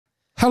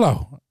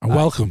Hello and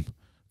welcome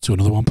to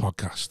another one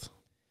podcast.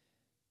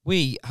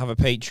 We have a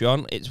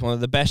Patreon. It's one of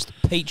the best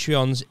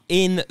Patreons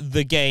in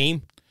the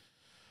game.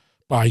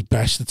 By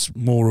best, it's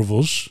more of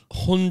us.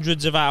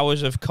 Hundreds of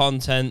hours of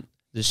content.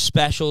 There's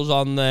specials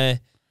on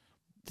there.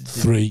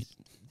 Three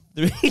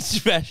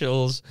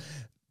specials.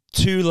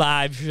 2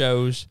 live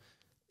shows.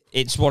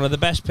 It's one of the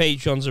best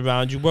Patreons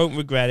around. You won't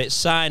regret it.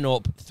 Sign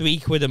up.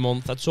 £3 a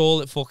month. That's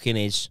all it fucking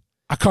is.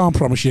 I can't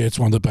promise you it's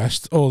one of the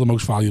best or the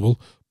most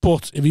valuable,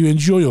 but if you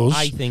enjoy us,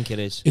 I think it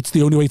is. It's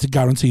the only way to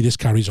guarantee this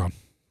carries on.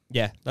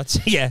 Yeah,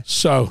 that's yeah.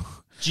 So,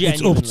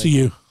 Genuinely. It's up to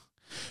you.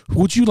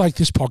 Would you like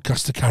this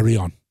podcast to carry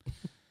on?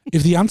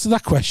 If the answer to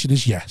that question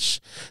is yes,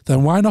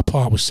 then why not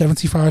part with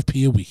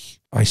 75p a week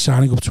by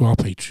signing up to our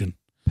Patreon?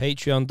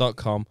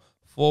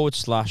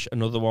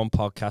 Patreon.com/another one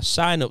podcast.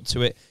 Sign up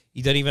to it.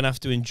 You don't even have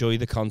to enjoy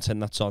the content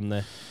that's on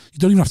there. You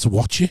don't even have to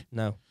watch it.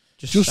 No.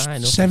 Just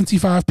sign up.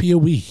 75p a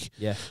week,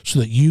 yeah, so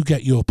that you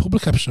get your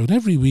public episode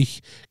every week,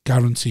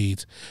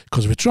 guaranteed.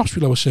 Because if it drops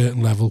below a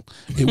certain level,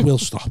 it will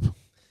stop.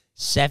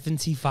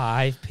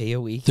 75p a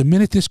week. The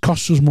minute this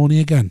costs us money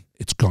again,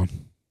 it's gone.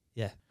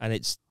 Yeah, and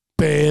it's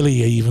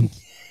barely even.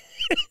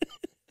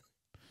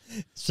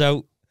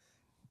 So,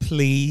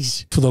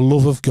 please, for the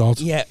love of God,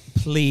 yeah,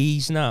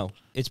 please. Now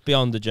it's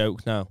beyond a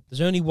joke. Now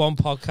there's only one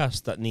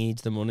podcast that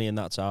needs the money, and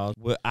that's ours.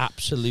 We're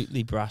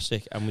absolutely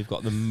brassic, and we've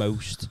got the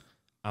most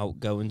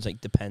outgoings,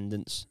 like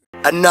dependents.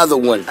 Another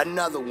one. Okay,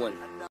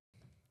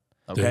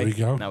 there we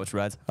go. Now it's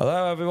red.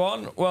 Hello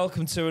everyone,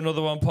 welcome to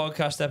Another One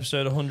podcast,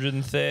 episode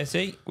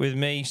 130, with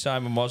me,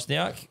 Simon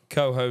Wozniak,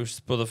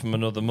 co-host, brother from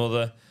another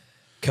mother,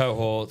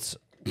 cohort,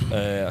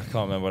 I can't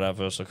remember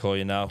whatever else I'll call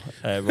you now,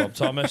 Rob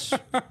Thomas.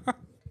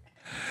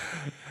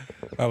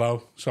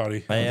 Hello,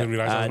 sorry, I didn't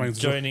realise I was and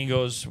joining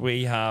us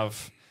we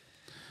have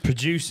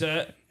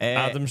producer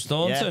Adam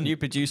Staunton. Yeah, new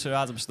producer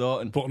Adam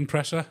Staunton. Button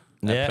presser.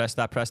 Yeah.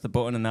 I pressed the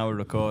button and now we're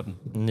recording.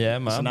 Yeah,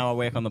 man. So now I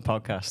work on the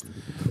podcast.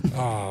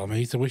 Oh,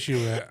 mate, I wish you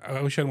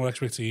had more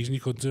expertise and you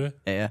could do it.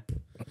 Yeah.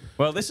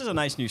 Well, this is a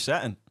nice new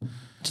setting. Do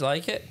you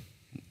like it?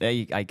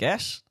 I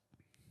guess.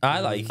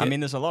 I like it. I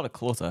mean, there's a lot of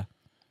clutter.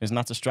 Isn't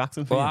that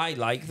distracting for you? I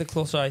like the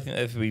clutter. I think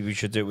if we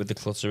should do it with the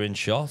clutter in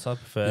shot. I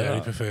prefer Yeah, that.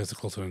 he prefers the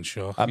clutter in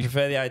short. I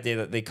prefer the idea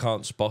that they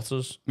can't spot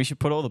us. We should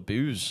put all the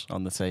booze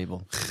on the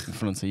table in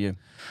front of you.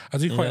 I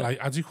do quite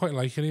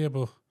like it here,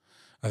 but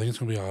I think it's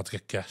going to be hard to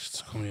get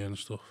guests coming in and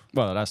stuff.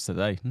 Well, that's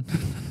today.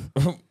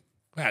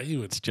 Yeah, you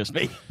would. It's just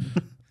me.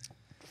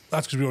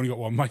 That's because we only got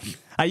one mic.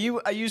 Are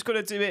you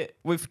going to do it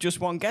with just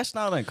one guest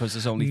now then? Because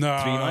there's only 3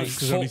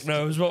 mics. Fuck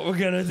knows what we're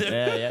going to do.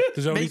 Yeah.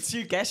 There's only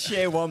 2 guests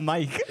share one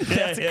mic. They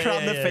have to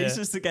cram their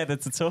faces together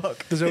to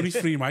talk. There's only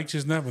 3 mics,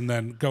 isn't there? And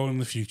then going in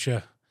the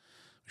future,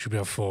 we should be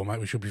on 4 mics.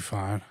 We should be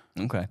fine.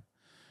 Okay.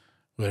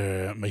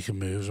 We're making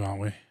moves, aren't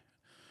we?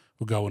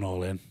 We're going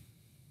all in.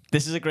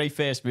 This is a great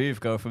first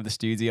move, going from the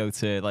studio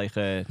to like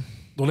a...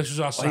 Well, this was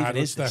our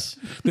silent step.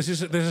 This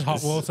is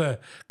hot water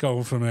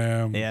going from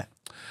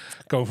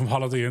going from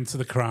Holiday Inn to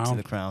the Crown. To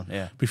the Crown,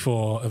 yeah.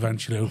 Before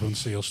eventually opening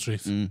Seal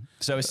Street.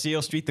 So is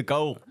Seal Street the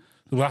goal?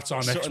 Well, that's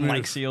our next Something move.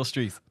 like Seal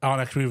Street. Our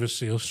next move is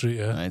Seal Street,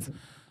 yeah. Right.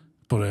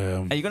 But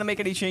are you going to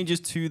make any changes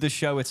to the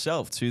show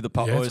itself, to the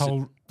pod? yeah, we're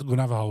going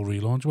to have a whole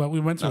relaunch. Well,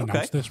 we meant to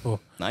announce this, but...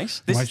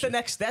 Nice. This is the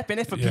next step,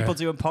 innit, for people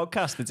doing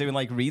podcasts. They're doing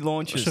like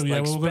relaunches, So,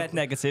 yeah, spread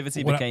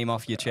negativity became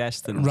off your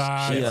chest and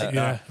shit like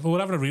that.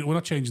 Well, we're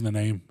not changing the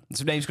name.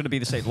 So the name's going to be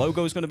the same.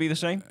 Logo's going to be the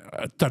same?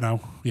 Don't know,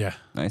 yeah.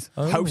 Nice.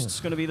 Host's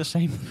going to be the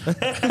same? Don't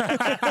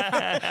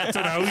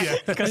know, yeah.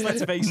 Because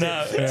let's face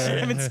it,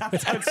 it's been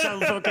tapped out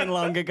so fucking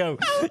long ago.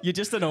 You're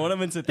just an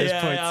ornament at this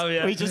point.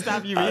 Yeah. We just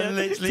have you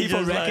here.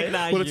 People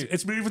recognise you.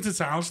 It's moving to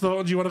town,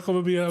 Staunton. Do you want to come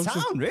and be a host?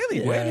 Town,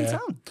 really? Yeah. Where in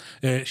town?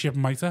 Ship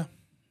and Mitre.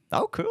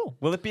 Oh, cool.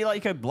 Will it be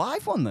like a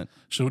live one then?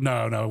 So,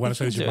 no. When I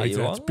say Ship and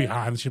Mitre, it's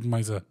behind the Ship and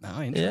Mitre.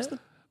 Oh, interesting.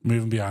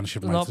 Moving behind the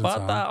Ship and Mitre. Not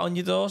bad, that, on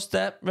your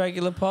doorstep,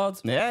 regular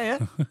pod. Yeah.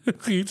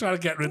 Are you trying to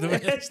get rid of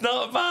it? It's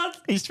not bad.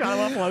 He's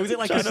trying to offload it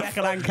like a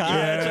second-hand car.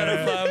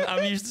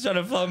 I'm used to trying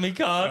to flow my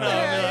car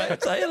now. I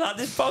tell you that,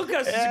 this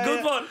podcast is a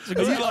good one. It's a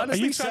good one. Are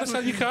you trying to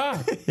sell your car?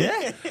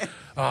 Yeah.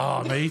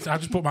 Oh, mate, I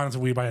just put mine into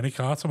We Buy Any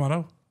Car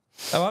tomorrow.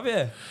 Oh, have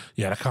you?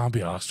 Yeah, I can't be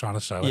arsed trying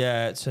to sell it.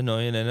 Yeah, it's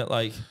annoying, isn't it?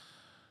 Like,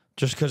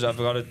 just because I've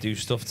got to do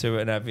stuff to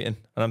it and everything.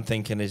 And I'm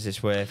thinking, is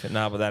this worth it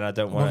now? But then I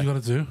don't What want have you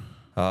got to do?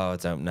 Oh, I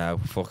don't know.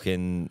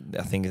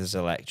 I think there's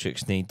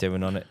electrics need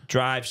doing on it.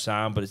 Drive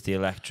sound, but it's the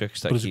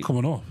electrics that But is it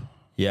coming up?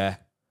 Yeah.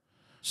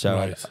 So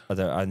Right.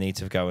 I need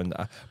to go and...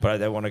 But I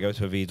don't want to go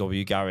to a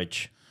VW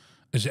garage.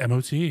 Is it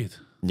MOT'd?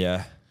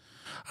 Yeah.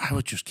 I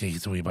would just get you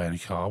to We Buy Any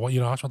Car. What,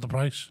 you asked what the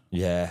price?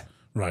 Yeah.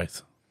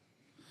 Right.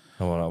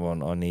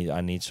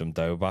 I need some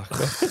dough back.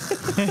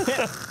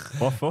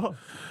 What for?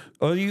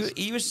 Well,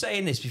 he was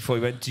saying this before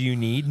he went, do you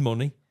need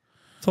money?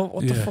 I thought,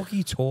 what the fuck are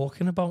you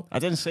talking about? I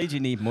didn't say, do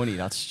you need money?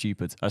 That's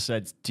stupid. I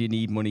said, do you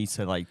need money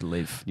to like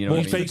live? You know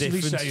Well, what I mean?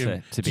 basically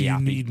saying, to do be you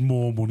happy. need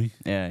more money?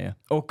 Yeah.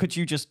 Or could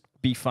you just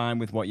be fine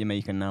with what you're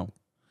making now?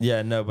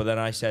 Yeah, no, but then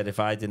I said if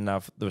I didn't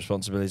have the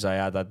responsibilities I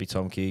had, I'd be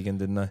Tom Keegan,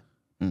 didn't I?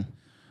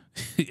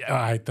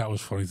 That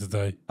was funny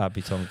today.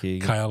 Happy Tom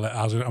Keegan. Kyle,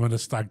 I'm in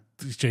a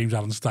James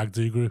Allen stag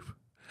do group.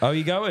 Oh,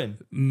 you going?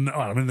 No,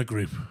 I'm in the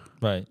group.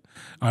 Right.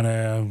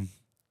 And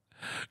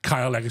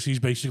Kyle Legacy's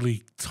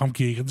basically Tom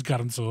Keegan's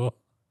guarantor.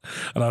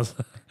 And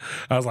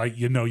I was like,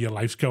 you know, your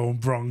life's going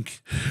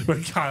bronk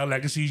when Kyle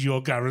Legacy's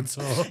your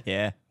guarantor.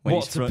 Yeah. When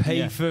What, he's to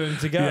pay for him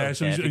to go? Yeah,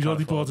 so Yeah, he's they can't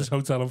already bought afford his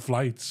hotel and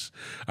flights,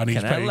 and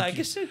he's paying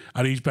Legacy?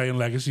 and he's paying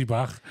Legacy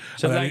back.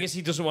 So And then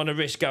Legacy doesn't want to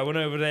risk going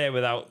over there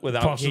without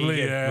possibly,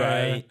 Keegan.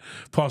 yeah, Right.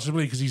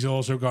 possibly because he's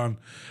also gone.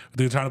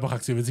 They're trying to book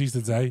activities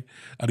today,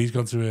 and he's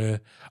gone to.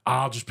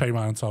 I'll just pay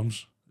mine and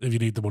Tom's if you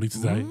need the money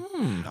today.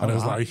 And I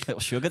was like, little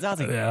sugar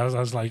daddy. yeah, I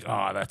was like,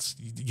 oh, that's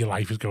your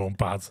life is going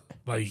bad.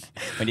 Like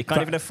When you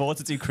can't even afford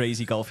to do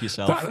crazy golf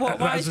yourself.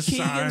 Why is is a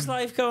Keegan's sign.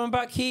 life going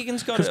back?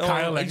 Keegan's got because it all.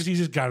 Kyle Legacy's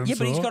his guarantor. Yeah,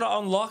 but he's got it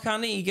on lock,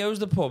 hasn't he? He goes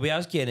to the pub, he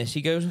has Guinness,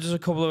 he goes and does a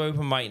couple of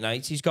open mic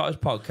nights, he's got his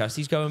podcast,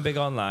 he's going big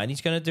online,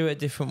 he's going to do it a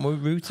different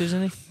route,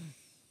 isn't he?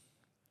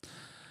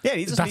 Yeah,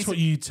 he just That's needs what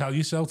to, you tell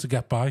yourself to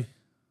get by.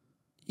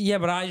 Yeah,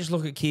 but I just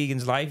look at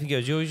Keegan's life, he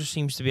goes, he always just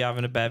seems to be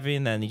having a bevy,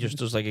 and then he just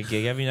does like a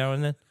gig every now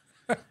and then.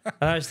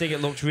 And I just think it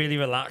looks really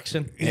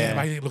relaxing. Yeah,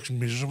 like it looks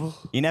miserable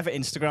he never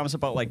Instagrams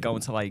about like going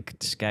to like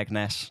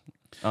Skegness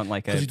on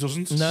like a. because he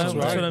doesn't. No, That's that's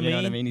right. what I You know what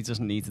I mean. mean? He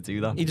doesn't need to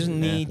do that. He doesn't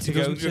need to He go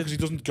doesn't to... because he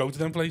doesn't go to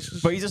them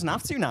places. But he doesn't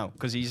have to now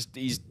because he's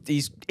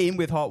in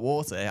with hot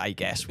water, I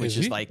guess, which Is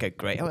is he? like a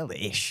great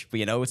ish. But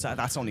you know,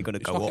 that's only going to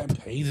He's go not up.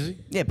 getting paid, is he?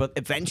 Yeah, but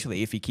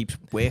eventually, if he keeps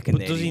working But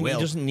there, does he will.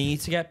 doesn't need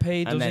to get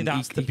paid, And does he? then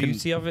That's he the can-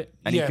 beauty of it.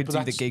 and Yeah, he could but do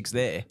the that's- gigs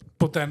there.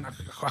 But then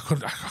I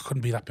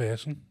couldn't be that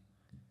person.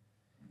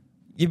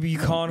 Yeah, but you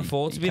can't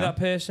afford to be can. that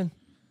person.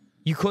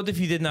 You could if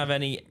you didn't have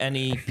any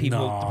people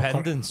No,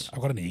 dependents. I've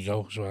got an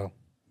ego as well.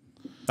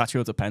 That's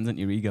your dependent,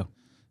 your ego.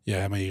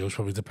 Yeah, my ego's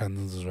probably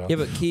dependent as well. Yeah,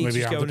 but Keegs Maybe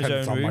is I'm going his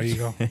dependent own on my route.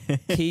 ego.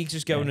 Keegs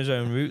just going his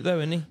own route, though,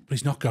 isn't he? But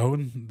he's not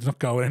going. He's not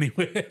going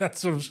anywhere.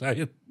 That's what I'm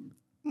saying.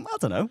 I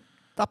don't know.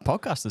 That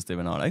podcast is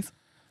doing all right.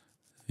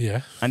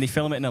 Yeah. And they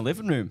film it in a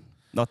living room,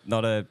 not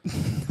a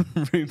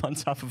room on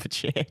top of a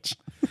church.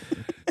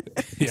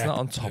 It's not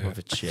on top of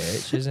a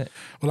church, is it?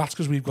 Well, that's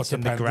because we've got It's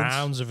in the dependents.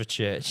 grounds of a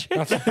church.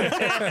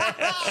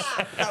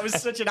 That was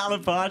such an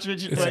Alan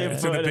Partridge way of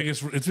It's in the putting it.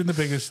 biggest. It's in the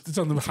biggest. It's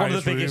on the One of the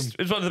highest room. biggest.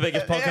 It's one of the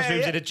biggest podcast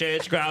rooms in a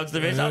church grounds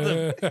there is.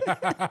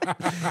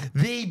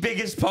 The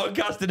biggest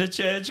podcast in a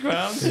church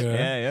grounds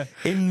Yeah.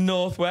 in the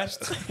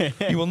northwest.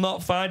 You will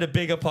not find a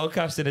bigger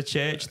podcast in a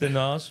church than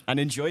ours. And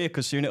enjoy it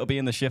because soon it'll be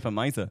in the ship and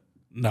mitre.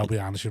 No,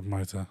 behind the ship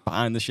mitre,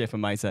 Behind the ship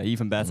and mitre,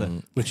 even better.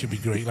 which would be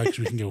great. Like,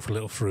 so we can go for a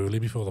little fruity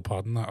before the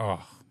pod and that.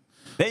 Oh,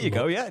 There you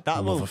go, yeah.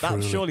 love a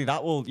Fruity. Surely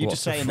that will. You're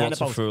just saying then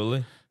what's a about.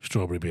 Fruity?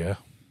 strawberry beer.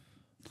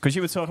 Because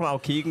you were talking about how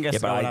Keegan gets Yeah,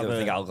 to but go I and don't have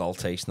think a. alcohol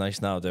tastes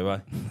nice now, do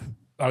I?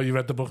 Oh, you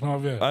read the book now,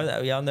 have you?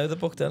 I know the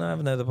book, don't I? I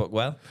know the book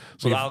well.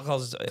 So But you've-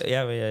 alcohol's...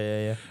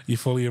 Yeah. You're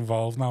fully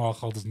involved now.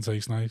 Alcohol doesn't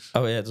taste nice.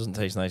 Oh, yeah, it doesn't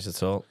taste nice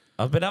at all.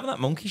 I've been having that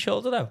monkey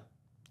shoulder, though.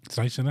 It's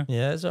nice, isn't it?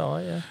 Yeah, it's all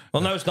right, yeah.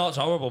 Well, no, it's not. It's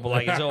horrible, but,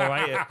 like, it's all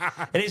right.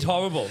 It is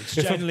horrible. It's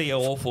generally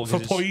awful. 'cause For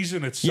it's-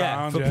 poison, it's Yeah,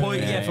 sound. for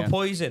yeah. for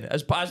poison.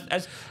 As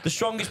the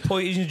strongest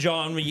poison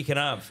genre you can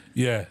have.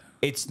 Yeah.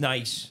 It's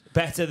nice.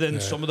 Better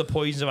than some of the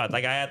poisons I've had.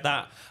 Like,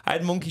 I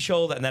had monkey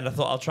shoulder, and then I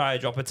thought I'll try a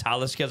drop of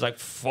Talisker. I was like,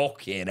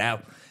 fucking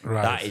hell.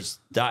 Right.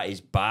 That is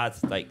bad.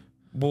 Like,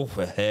 woof,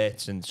 it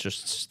hurts and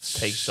just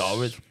tastes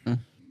horrid.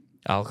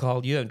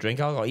 Alcohol. You don't drink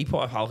alcohol. He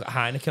put a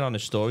Heineken on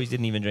his stories,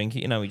 didn't even drink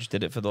it. You know, he just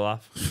did it for the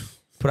laugh.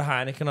 Put a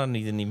Heineken on and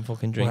he didn't even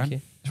fucking drink When?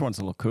 it. Just wants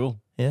to look cool.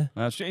 Yeah.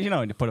 You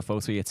know, you put a photo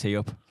of your tea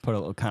up, put a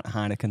little can of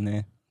Heineken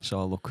there, so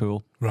it'll look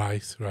cool.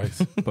 Right.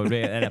 But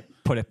really, then I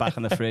put it back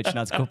in the fridge and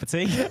add a cup of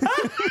tea.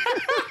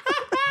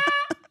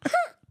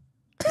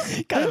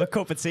 Can't have a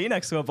cup of tea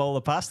next to a bowl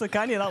of pasta,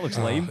 can you? That looks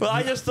lame. Well,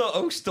 I just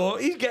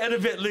thought, he's getting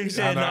a bit loose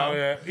I here know, now.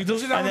 yeah. He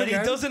does it now And then he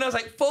again. does it, and I was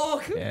like,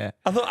 fuck. Yeah.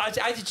 I thought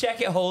I had to check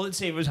it, hold it,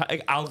 see if it was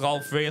like,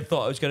 alcohol free. I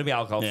thought it was going to be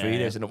alcohol free, Yeah.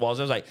 this, and it was.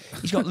 I was like,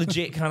 he's got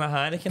legit kind of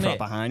Heineken in it.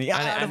 Proper Heineken.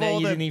 Yeah, And then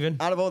you didn't even.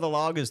 out of all the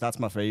lagers, that's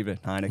my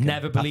favourite Heineken.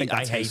 Never believe- think that I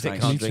hate tastes it,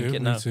 nice. can't Me drink too, it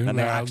me now. too. And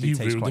they Well, actually you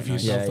taste ruined quite it for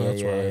nice. yourself,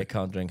 that's why. I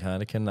can't drink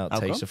Heineken. That How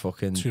tastes come? of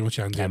fucking Too much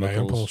MDMA and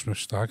chemicals. Paul Smith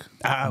stag.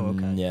 Oh,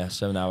 okay. Yeah,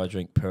 so now I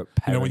drink You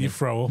know, when you Perrigan.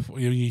 throw up,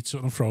 you eat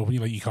something and throw up, and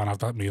you're like, you can't have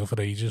that meal for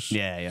ages.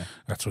 Yeah.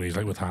 That's what he's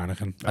like with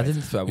Heineken. I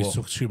didn't throw He up.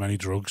 took too many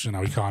drugs, and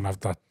now he can't have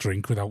that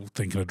drink without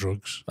thinking of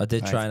drugs. I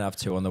did Right. try and have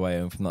two on the way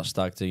home from that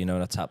stag do, you know,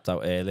 and I tapped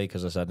out early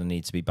because I said I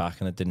need to be back,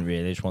 and I didn't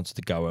really. I just wanted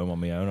to go home on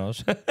my own. I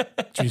was.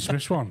 Gene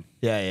Smith's one.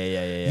 Yeah.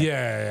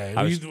 Yeah.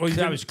 I was, Well, you I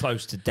didn't- was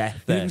close to death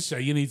He there. didn't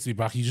say you need to be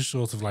back. He just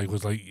sort of like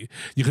was like,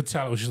 you could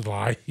tell it was just a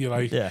lie. You're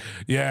like, Yeah.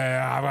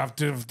 I have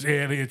to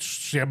early.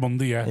 It's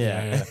Monday.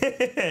 Yeah.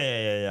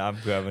 yeah, I'm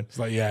going. It's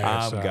like,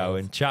 yeah, I'm so-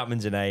 going.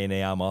 Chapman's in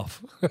A&E, I'm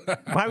off.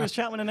 Why was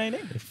Chapman an A&E?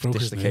 Broke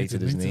his knee,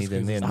 Dislocated his didn't he? knee,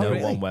 didn't he? And Oh, no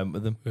really? one went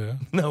with him. Yeah.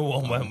 No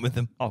one went with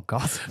him. Oh,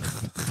 God.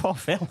 Poor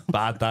Phil.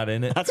 Bad that,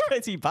 innit? That's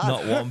pretty bad.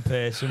 Not one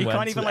person He went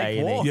can't even, to like,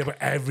 A&E. walk. Yeah, but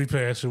every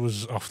person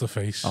was off the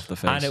face. Off the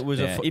face. And it was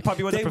yeah. a... He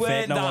probably would have They preferred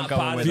weren't no one that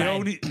going bad with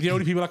then. him. The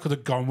only people that could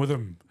have gone with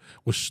him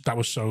was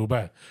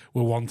sober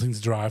were wanting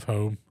to drive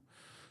home.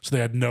 So they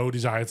had no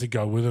desire to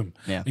go with him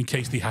in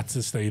case they had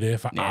to stay there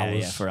for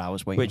hours. Yeah, for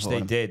hours waiting Which for they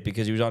him. did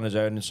because he was on his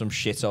own in some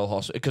shithole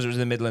hospital. Because it was in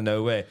the middle of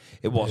nowhere.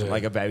 It wasn't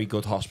like a very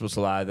good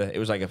hospital either. It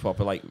was like a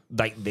proper like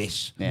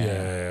this.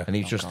 Yeah. And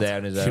he was just there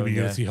on his own.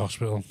 Community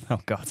hospill.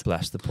 Oh, God.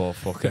 Bless the poor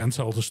fucker. Getting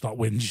told to stop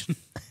whinging.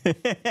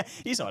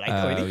 He's all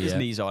right, though. His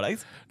knee's all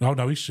right. No,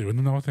 he's suing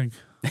them now, I think.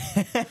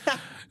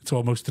 It's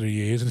almost 3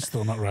 years and it's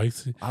still not right.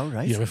 Oh,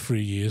 right. You have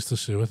 3 years to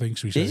sue, I think.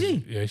 So he says, Is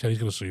he? Yeah, he said he's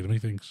going to sue them, he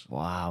thinks.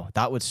 Wow,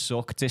 that would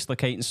suck.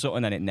 Dislocating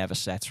something and it never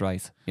sets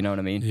right. You know what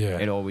I mean? Yeah.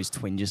 It always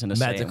twinges in a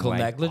certain Medical way.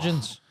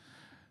 negligence.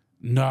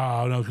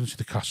 No, he's going to sue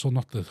the castle,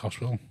 not the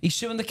hospital. He's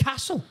suing the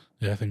castle.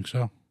 Yeah, I think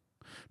so.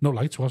 No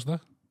lights, was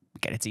there?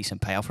 Get a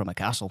decent payout from a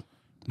castle.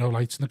 No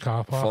lights in the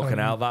car park. Fucking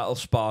hell, that'll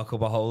spark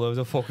up a whole load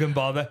of fucking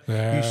bother.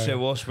 Yeah. You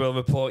sue us, we'll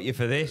report you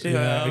for this.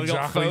 Yeah, We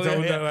got exactly. photo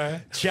Don't here. know,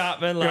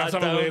 Chapman, You have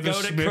lad, to have a word don't with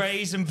go to Smith.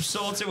 Craze and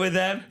sort it with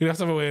them. You have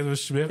to have a word with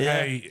Smith.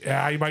 Yeah. Hey,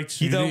 I might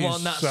sue You don't these,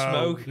 want that so,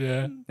 smoke.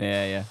 Yeah.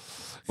 Yeah.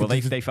 Well,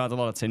 they found a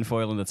lot of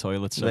tinfoil in the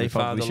toilet, so They they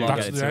probably found a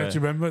should lot. get Do it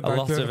you remember? A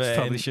lot of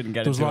probably shouldn't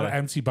get There was a into lot of it.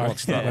 empty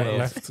bags that were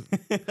left.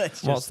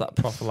 What's that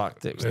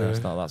prophylactics? No,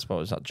 it's not that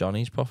spot. Is that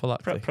Johnny's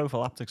prophylactic?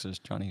 Prophylactics is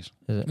Johnny's.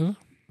 Is it? Is it?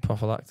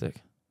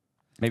 Prophylactic.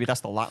 Maybe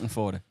that's the Latin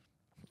for it.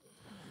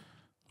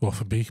 What,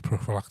 for beak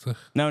prophylactic?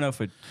 No,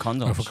 for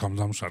condoms. Oh, for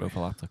condoms, sorry.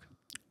 Prophylactic.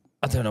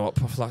 I don't know what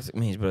prophylactic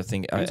means, but I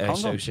think I means condom.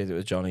 associate it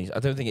with Johnny's. I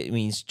don't think it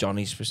means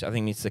Johnny's specific. I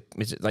think it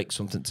means is it like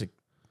something to.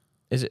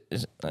 Is it?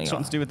 Hang Something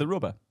on. to do with the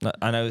rubber.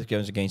 I know it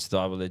goes against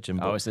our religion,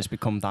 but Oh, has this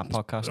become that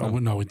podcast Oh, now?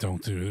 no, we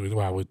don't do it.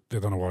 Well, I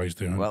don't know what he's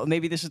doing. Well,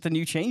 maybe this is the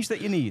new change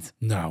that you need.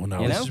 No.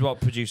 You this know? is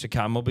what producer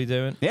Cam will be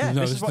doing. Yeah,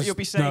 No, this is what you'll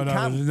be saying.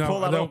 Cam, pull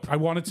that up. I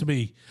want it to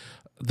be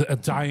a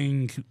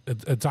dying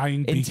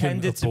beacon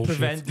Intended of to bullshit.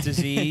 prevent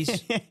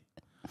disease. A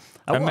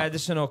A what?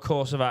 medicine or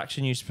course of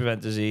action used to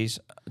prevent disease.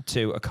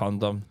 To a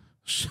condom.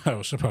 So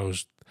I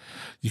suppose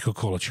you could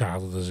call a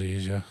child a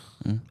disease, yeah.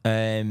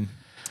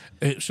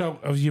 So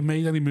have you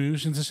made any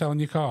moves into selling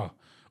your car?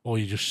 Or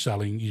you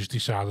just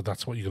decided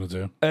that's what you're going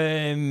to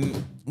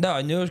do? No,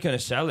 I knew I was going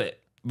to sell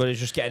it, but it's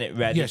just getting it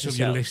ready. Yeah, to so have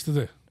sell. you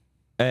listed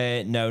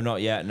it? No,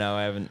 not yet. No,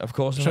 I haven't. Of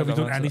course, So I've have you not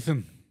done gone on to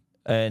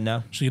anything?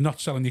 No, So you're not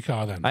selling your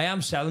car then? I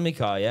am selling my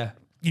car. Yeah,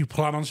 You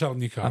plan on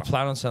selling your car? I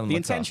plan on selling The my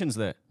intention's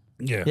there.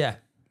 Yeah. car. Yeah,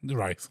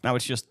 Right. Now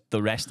it's just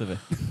the rest of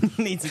it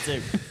needs to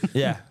do.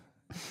 yeah.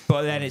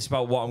 But then it's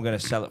about what I'm going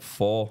to sell it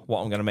for,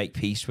 what I'm going to make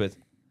peace with.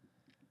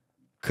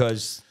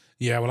 Because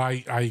Yeah, well,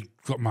 I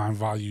got mine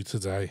valued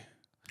today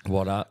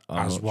what that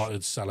as what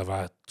it'd sell if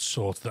I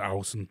sorted it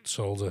out and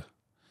sold it.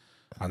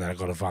 And then I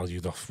got it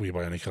valued off We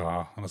Buy Any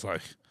Car. And it's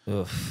like,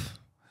 Ugh,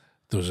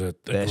 there was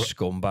they're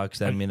scumbags,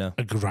 them, you know.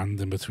 a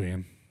grand in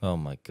between. Oh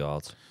my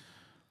god,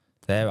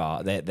 they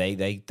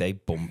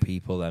bum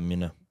people, them, you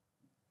know.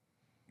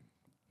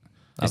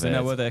 Is there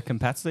I've no heard. other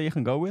competitor you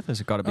can go with? Has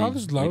it got to be Oh,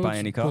 there's We loads. Buy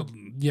Any Car? but,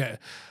 yeah.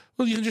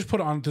 Well, you can just put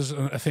it on. There's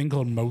a thing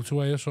called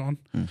Motorway or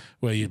something,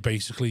 where you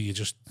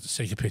just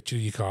take a picture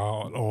of your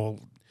car or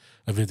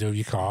a video of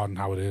your car and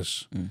how it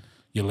is.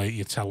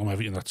 You tell them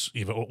everything that's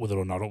either up with it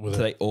or not up with Do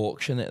it, they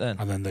auction it then?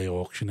 and then they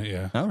auction it.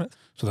 Yeah, All right.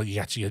 so that you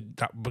get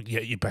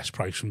your best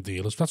price from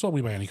dealers. That's what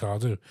We Buy Any Car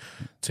do.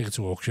 Take it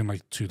to auction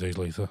like 2 days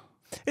later.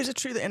 Is it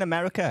true that in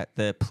America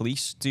the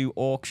police do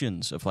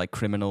auctions of like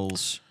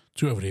criminals?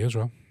 Do it over here as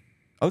well.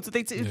 Oh, do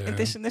they do Yeah.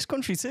 this in this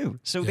country too?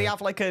 So they Yeah.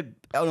 have like an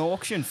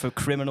auction for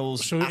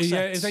criminals' So assets?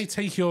 yeah, if they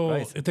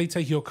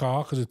take your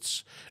car because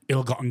it's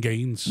ill-gotten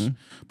gains,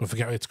 but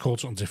forget it, it's called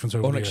something different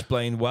over here.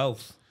 Unexplained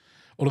wealth.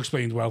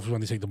 Unexplained wealth is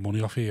when they take the money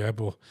off you, yeah,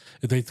 but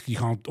you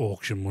can't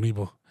auction money,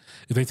 but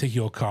if they take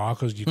your car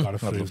because you got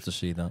it I'd through, love to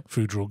see that.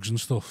 through drugs and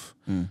stuff,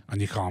 and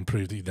you can't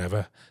prove that you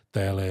never,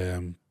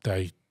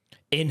 they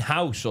In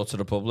house or to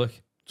the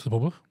public? to the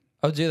public.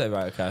 Oh, do they?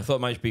 Right, okay. I thought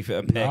it might be for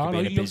a perk No, of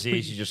being no, a you-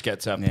 disease. You just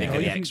get to pick Yeah. of the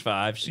You can-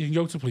 X5s. You can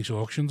go to police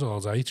auctions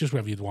all day. It's just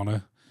whether you'd want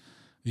to.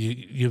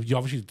 You're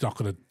obviously not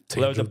going to take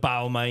Loads of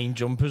Balmain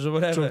jumpers or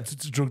whatever.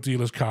 drug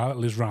dealer's car that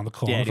lives round the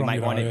corner. Yeah, he from might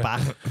you, want are it you?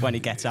 back when he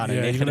gets out of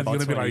Yeah, Nick you're in gonna about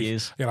be 20 like,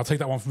 years. yeah, I'll take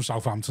that one from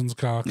Southampton's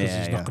car because Yeah,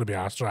 he's yeah. not going to be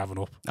arsed driving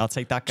up. I'll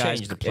take that guy's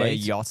Change the plate.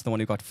 yacht, the one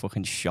who got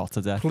fucking shot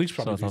to death. Police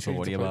so I probably don't have to change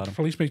worry the about plate. him.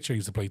 Police may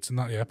change the plates and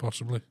that, yeah,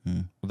 possibly.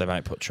 They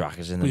might put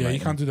trackers in But them. yeah, mate. you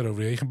can do that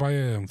over here. You can buy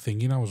a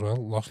thingy now as well,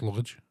 lost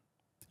luggage.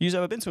 You've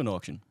ever been to an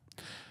auction?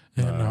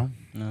 Yeah, no.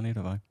 No,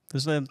 neither have I.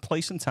 There's a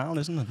place in town,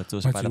 isn't there, that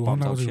does it Might by do the one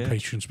now, Bobdog do Church?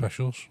 Patreon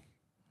specials.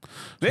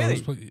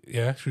 Really?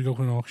 Yeah, should we go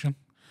for an auction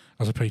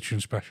as a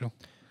Patreon special?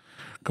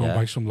 Go and Yeah.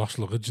 buy some lost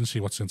luggage and see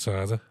what's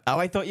inside it. Oh,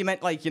 I thought you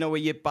meant like, where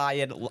you buy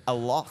it a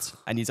lot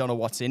and you don't know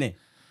what's in it.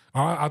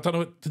 I don't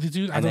know. Did they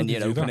do that? And then you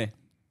do open that. it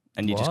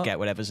and you just What? get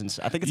whatever's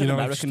inside. I think it's You an know,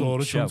 like American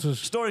storage show. hunters.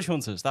 Storage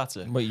Hunters, that's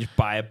it. Well, you just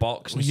buy a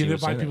box and Well, see you know,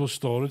 what's buy in it. people's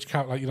storage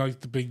cap, like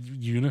the big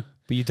unit.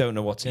 But you don't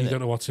know what's in You it. don't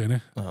know what's in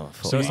it. Oh,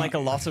 fuck. So it's like a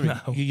lottery.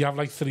 You have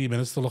like 3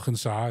 minutes to look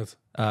inside.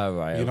 Oh,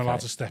 right. You're not okay. allowed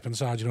to step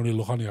inside. You can only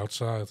look on the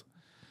outside,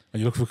 and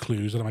you look for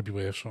clues that it might be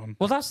worth something.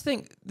 Well, that's the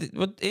thing.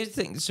 Here's the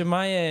thing. So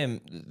my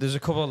there's a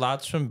couple of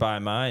lads from by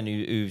mine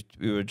who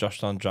were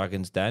just on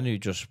Dragon's Den who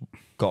just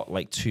got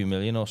like 2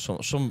 million or some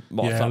off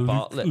that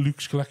Bartlett.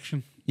 Luke's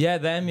collection. Yeah,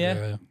 them.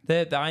 Yeah,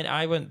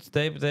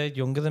 they're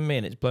younger than me,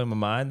 and it's blown my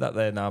mind that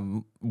they're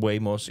now way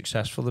more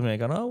successful than me.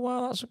 Going, oh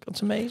wow,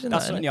 that's amazing.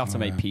 That's something you have to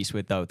make peace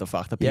with, though. The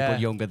fact that people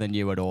younger than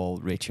you are all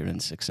richer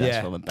and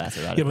successful and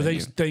better at it. Yeah, but than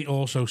you. they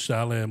also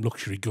sell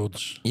luxury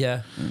goods.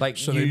 Yeah, like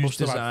So used they must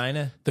have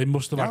designer. They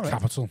must have had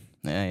capital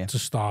Yeah. to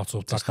start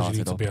up. That's because start you it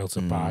need to up. be able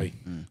to buy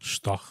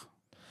stock.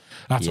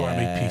 That's why I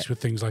make peace with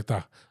things like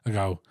that. I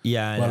go,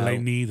 Yeah, I well, know. they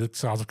need a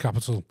start of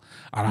capital,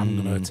 and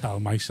I'm going to tell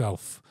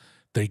myself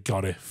they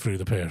got it through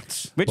the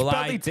parents. Which Well,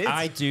 probably did.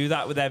 I do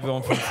that with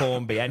everyone from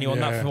Formby. Anyone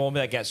that Yeah. from Formby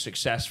that gets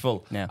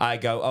successful, Yeah. I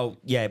go, oh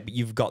yeah, but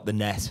you've got the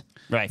net.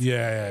 right.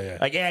 Yeah.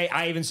 Like, yeah,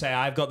 I even say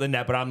I've got the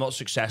net, but I'm not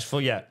successful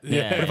yet.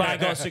 Yeah. But if I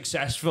got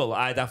successful,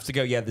 I'd have to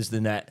go, yeah, there's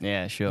the net.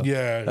 Yeah, sure.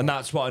 Yeah. And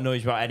that's what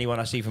annoys me about anyone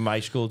I see from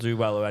my school do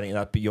well or anything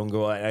that'd be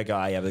younger. I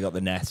go, yeah, they got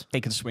the net.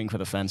 They can swing for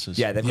the fences.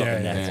 Yeah, they've got the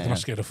net. They're not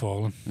scared of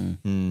falling.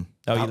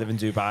 Oh, you live in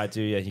Dubai,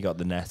 do you? You got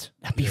the net.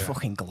 That'd be a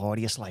fucking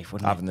glorious life,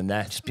 wouldn't Having it? the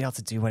net. Just be able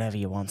to do whatever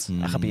you want.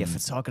 I could be a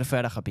photographer,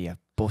 I could be a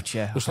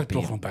butcher. Just I like could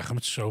be Brooklyn Beckham,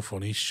 it's so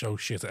funny. He's so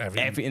shit at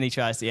everything. everything he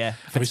tries to, Have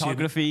you seen-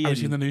 photography. Have you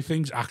seen and, the new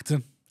things?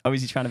 Acting. oh,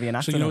 is he trying to be an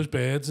actor? So you know now? his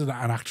Birds, an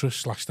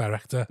actress /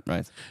 director.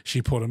 Right.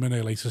 She put him in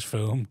her latest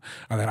film,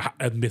 and then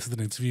admitted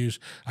in interviews,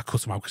 I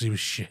cut him out because he was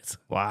shit.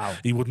 Wow.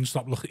 He wouldn't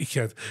stop looking. He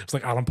said, it's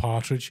like Alan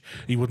Partridge.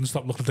 He wouldn't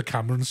stop looking at the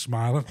camera and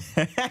smiling.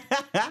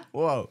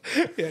 Whoa.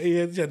 Yeah, he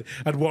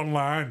had one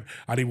line,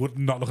 and he would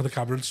not look at the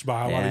camera and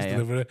smile while Yeah, he's yeah.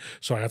 delivering it.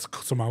 So I had to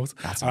cut him out.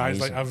 That's and I was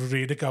like, amazing. I've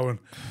read it going,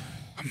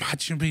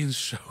 imagine being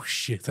so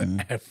shit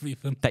at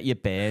everything. That your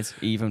beard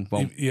even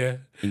won't Yeah.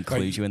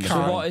 include you in the So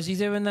can't- what is he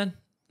doing then?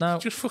 No.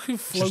 Just fucking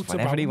float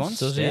whatever about. he wants.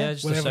 Does he? Yeah, Yeah,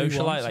 just a Whatever he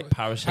socialite wants. like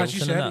Paris Hilton As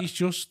you and said, that.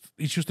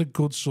 he's just a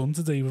good son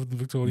today with the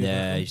Victoria.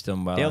 Yeah, Beckham. he's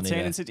done well. He'll hasn't he?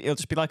 turn into. He'll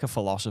just be like a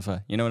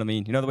philosopher. You know what I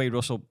mean? You know the way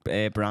Russell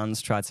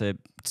Brands tried to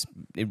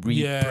rebrand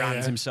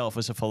Yeah. himself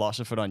as a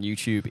philosopher on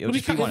YouTube. He'll Well,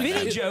 just he be one of Vinnie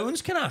them.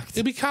 Jones can act.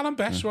 He'll be Callum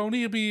Best, won't he?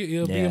 He'll be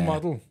a Yeah.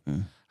 model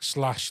 /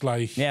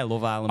 like Yeah,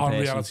 Love Island on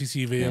person. reality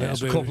TV. Yeah. A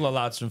There's a little bit. couple of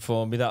lads from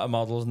Formby that are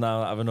models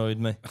now that have annoyed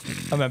me.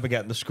 I remember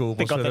getting the school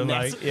bus got with the them,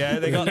 net. like, yeah,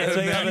 they got the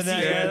net.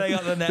 Yeah, they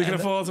got the net. They can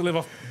afford to live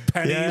off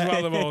pennies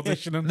while they're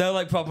auditioning. No,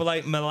 like proper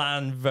like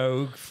Milan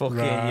Vogue, fucking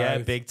yeah,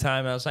 Right. big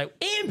time. I was like,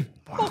 him,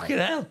 fucking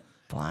hell.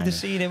 Blimey. I'd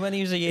seen him when he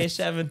was a year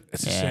 7.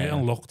 It's a Yeah.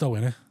 certain look, though,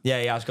 innit? Yeah,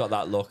 he has got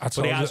that look, but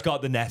told he has you-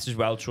 got the net as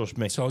well. Trust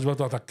me. I told you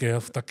about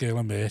that girl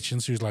in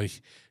Merchants who's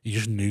like, you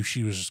just knew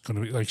she was going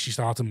to be, like, she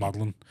started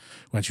modelling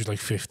when she was like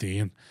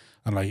 15,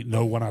 and like,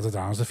 no one had her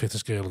down as the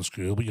fittest girl in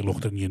school, but you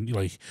looked and you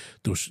like,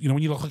 there was, you know,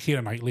 when you look at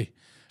Keira Knightley,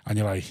 and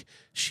you're like,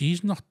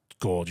 she's not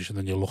gorgeous, and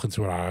then you look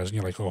into her eyes and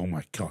you're like, oh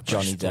my God. she's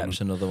Johnny stunning. Depp's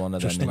another one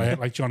of them. Just innit?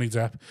 like Johnny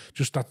Depp,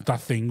 just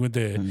that thing with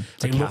the,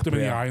 like, you looked him in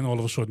the DiCaprio. eye, and all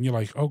of a sudden you're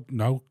like, oh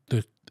no,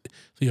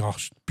 they are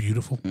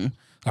beautiful.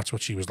 That's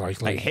what she was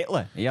like. Like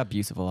Hitler. He had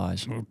beautiful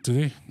eyes, Did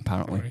he?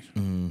 apparently.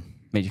 Right.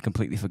 Made you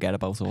completely forget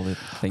about all the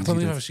I things don't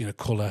he think I've did. ever seen a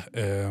colour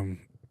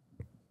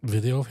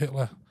video of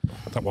Hitler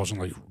that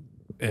wasn't like,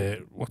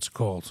 what's it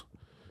called?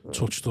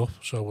 Touched up,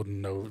 so I wouldn't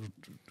know if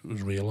it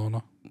was real or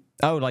not.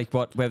 Oh, like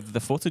what? Whether the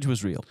footage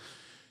was real?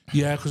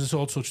 Yeah, because it's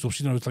all touched up,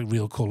 so you know it's like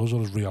real colours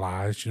or it's real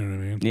eyes, you know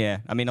what I mean? Yeah,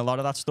 I mean a lot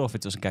of that stuff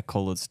it doesn't get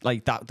coloured.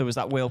 Like that, there was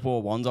that World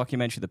War One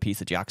documentary that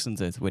Peter Jackson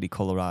did where he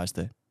colorized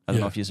it. I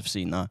don't know Yeah. if you've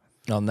seen that.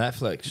 On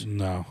Netflix.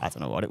 No. I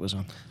don't know what it was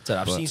on.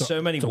 I've seen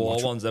so many don't war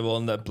watch- ones. They're all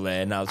that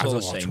blur now. It's I all the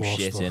don't watch same war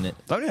shit stuff. in it.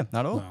 Oh yeah,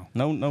 not all.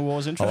 No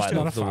war's I interesting.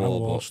 Not a love the fan of war,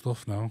 war but-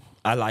 stuff, no.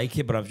 I like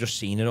it, but I've just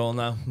seen it all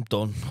now. I'm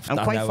done. I'm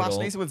I quite know it all.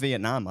 fascinated with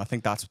Vietnam. I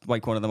think that's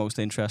like one of the most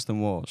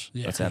interesting wars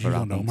Yeah, that's 'cause ever you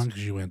don't know, happened. man,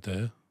 because you weren't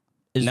there.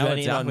 Is No, there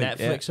anything on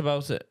exactly, Netflix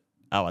about it?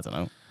 Oh, I don't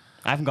know.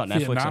 I haven't got Netflix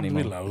Vietnam,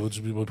 anymore. we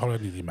loads. We probably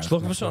need the Just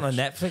looking for something on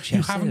Netflix. You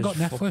yesterday, haven't got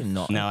it's Netflix? fucking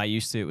Not. No, I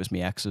used to. It was my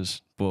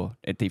ex's, but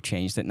they've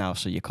changed it now,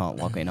 so you can't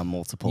log in on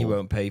multiple You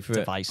won't pay for it.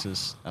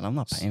 devices, and I'm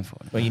not paying for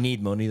it. Well, you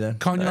need money then.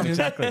 Can't you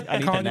Exactly. I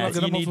need the Can't net. you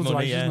You log in need on multiple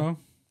money, devices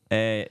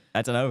yeah. now?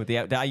 I don't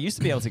know. I used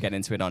to be able to get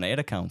into it on Air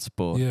accounts,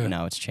 but Yeah.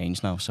 now it's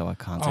changed now, so I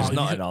can't. Oh, There's you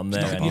nothing can- on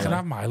there You can anyway.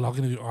 have my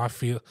login. I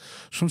feel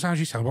sometimes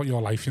you tell about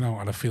your life, you know,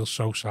 and I feel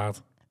so sad.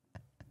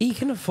 He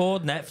can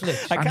afford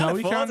Netflix. I can't know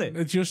he afford can. it.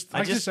 It's just, I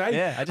like just- I say,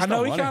 yeah, I just I know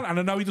don't he want can, it. and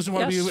I know he doesn't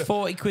want to be. That's With,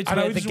 40 quid I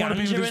know worth he of doesn't want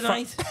to be ganja with a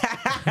his night.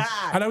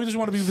 I know he doesn't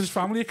want to be with his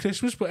family at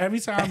Christmas, but every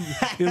time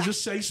he'll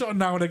just say something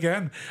now and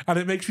again, and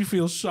it makes me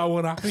feel so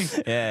unhappy.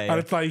 Yeah. And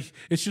it's like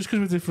it's just because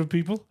we're different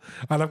people,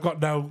 and I've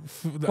got no.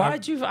 Why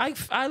do you?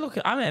 I look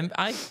at.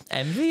 I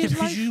envy his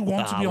Because life. you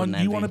want to I be on. wouldn't You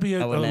envy- want to be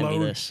I wouldn't envy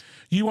alone. this.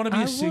 You want to be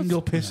I a would.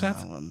 single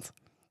pisshead.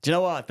 Do you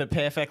know what? The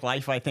perfect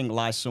life, I think,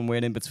 lies somewhere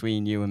in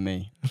between you and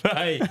me.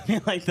 Right.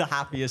 Like the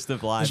happiest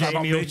of lives. Is that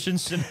Jamie not me?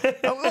 Hutchinson.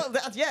 Oh, well,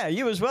 yeah,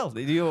 you as well.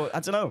 I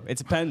don't know. It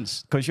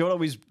depends because you're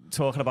always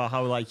talking about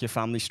how like your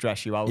family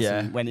stress you out. Yeah.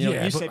 And when you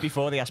Yeah, you but- said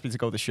before they asked me to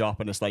go to the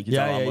shop, and it's like you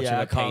don't know how much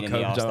I of a pain can't in the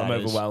cope. arse I'm that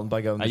is. overwhelmed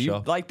by going to Are the you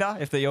shop. like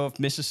that? If your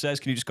missus says,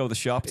 "Can you just go to the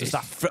shop?" Does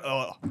that?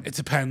 It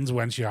depends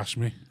when she asks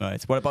me.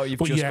 Right. What about you've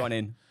But just yeah. gone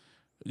in?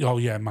 Oh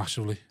yeah,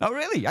 massively. Oh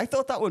really? I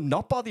thought that would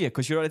not bother you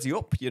because you're already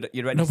up. You're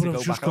ready No, to but go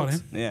I've just back gone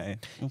out. in. Yeah.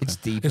 It's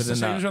deeper It's the than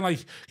same as that. when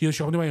like you're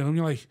shopping away home,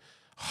 you're like,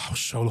 oh, I was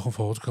so looking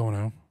forward to going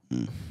home.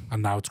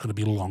 and now it's going to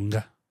be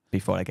longer.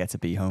 Before I get to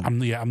be home.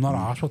 I'm not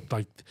arsed, but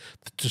like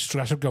the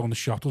stress of going to the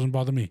shop doesn't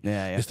bother me.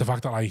 Yeah. It's the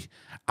fact that like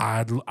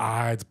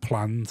I'd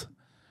planned.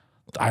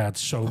 I had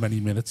so many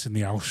minutes in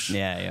the house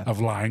of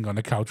lying on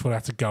the couch where I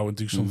had to go and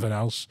do something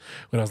else.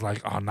 Where I was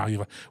like, oh, now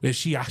you've... Where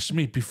she asked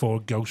me before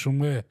I go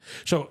somewhere.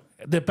 So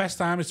the best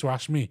time is to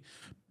ask me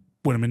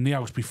when I'm in the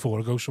house before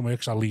I go somewhere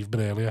because I leave a bit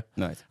earlier.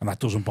 Right. And that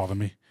doesn't bother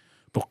me.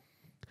 But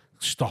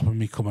stopping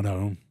me coming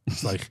home,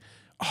 it's like...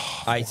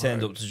 Oh, I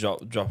turned up to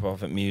drop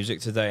off at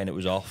music today and it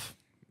was off.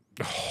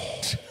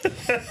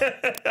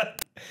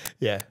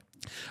 Yeah.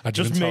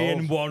 Just me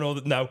and one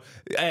other... No.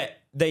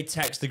 They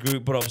text the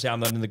group, but obviously I'm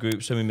not in the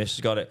group, so my missus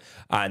got it.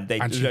 And it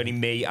was only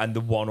me and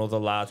the one other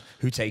lad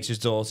who takes his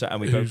daughter,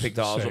 and we both picked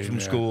ours up from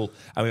school.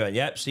 And we went,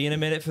 yep, see you in a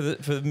minute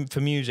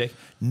for music.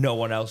 No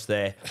one else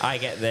there. I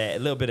get there a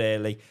little bit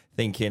early,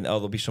 thinking, oh,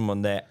 there'll be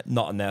someone there.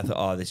 Not on there. I thought,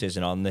 oh, this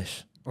isn't on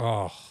this.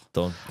 Oh.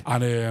 Done.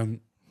 And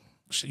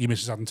your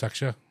missus hadn't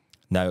texted you?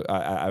 No,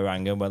 I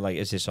rang her and went like,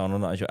 is this on or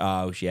not? She went,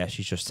 oh, yeah,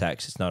 she's just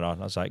texted. It's not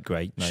on. I was like,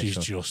 great. Nice She's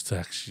one. just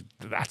texted.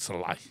 That's a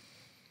lie.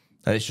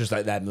 And it's just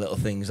like them little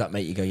things that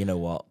make you go, you know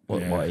what?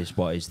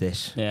 What is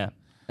this? Yeah.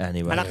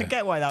 Anyway. And I can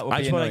get why that would be I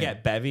just want to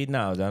annoying. get bevied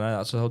now, don't I?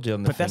 That's the whole deal.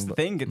 But that's the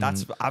thing.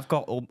 That's I've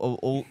got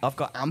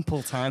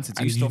ample time to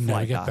do And stuff you never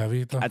like get that.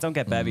 bevied, though? I don't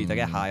get bevied. I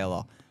get high a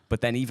lot.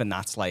 But then even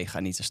that's like,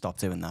 I need to stop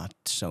doing that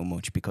so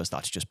much because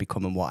that's just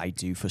becoming what I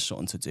do for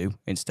something to do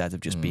instead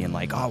of just being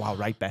like, oh, I'll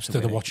write better Instead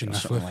with of it watching or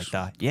something Netflix. like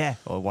that. Yeah,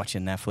 or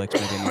watching Netflix.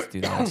 Maybe I need to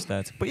do that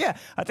instead. But yeah,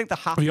 I think the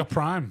half. Have you got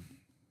Prime?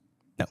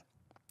 No.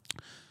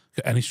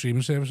 Got any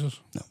streaming services?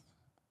 No.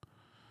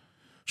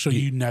 So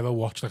you never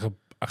watch like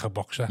a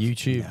box set?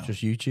 YouTube, No.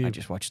 just YouTube. I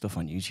just watch stuff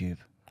on YouTube.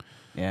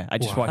 Yeah, I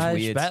just Why? watch I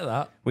weird expect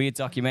that.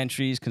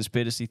 documentaries,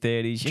 conspiracy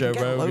theories. You Joe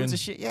can get Rogan. loads of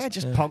shit. Yeah,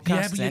 just Yeah,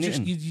 podcasts, but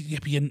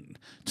anything.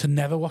 to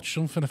never watch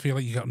something, I feel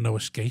like you got no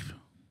escape.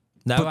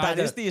 No, But that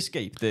is the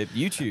escape, the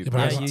YouTube. Yeah,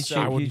 but YouTube,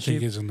 I wouldn't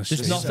think YouTube. it's in the There's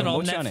States. nothing on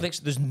much on it.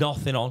 Netflix. There's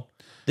nothing on.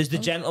 There's The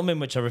Gentleman,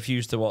 which I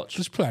refuse to watch.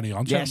 There's plenty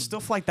on. Yeah,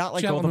 stuff like that,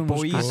 like all the Gentleman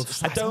was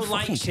boys. good. I don't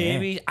like fucking care.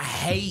 series. I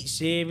hate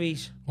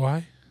series.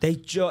 Why?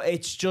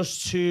 It's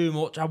just too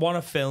much. I want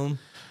a film.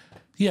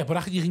 Yeah,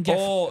 but you can get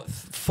Or you can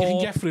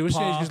four get through a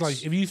series. 'Cause, parts.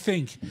 like if you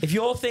think, If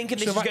you're thinking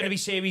this So is if I- going to be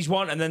series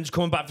 1 and then just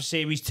coming back for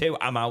series 2,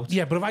 I'm out.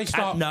 yeah, but if I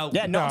start, No.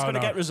 Yeah, no, it's going to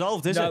no. get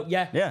resolved, is No, it?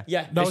 yeah.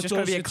 yeah. No, It's it just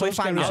going to does- be a it does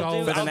get cliffhanger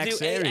resolved. for the I'll next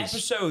do 8 series.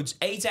 episodes.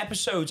 8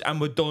 episodes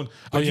and we're done.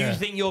 But yeah. you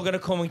think you're going to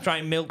come and try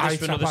and milk this I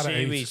for tap another out at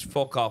 8. series?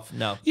 Fuck off.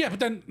 No. Yeah, but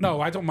then no,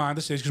 I don't mind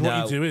the series because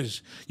No. what you do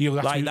is you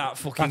Like that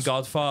fucking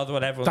Godfather,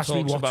 what everyone That's what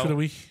we talks watch about. for the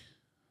week.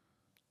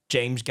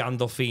 James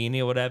Gandolfini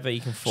or whatever,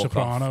 you can fuck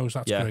Sopranos,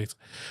 off. that's great.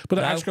 But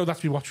No. I just go,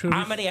 that's we watch for a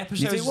How week. many You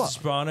episodes do is what? The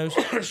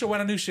Sopranos? So when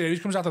a new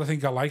series comes out that I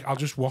think I like, I'll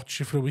just watch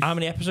it for a week. How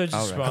many episodes is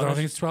Oh, The right. I Sopranos?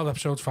 think it's 12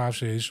 episodes, 5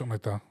 series, something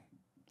like that.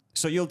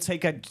 So you'll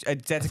take a thought it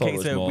was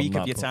dedicated more week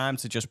than of your that, but- time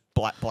to just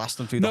blast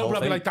them through the No, whole but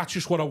I'll be thing? like, that's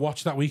just what I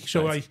watch that week.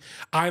 So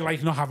I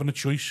like not having a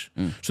choice.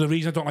 So the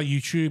reason I don't like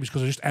YouTube is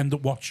because I just end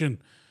up watching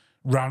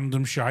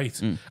random shite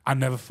and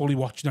never fully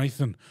watching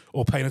anything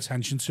or paying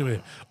attention to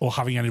it or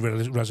having any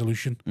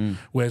resolution.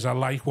 Whereas I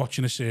like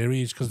watching a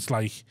series because it's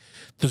like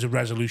there's a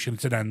resolution,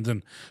 it's an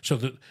ending. So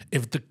that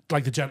if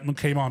the Gentleman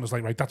came on, it's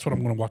like, right, that's what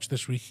I'm going to watch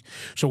this week.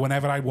 So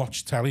whenever I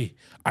watch telly,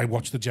 I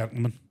watch The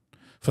Gentleman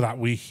for that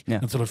week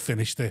until I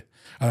finished it.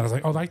 And then I was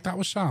like, oh, right, that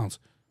was sound.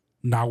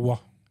 Now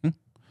what?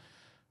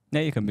 Yeah,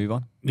 you can move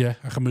on. Yeah,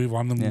 I can move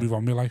on and move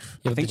on with my life.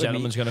 Yeah, I think The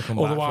Gentleman's going to come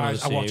Otherwise,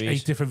 back I for watch another 8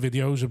 series. different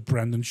videos of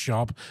Brendan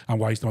Schaub and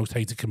why he's the most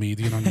hated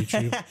comedian on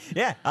YouTube.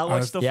 Yeah, I'll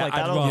watch stuff Yeah, like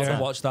that I'd all the rather time.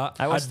 watch that.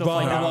 I watch I'd stuff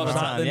like rather that all watch the that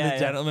time. than Yeah, The yeah.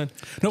 Gentleman.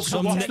 No, 'cause I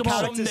Some watched them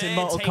all. characters in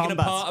Mortal taking Kombat.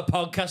 apart a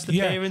podcast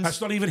Yeah, appearance. that's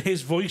not even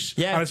his voice.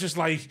 Yeah. And it's just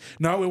like,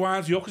 no, it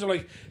winds you up because I'm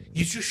like,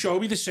 you just show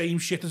me the same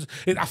shit.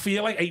 I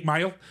feel like 8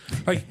 Mile.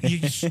 Like, you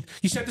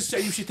said the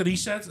same shit that he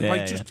said. Yeah,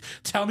 like, just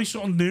tell me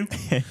something new.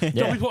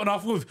 Don't be putting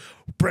off with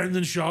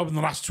Brendan Schaub in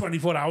the last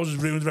 24 hours has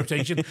ruined his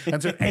reputation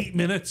and took 8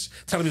 minutes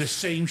telling me the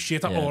same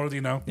shit I already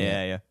know.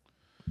 Yeah, yeah.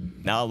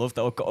 No, I love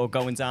that. Or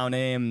going down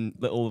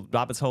little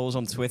rabbit holes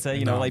on Twitter.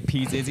 You know, like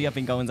P. Diddy. I've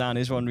been going down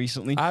his one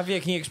recently. Avia,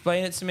 can you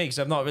explain it to me? Because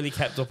I've not really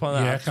kept up on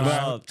that. Yeah,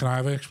 Well- can I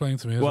have it explained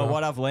to me as Well, well?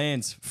 what I've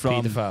learned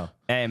from Paedophile.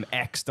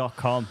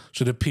 X.com.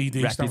 So the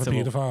PD stand for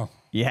Reputable. paedophile.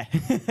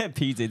 Yeah,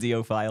 P.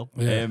 Diddy-ophile.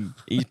 Yeah.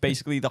 He's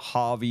basically the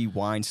Harvey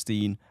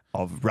Weinstein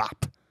of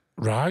rap.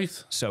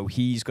 Right. So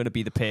he's going to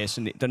be the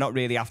person. They're not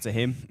really after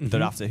him.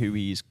 They're after who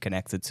he's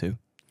connected to.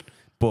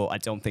 But I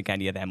don't think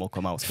any of them will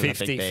come out. 'cause I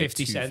think they're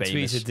 50 too Cent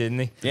famous. tweeted, didn't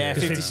he? Yeah,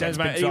 50 50 Cent's Cent's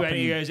been he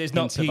dropping goes, it's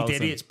not hints P. about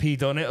Diddy, him. it's P.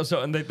 Done it or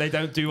something. They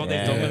don't do what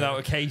they've done without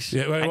a case.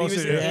 Yeah, well, And he what's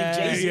was it? in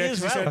Jay-Z as 'cause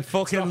he well. said, I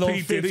fucking "It's not love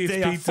P. Diddy, 50.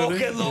 it's I P. fucking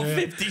Diddy." love Yeah.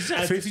 50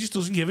 Cent. 50 just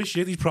doesn't give a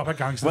shit. He's proper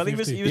gangster. Well, he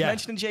 50. was Yeah.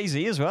 mentioning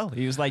Jay-Z as well.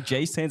 He was like,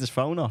 Jay's turned his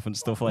phone off and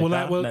stuff like well,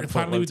 that. well, and then put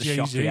apparently with loads of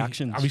shocked Jay-Z,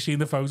 reactions. have you seen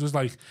the photos?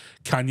 Like,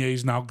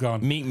 Kanye's now gone.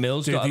 Meek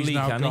Mill's got a Diddy's leak,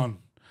 now hasn't he? gone.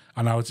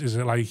 And now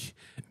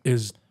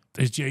is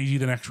Jay-Z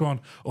the next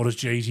one? Or does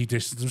Jay-Z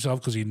distance himself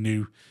because he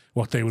knew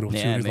what they were up to.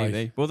 Yeah, He's maybe.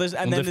 like, Well, there's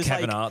and Wonder then if there's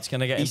Kevin like Hart's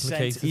gonna get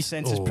implicated. he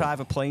sent his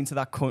private plane to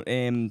that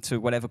to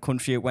whatever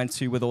country it went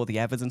to with all the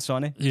evidence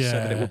on it, so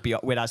that it would be.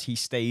 Whereas he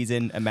stayed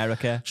in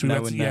America, So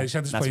knowing he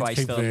sent his that's plane why to he's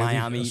Cape still in Verde.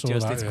 Miami. I saw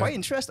Just that, it's yeah. quite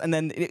interesting, and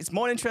then it's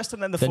more interesting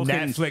than the The fucking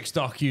Netflix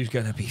docu's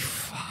gonna be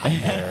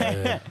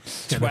fire.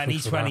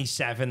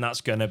 2027.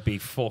 That's gonna be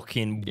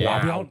fucking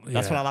Yeah, wow.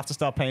 that's when I'll have to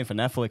start paying for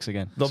Netflix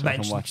again. They'll so I can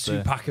mention watch the-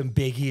 Tupac and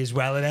Biggie as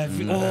well and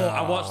everything. No.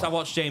 Oh, I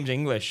watched James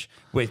English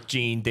with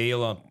Gene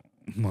Deal on.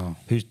 No.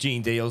 Who's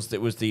Gene Deals?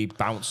 That was the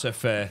bouncer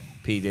for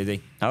P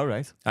Diddy, All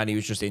right. and he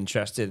was just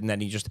interested, and then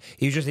he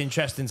was just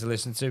interesting to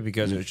listen to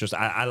because it was just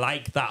I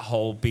like that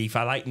whole beef.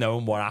 I like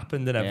knowing what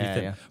happened and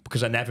everything yeah.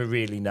 because I never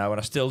really know, and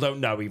I still don't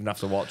know even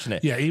after watching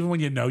it. Yeah, even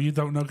when you know, you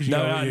don't know because you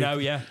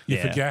you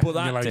forget. But and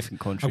that you're like, different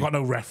country. I've got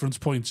no reference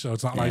point, so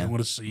it's not like I'm going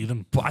to see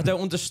them. But I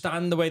don't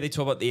understand the way they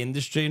talk about the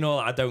industry and all.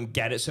 I don't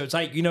get it. So it's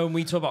like, when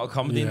we talk about a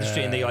comedy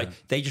industry and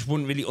they just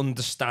wouldn't really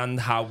understand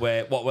how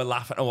what we're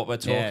laughing at, what we're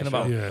talking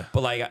about. Yeah.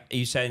 But like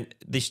you said,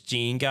 this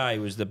Gene guy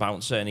was the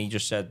bouncer, and he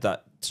just said that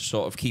to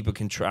sort of keep a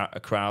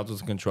crowd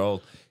under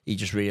control, he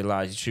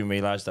soon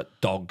realised that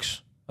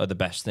dogs are the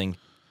best thing.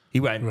 He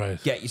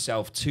went, get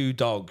yourself 2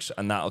 dogs,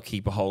 and that'll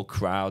keep a whole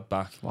crowd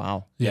back.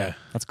 Wow. Yeah.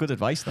 That's good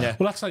advice, though. Yeah.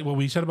 Well, that's like what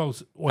we said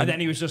about. And then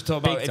he was just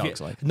talking about Big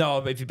dogs, like.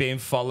 if you're being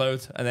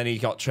followed, and then he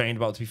got trained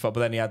about to be followed. But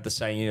then he had the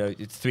saying,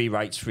 it's 3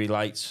 rights, 3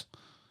 lights.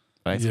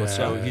 Right. Yeah.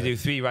 So if you do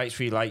 3 rights,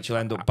 3 lights, you'll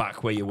end up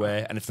back where you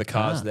were. And if the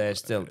car's there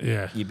still,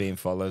 you're being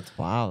followed.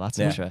 Wow, that's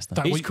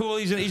interesting. He's cool.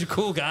 He's a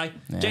cool guy.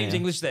 Yeah, James yeah.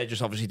 English there,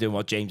 just obviously doing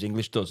what James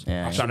English does.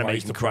 Yeah, Trying to yeah.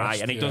 make him cry.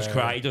 And he does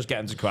cry. He does get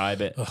him to cry a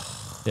bit.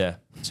 Yeah.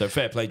 So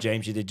fair play,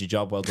 James. You did your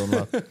job. Well done,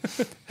 lad.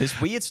 There's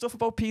weird stuff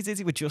about P.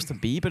 Diddy with Justin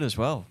Bieber as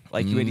well.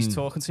 Like when he's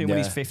talking to him when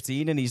he's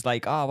 15 and he's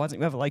like, why don't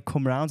you ever like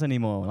come round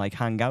anymore, like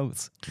hang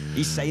out?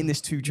 He's saying this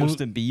to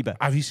Justin Bieber.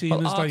 Have you seen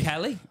his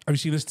Kelly? Have you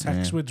seen his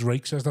text where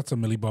Drake says that's a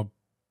Millie Bob?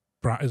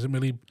 Is it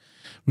Millie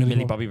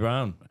Bobby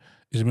Brown.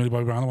 Is it Millie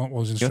Bobby Brown? The one that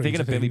was in You're Stranger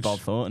thinking of Billy Things? Bob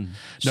Thornton.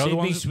 No, the Sydney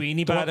one-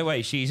 Sweeney, by the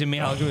way, she's in my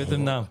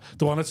algorithm now.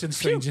 The one that's in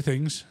Stranger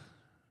Things.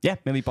 Yeah,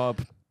 Millie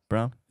Bob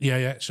Brown.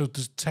 Yeah. So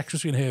there's text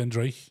between her and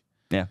Drake.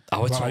 Yeah.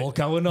 Oh, it's Right. all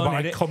going on.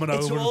 Right, innit? coming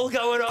it's over all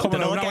going on.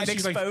 Coming all over now, getting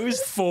she's like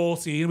exposed.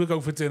 14. We go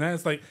for dinner.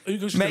 It's like, who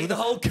goes to Mate, dinner? the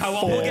whole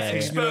co-op will get 14,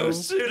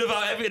 exposed soon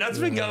about everything that's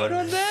been going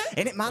on there.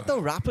 Ain't it mad though?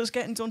 Rappers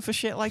getting done for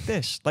shit like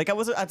this. Like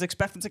I'd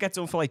expect them to get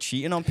done for like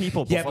cheating on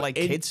people, but for like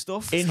kid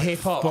stuff. In hip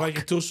hop. But like,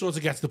 it does sort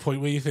of get to the point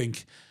where you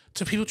think,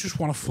 do people just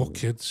want to fuck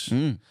kids?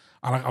 And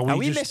like, Are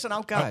we missing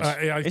out,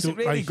 guys? Is it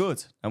really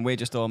good? And we're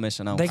just all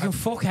missing out. They can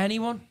fuck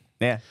anyone.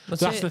 Yeah.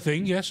 That's the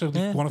thing, yeah. So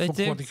they want to fuck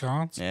do. what they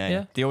can't.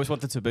 Yeah. They always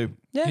want the taboo.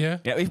 Yeah.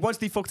 Yeah. Once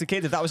they fucked a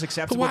kid, if that was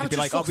acceptable, why they'd be just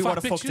like, fuck we want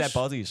fat to fuck bitches? dead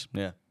bodies.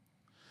 Yeah.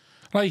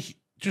 Like,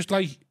 just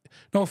like,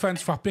 no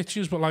offense, fat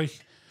bitches, but like,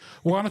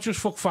 why not just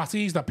fuck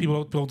fatties that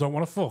people don't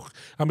want to fuck?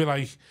 And be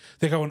like,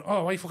 they're going, why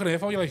are you fucking here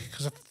for? You're like,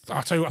 because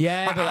I tell you what,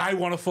 I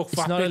want to fuck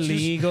fat not bitches.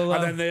 illegal, though.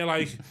 And then they're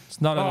like, It's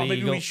not maybe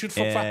illegal. we should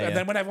fuck fat. And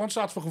then when everyone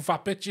starts fucking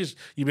fat bitches,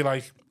 you'd be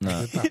like,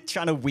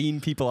 Trying to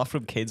wean people off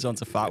from kids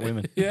onto fat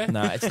women. yeah.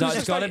 No, it's not.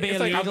 It's got to be it's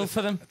like, illegal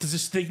for them. There's a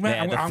stigma.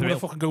 Yeah, I'm the going to thrill.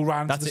 fucking go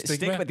round to That's the it.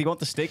 stigma. Stigma. They want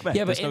the stigma.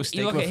 Yeah, but There's no you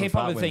stigma look at for hip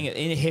hop. fat The thing women.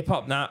 in hip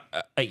hop now,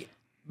 like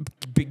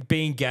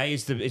being gay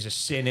is a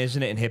sin,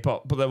 isn't it? In hip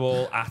hop, but they're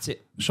all at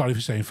it. Sorry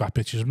for saying fat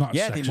bitches. I'm not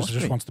Yeah, they sexist. I must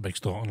just be. want to make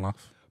Staunton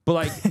laugh.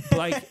 But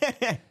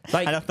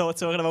And I thought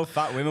talking about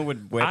fat women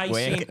would work.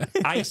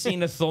 I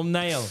seen a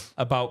thumbnail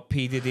about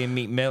P Diddy and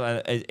Meek Mill,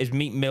 and is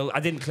Meek Mill. I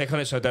didn't click on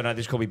it, so I don't know.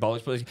 This could be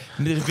bollocks, but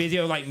there's a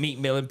video like Meek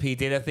Mill and P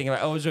Diddy. I think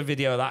like, is there a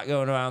video of that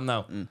going around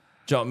now? Do you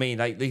know what I mean?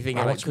 Like they think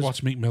like,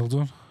 What's Meek Mill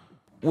done?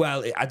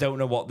 well, I don't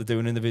know what they're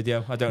doing in the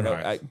video. I don't know.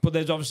 Right. But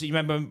there's obviously, you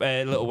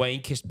remember Lil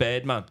Wayne kissed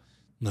Birdman?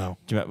 No.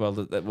 Do you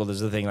remember? Well,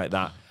 there's a thing like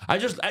that. I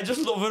just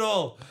love it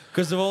all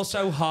because they're all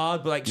so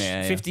hard. But like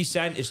 50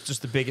 Cent is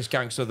just the biggest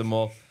gangster of them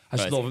all. I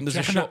just love him.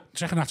 There's Do you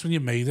reckon that's when you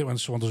made it, when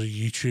someone does a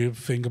YouTube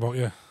thing about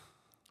you?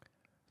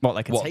 What,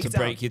 like a what takedown? to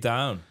break you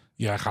down?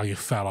 Yeah, like how you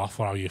fell off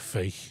or how you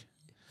fake.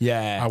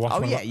 Yeah. I watched Oh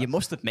one yeah, about- you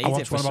must have made I it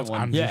watched for one about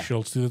someone. Andrew Yeah.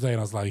 Schultz the other day, and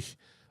I was like,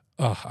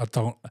 I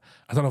don't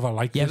know if I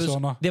like this or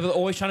not. They were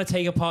always trying to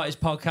take apart his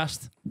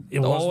podcast. It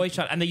They're wasn't- always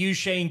trying, and they use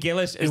Shane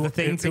Gillis as the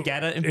thing to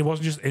get at him. It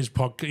wasn't just his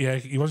podcast. Yeah,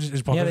 he wasn't just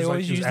his podcast. Yeah, they it was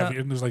always like, use just that.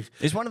 everything. It was like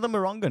Is one of them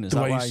Morongan? Is the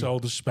that way why? he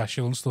sold the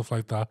special and stuff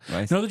like that.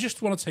 Right. No, they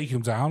just want to take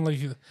him down. Like,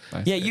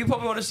 Yeah, you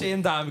probably want to see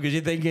him down because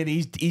you're thinking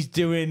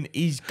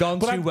he's gone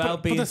too well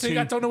but being the thing, too.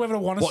 I don't know whether I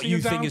want to what see you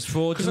him think down. is Because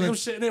like, I'm fraudulent.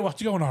 sitting there,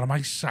 what's going on? Am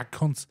I sad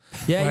cunt?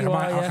 Yeah, like, you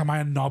are, yeah. Am I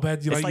a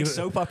knobhead? It's like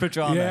soap opera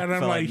drama Yeah, and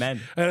I'm for like, men.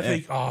 and I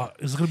think,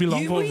 is it going to be long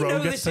We before know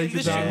Roe gets this taken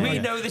industry. down? We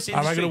know this Am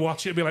I going industry. to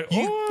watch it and be like,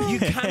 You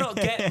cannot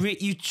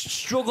get. You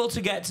struggle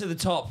to get to the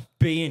top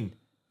being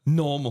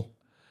normal.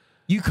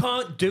 You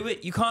can't do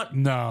it. You can't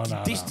No.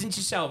 distance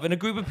yourself in a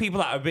group of people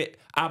that are a bit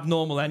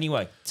abnormal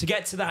anyway. To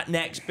get to that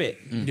next bit,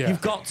 Yeah.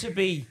 you've got to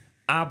be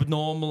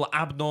abnormal.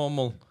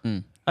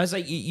 I was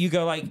like, you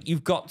go like,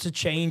 you've got to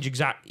change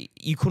exactly.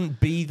 You couldn't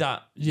be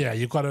that. Yeah,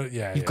 you've got to.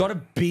 Yeah, You've got to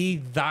be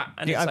that.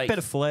 And Yeah, it's a like, bit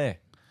of flair.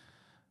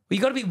 you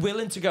got to be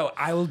willing to go,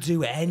 I will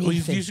do anything. Well,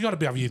 you've got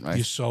to have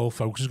your soul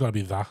focus. Has got to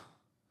be that.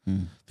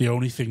 The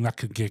only thing that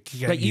could get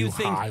Like you you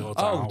think, high or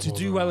down. to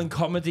do well in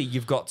comedy,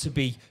 you've got to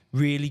be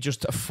really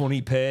just a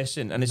funny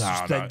person, and it's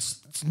just like,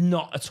 it's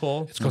not at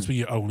all. It's got to be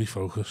your only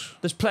focus.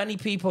 There's plenty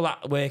of people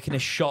that work in a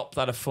shop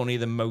that are funnier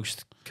than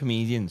most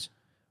comedians.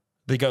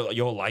 They go, like,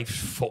 your life's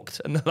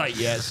fucked, and they're like,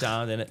 yeah, it's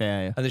sound in it,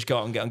 Yeah. and they just go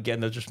out and get on,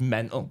 they're just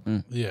mental.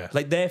 Yeah.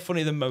 Like they're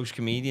funnier than most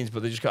comedians,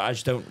 but they just go, I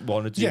just don't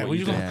want to do. Yeah, what well, you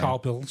you do. look at Carl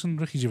Pilkington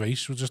and Ricky Gervais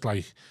were just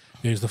like,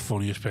 he's the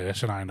funniest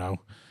person I know,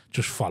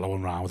 just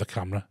following around with a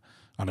camera,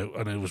 and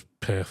it was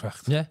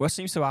perfect. Yeah. What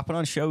seems to happen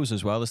on shows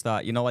as well is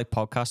that, you know, like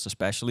podcasts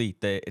especially,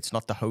 it's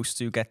not the hosts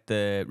who get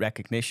the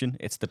recognition,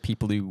 it's the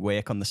people who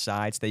work on the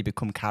sides. They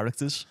become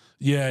characters.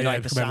 Yeah, You know,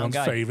 like the sound everyone's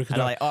guy. favourite. And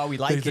they're like, oh, we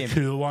like the him.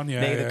 cool one,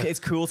 yeah. It's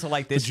cool to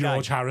like this the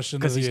George guy Harrison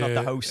because of he's not the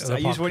the, host. of the I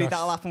usually worry podcast.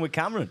 that'll happen with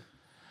Cameron.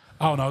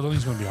 Oh, no, I don't think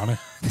he's going to be on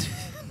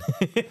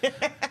it.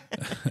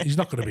 He's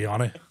not going to be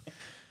on it.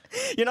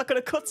 You're not going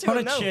to cut to On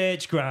it, a no.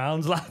 church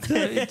grounds, like, do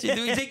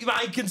you think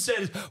my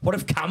concern is, what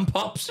if Cam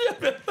pops?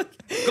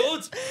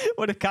 Good.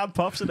 What if Cam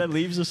pops and then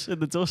leaves us in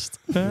the dust?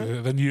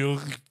 Then you'll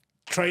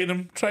train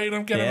him, get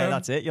him Yeah, in.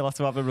 that's it. You'll have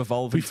to have a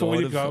revolving Before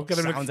door you of go, get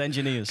him sound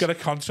engineers. Get a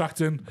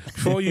contract in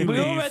before you We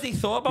leave. already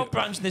thought about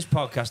branching this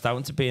podcast out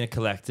into being a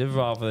collective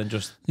rather than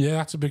just. Yeah,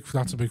 that's a big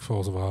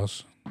fault of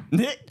ours.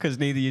 Because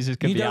neither of you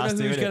can You be don't asked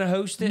know to who's do it. going to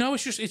host it. No,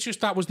 it's just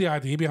that was the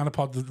idea behind the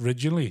pod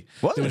originally.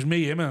 Was It it? was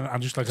me, him,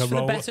 and just like It's for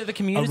the better of the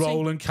community. a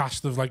rolling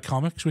cast of like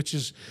comics, which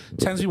is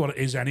tends to be what it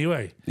is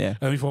anyway. Yeah.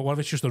 And we thought, what if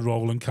it's just a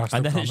rolling cast And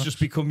of then comics? it's just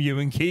become you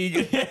and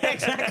Keegan.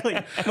 Exactly.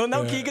 Well,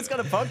 now Keegan's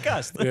got a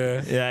podcast.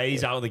 yeah. Yeah,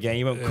 he's out of the game.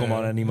 He won't come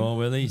on anymore,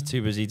 will he? He's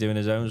too busy doing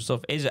his own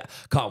stuff.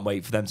 Can't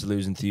wait for them to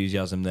lose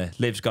enthusiasm there.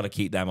 Liv's got to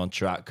keep them on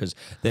track because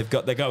they're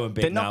going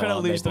big They're now. not going to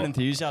aren't lose they? their But-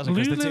 enthusiasm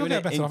because they're They'll doing get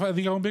it better off. Are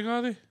they going big,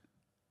 are they?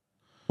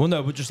 Well,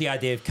 no, but just the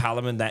idea of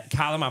Callum and that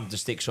Callum having to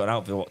stick something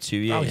out for what 2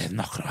 years. Oh, yeah,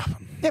 not going to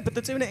happen. Yeah, but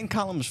they're doing it in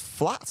Callum's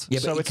flat. Yeah,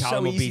 but so it's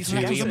Callum so will be easy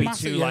too- to he'll get be them.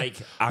 too, like,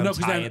 I'm 'cause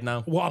then tired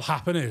now. What'll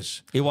happen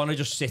is You want to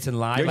just sit and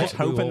lie. You're like just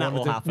we hoping all that wanna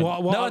will do. happen.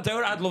 No, I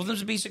don't. I'd love them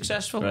to be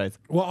successful. Right.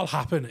 What'll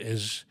happen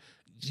is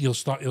he'll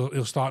start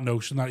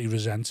noticing that he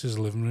resents his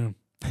living room.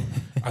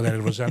 And then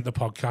he'll resent the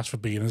podcast for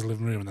being in his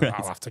living room, and then Right.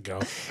 I'll have to go.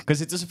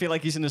 Because it doesn't feel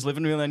like he's in his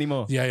living room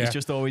anymore. Yeah, yeah. He's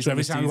just always so in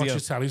the every time he studio.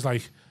 watches telly, he's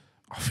like,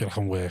 I feel like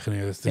I'm working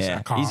here. I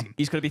Yeah, can't.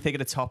 he's going to be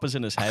thinking of toppers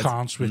in his I head.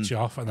 can't switch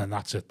off, and then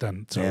that's it.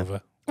 Then it's Yeah.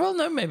 over. Well,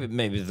 no,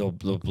 maybe they'll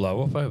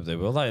blow up. I hope they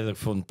will.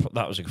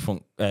 That was a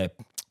fun.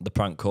 The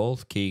prank call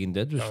Keegan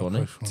did was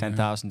funny.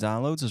 10,000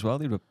 downloads as well.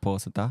 They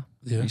reported that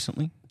Yeah.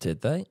 recently.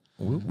 Did they?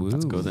 Woo, woo.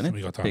 That's good, isn't We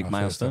it? got that Big on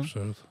our first milestone.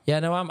 episode. Yeah,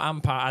 no,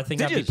 I think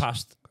Did I'd be yous?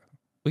 past.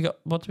 We got.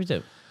 What did we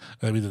do?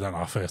 We did that on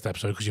our first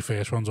episode because your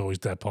first one's always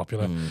dead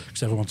popular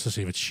because everyone wants to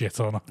see if it's shit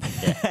or not.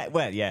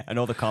 Well, yeah, and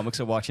all the comics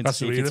are watching That's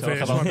to see the if you real talk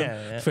first about one. it.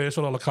 Yeah. First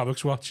one, all the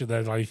comics watch, and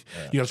then like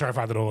you gotta try and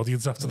find an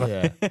audience after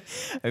that. Yeah.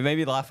 It made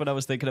me laugh when I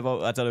was thinking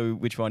about, I don't know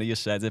which one of you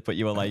said it, but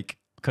you were like,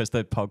 because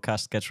the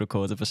podcast gets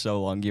recorded for so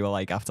long, you were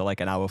like, after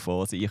like an hour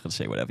 40, you can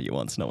say whatever you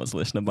want. No one's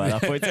listening by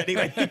that point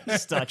anyway.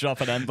 Start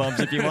dropping M-bombs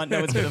if you want.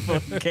 No one's going to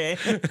fucking care.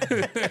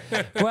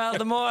 Well,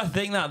 the more I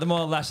think that, the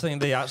more less thing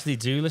they actually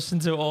do listen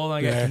to it all. I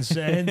get Yeah.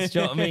 concerned. Do you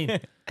know what I mean?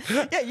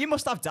 Yeah, you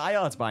must have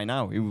diehards by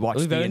now who watch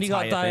We've the only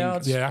got entire thing.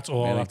 diehards. Yeah, that's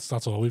all. Really?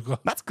 That's all we've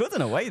got. That's good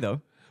in a way,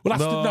 though. Well,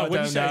 that's No, no. I When you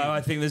don't say know.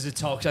 I think there's a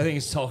toxic. I think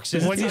it's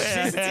toxic. when you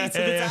Toxicity to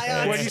the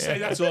diehards. when you say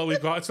that's all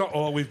we've got, it's not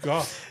all we've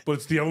got, but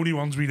it's the only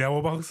ones we know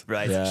about.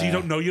 Right. Yeah. So you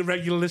don't know your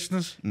regular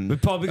listeners. We've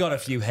probably got a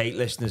few hate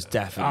listeners,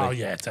 definitely. Oh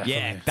yeah, definitely.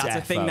 Yeah, that's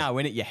a thing Defo. now,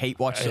 innit? You hate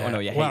watching something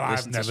or you hate Well, I've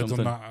listening to never something.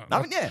 done that.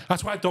 Haven't you?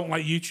 That's why I don't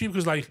like YouTube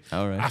because, like,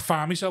 All right. I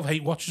find myself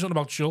hate watching something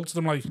about Schultz,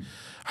 and I'm like,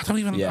 I don't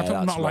even, Yeah, I don't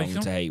that's not like wrong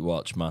him. to hate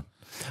watch, man.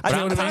 I But know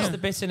I'm what I past mean. the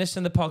bitterness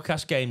in the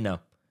podcast game now.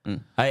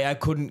 I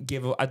couldn't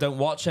give up. I don't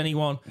watch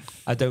anyone.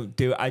 I don't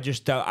do. I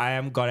just don't. I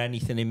haven't got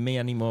anything in me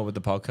anymore with the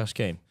podcast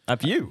game.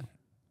 Have you?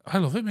 I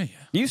love it, mate.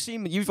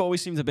 You've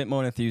always seemed a bit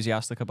more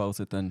enthusiastic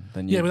about it than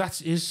you. Yeah, but that's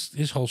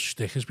his whole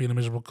shtick has been a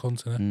miserable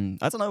cunt, isn't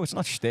it? I don't know. It's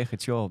not shtick.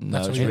 It's your No,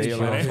 it's real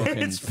raw. fucking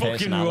It's fucking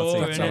personality.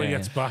 raw, That's how innit? he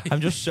gets by.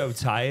 I'm just so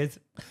tired.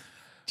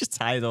 Just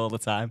tired all the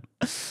time.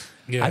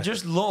 Yeah. I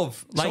just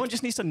love. Like, Someone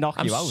just needs to knock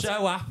I'm you out.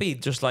 so happy.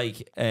 Just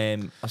like I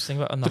was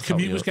thinking about the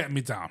commute was getting me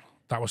down.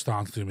 That was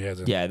starting to do me head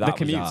in. Yeah, that was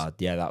commute. hard.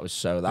 Yeah, that was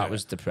so. That Yeah.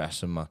 was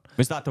depressing, man.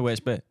 Was that the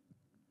worst bit?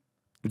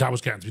 That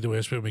was getting to be the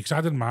worst bit of me because I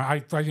didn't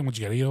mind. I didn't want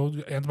to get here. I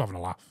ended up having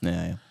a laugh,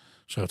 Yeah.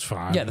 so it's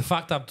fine. Yeah, the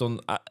fact I've done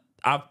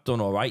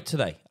all right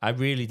today. I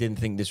really didn't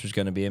think this was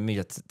going to be in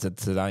me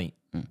tonight.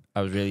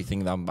 I was really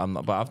thinking I'm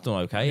not, but I've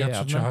done okay. You Yeah, had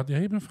such a hard. Yeah,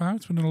 you've been fine.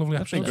 It's been a lovely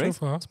That's been episode great. so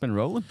far. It's been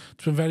rolling.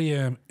 It's been very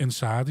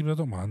insidey, but I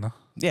don't mind that.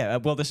 Yeah,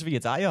 well, this is for your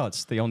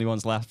diehards, the only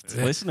ones left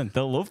listening.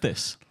 They'll love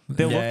this.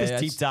 They'll love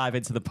this deep dive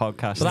into the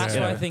podcast. But that's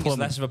Yeah. why I think it's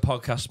less of a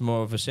podcast,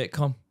 more of a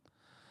sitcom,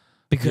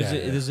 because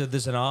Yeah,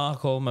 there's an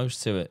arc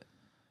almost to it.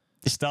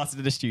 You started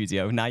in the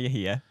studio, now you're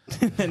here.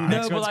 The No,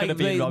 next but one's going to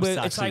like, be Rob it's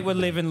Saxon. like we're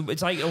living.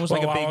 It's like almost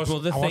like a I Big was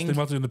Brother thinking thing.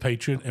 about doing the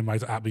Patreon. It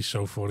might be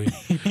so funny.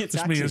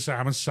 Just me and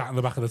Simon sat in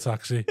the back of the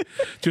taxi.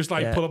 Just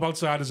like pull up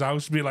outside his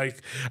house and be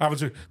like,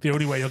 the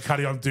only way you'll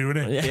carry on doing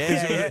it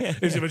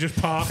is if I just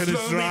park in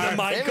his drive.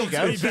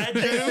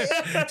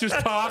 Just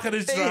park in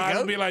his drive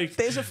and be like,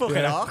 there's a fucking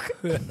arc.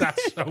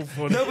 That's so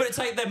funny. No, but it's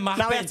like they're mapping.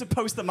 Now we have to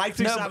post the mic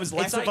through Simon's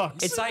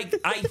letterbox. It's like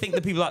I think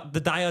the people that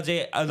the diehards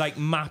are like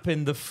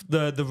mapping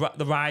the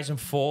rise and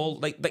fall.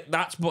 Like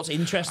that's what's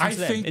interesting. I to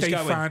them, think is they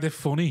going, find it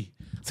funny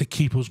to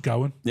keep us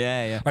going.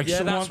 Yeah. Like yeah,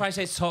 someone, that's why I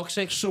say it's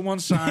toxic. someone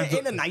signed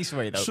In a nice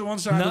way, though. Someone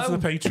signed up to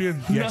the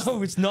Patreon.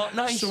 No, it's not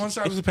nice. Someone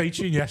signed up to the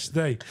Patreon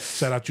yesterday.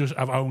 Said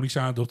I've only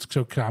signed up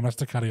so Cam has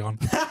to carry on.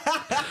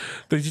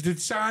 They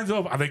signed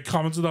up and they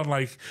commented on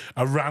like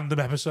a random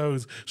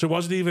episode. So it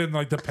wasn't even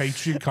like the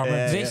Patreon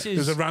comment. It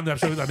was a random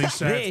episode and he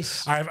said,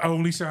 I have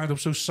only signed up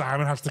so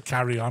Simon has to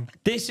carry on.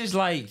 This is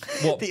like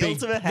what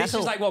this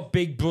is like what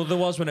Big Brother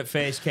was when it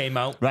first came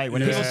out. Right,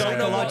 when people it was don't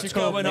know what's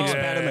psychological going on.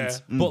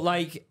 experiment. But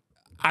like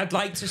I'd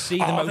like to see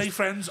the Are most. they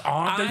friends?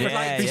 Aren't they? I'd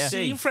like to they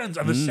see. seem friends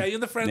and they're saying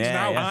they're friends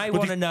now. I but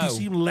want to know. They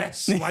seem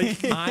less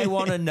like. I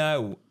want to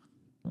know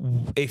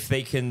if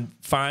they can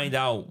find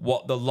out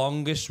what the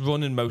longest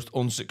running, most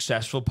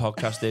unsuccessful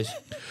podcast is.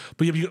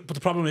 But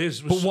the problem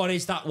is. But what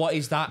is that? What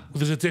is that?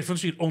 There's a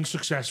difference between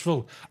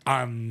unsuccessful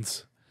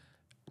and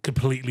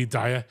completely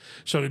dire.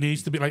 So it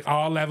needs to be like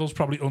our level's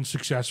probably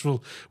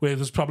unsuccessful, where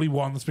there's probably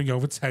one that's been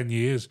going for 10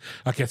 years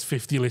that gets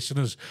 50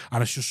 listeners,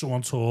 and it's just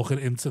someone talking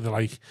into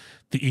the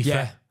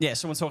ether. Yeah,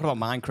 someone talking about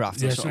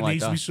Minecraft or Yeah, so something it like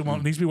needs that. to be someone.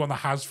 It needs to be one that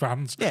has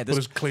fans, but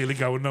is clearly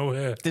going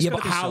nowhere. Yeah, but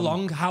how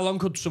long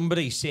could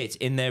somebody sit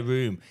in their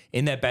room,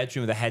 in their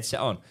bedroom with a headset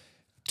on,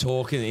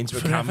 talking into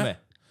a camera?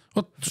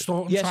 Well,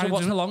 so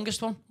what's the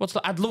longest one?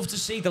 I'd love to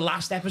see the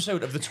last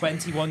episode of the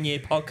 21-year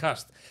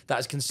podcast that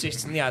has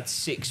consistently had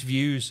 6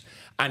 views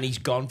and he's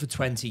gone for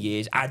 20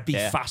 years. I'd be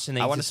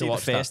fascinated. I want to see the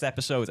watch first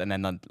episode and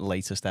then the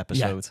latest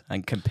episode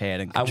and compare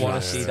and contrast. I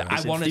want to see that.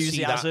 I want to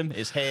see that.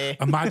 His hair.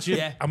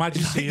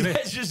 Imagine seeing it.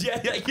 It's just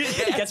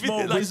it gets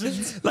more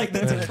wizened. Like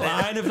the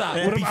decline of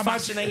that would be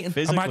fascinating.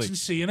 Imagine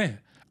seeing it.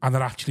 And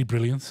they're actually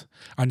brilliant.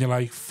 And you're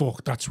like,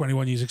 fuck, that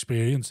 21 years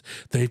experience.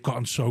 They've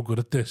gotten so good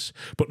at this,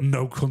 but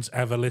no cunt's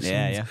ever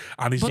listened. Yeah.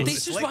 And But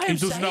this is why he I'm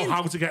doesn't know saying.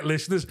 how to get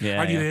listeners.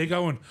 Yeah, and you're there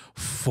going,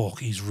 fuck,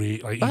 he's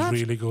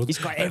really good. He's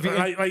got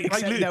everything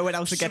except no one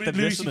else to get the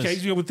Louis listeners.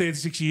 CK's been over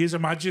 36 years.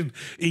 Imagine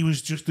he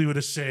was just doing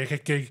a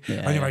circuit gig.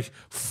 And you're like,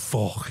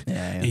 fuck.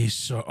 He's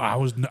so... I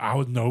was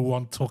no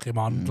one took him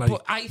on. Like,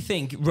 But I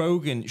think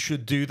Rogan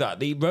should do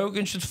that.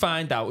 Rogan should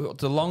find out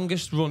the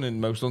longest running,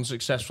 most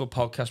unsuccessful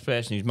podcast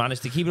person who's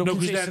managed to keep it up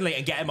consistently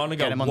and get him on and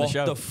go, what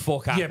the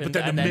fuck happened? yeah, but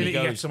then the minute he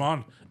gets him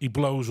on, he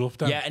blows up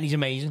then. Yeah, and he's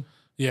amazing.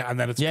 Yeah, and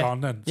then it's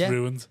gone then. It's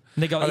ruined.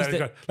 And they go, And then they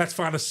go, let's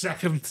find a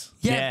second.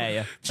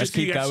 Yeah. Just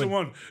to get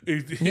someone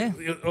who...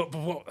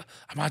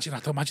 Imagine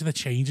the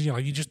change in you.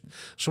 Like,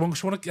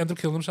 someone end up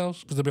killing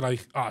themselves because they'll be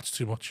like, oh, it's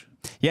too much.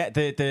 Yeah,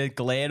 the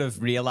glare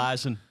of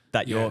realising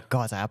that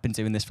God, I've been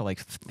doing this for like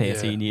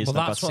 13 years. Well,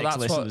 and I've got 6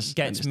 listeners. What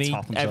gets me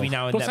every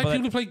now and But then. it's like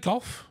people who play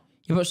golf.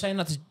 You were saying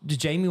that to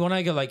Jamie one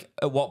I go, like,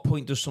 at what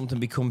point does something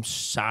become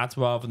sad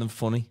rather than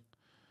funny?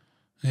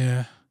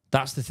 Yeah.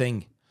 That's the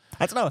thing.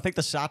 I don't know. I think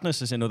the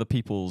sadness is in other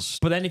people's...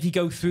 But then if you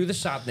go through the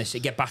sadness,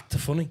 it get back to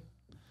funny.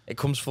 It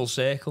comes full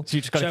circle. So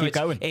you just got to keep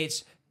going.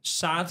 It's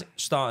sad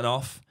starting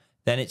off,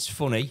 then it's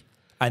funny,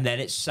 and then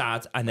it's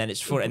sad, and then it's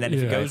funny. And then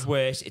if it goes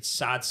worse, it's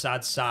sad,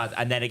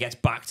 and then it gets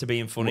back to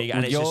being funny.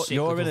 And it's just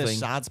you're in a thing.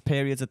 sad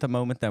period at the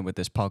moment then with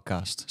this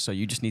podcast, so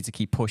you just need to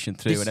keep pushing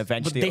through, and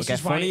eventually it'll get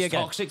funny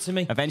again. Toxic to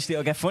me. Eventually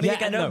it'll get funny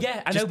again.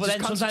 I know, but then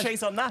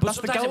concentrate on that. But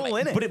That's the goal,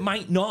 isn't it? But it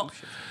might not.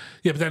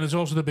 Yeah, but then there's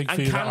also the big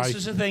fear that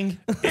cancer's a thing.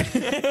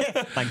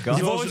 Thank God.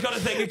 You've always got to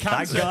think of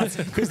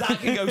cancer because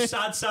that can go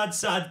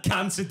sad,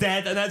 cancer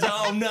dead, and then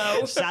oh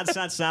no,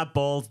 sad,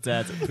 bald,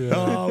 dead.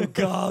 Oh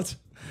God,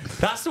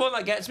 that's the one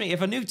that gets me.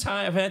 If I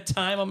had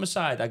time on my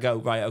side, I go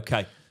right,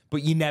 okay.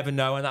 But you never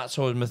know, and that's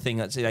always my thing.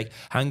 That's like,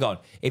 hang on,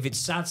 if it's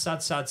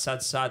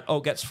sad, oh,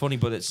 it gets funny,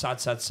 but it's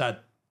sad,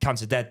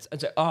 cancer dead.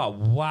 I'd say, oh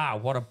wow,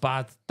 what a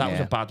bad. That was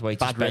a bad way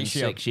to spend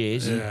ratio. 6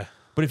 years. Yeah.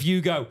 But if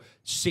you go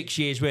 6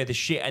 years worth of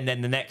shit and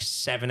then the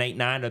next 7, 8,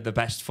 9 are the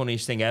best,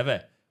 funniest thing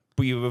ever,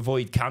 but you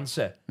avoid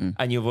cancer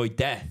and you avoid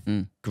death,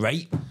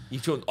 great.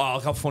 You've thought, oh,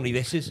 look how funny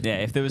this is. Yeah,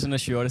 if there was an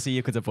assurance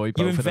you could avoid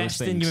both of those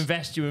things. You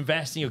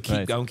invest, and you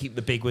keep going, keep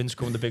the big wins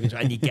coming,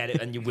 and you get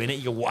it and you win it.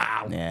 You go,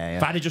 wow. Yeah.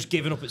 If I'd have just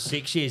given up at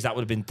 6 years, that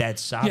would have been dead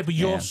sad. Yeah, but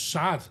you're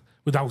sad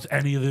without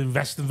any of the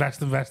invest. You're no,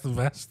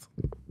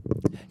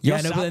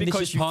 sad but then because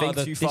this is you part think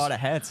of too far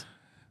ahead.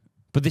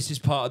 But this is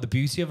part of the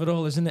beauty of it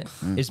all, isn't it?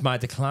 It's my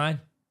decline.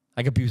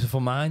 Like a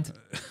beautiful mind.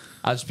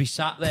 I'd just be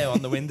sat there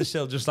on the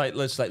windowsill, just like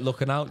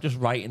looking out, just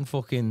writing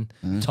fucking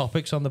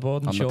topics on the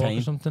board and On the chalk or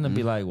pane. something, and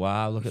be like,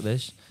 "Wow, look at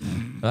this!"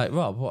 Like,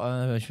 Rob, what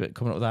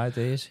coming up with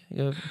ideas? You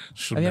go,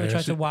 have you ever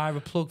tried to wire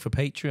a plug for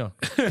Patreon?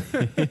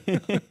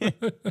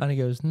 And he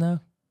goes,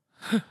 "No."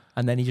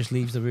 And then he just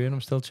leaves the room.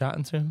 I'm still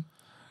chatting to him.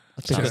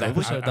 That's a good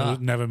episode, It was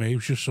that. never me. It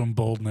was just some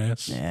bald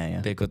nurse.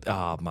 Yeah. Be good.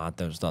 Oh, man,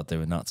 don't start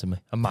doing that to me.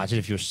 Imagine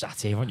if you were sat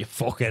here on your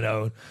fucking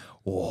own.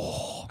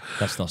 Oh,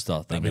 let's not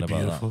start thinking about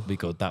beautiful. that. Be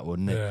good, that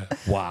wouldn't it?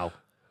 Yeah. Wow.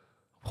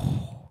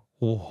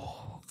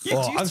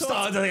 I'm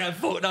starting to think I'm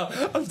fucked now.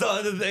 I'm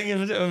starting to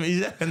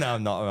think. No,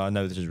 I'm not. I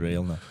know this is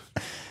real now.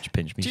 Just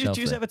pinch Do myself.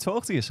 you ever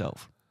talk to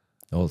yourself?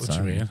 all the What do you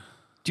time? mean?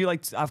 Do you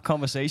like to have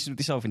conversations with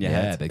yourself in your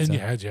Yeah, head? big In time.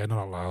 your head, yeah, not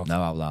out loud. No,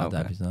 out loud.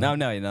 Okay. Debbie's not.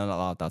 No, you're not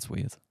allowed. That's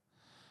weird.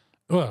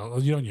 Well,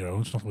 you're on your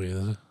own. It's not weird,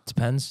 is it?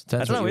 Depends. I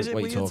Depends don't know. what Is it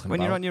you're weird talking when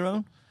about. you're on your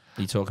own?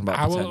 Are you talking about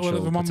I will- potential, well,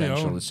 if I'm on my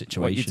potential own, the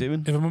situation? What you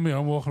doing? If I'm on my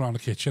own walking around the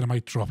kitchen, I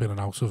might drop in and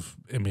out of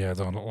in my head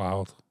on out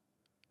loud.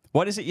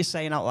 What is it you're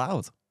saying out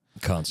loud?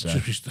 Can't say.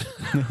 Just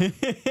be,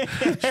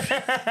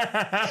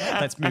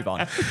 Let's move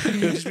on.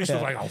 just be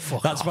stuff like, oh,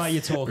 fuck That's off. why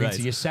you're talking Right.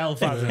 to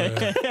yourself,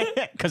 Adam.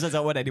 Because I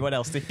don't want anyone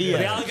else to The hear.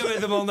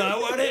 algorithm will know,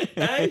 won't it?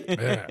 Hey?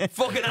 Yeah.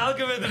 Fucking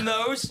algorithm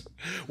knows.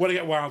 When I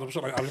get wound up,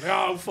 something like, I'm like,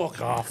 oh,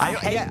 fuck off. I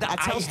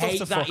tell stuff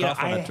to fuck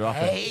off when I drop I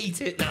it.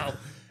 hate it now.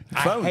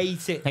 Phone. I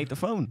hate it. Hate the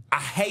phone. I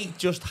hate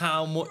just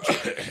how much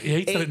He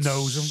hates that it it's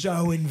knows him.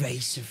 so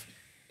invasive.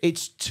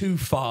 It's too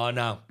far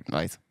now.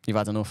 Right. You've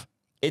had enough.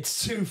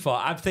 It's too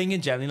far. I'm thinking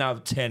generally now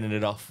of turning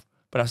it off,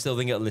 but I still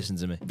think it'll listen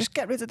to me. Just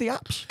get rid of the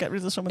apps. Get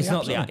rid of some of It's the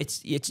not apps. the on it.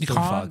 it's You too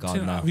far can't.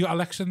 gone now. Have you got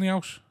Alexa in the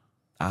house?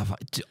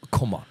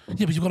 Come on.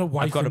 Yeah, but you've got a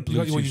wife. got a and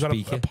you've Bluetooth you've got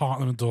speaker. a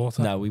partner and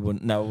daughter. No, we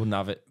wouldn't. No, we wouldn't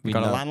have it. We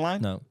Got a no.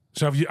 landline? No.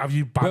 So have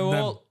you banned We're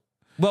them? all,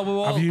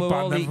 well, Have you we're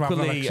all banned them from having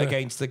equally Alexa?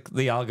 against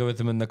the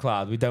algorithm and the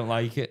cloud. We don't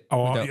like it. Oh,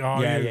 We are don't- you-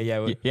 are yeah, you?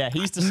 yeah, yeah. Yeah,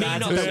 he's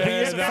decided not that we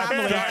as a that-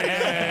 family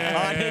that-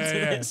 aren't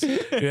into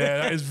this. Yeah,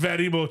 that is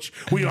very much.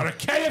 We are a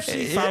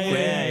KFC family.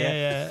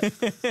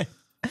 Yeah.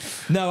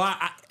 No,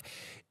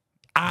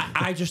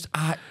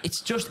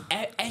 it's just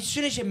as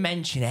soon as you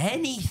mention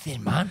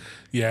anything, man,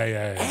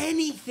 Yeah.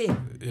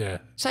 anything. Yeah.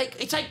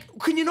 It's like,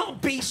 can you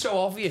not be so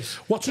obvious?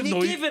 What's can you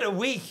annoying- give it a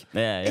week?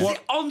 Yeah, Is yeah. it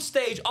on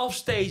stage, off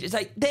stage? It's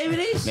like, there it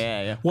is.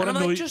 Yeah. What And I'm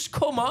like, annoy- just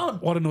come on.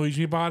 What annoys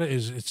me about it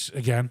is it's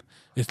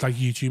like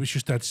YouTube. It's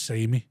just dead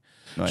samey.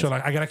 Right. So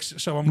like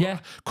I'm Yeah.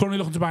 currently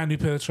looking to buy a new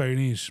pair of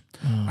trainees.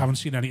 I haven't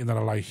seen anything that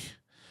I like.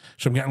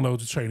 So I'm getting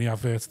loads of trainee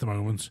adverts at the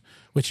moment,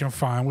 which I'm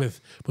fine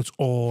with, but it's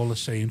all the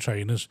same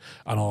trainers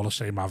and all the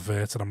same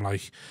adverts. And I'm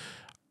like,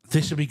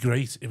 this would be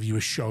great if you were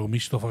showing me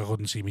stuff I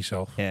couldn't see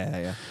myself.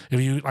 Yeah. If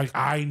you like,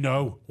 I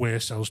know where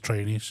sells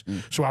trainees,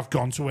 so I've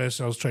gone to where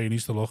sells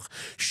trainees to look.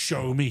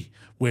 Show me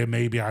where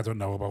maybe I don't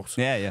know about.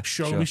 Yeah.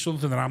 Show Sure. me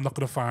something that I'm not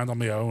going to find on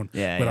my own.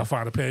 Yeah, Where yeah. I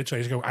find a pair of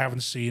trainees, go, I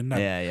haven't seen them.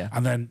 Yeah.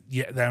 And then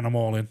I'm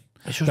all in.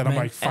 just Then I'm men-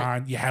 like,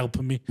 fine, you're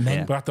helping me,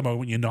 Men- but at the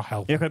moment you're not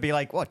helping. You're going to be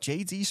like, what,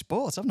 JD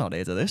Sports? I've not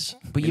heard of this.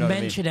 But you, know what I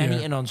mean? mention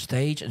anything on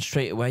stage, and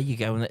straight away you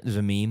go, and there's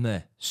a meme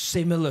there,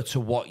 similar to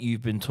what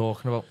you've been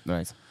talking about.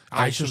 Right.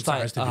 I it's just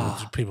sometimes like,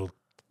 think people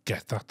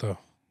get that though.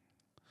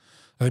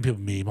 I think people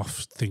meme off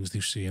things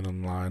they've seen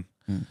online.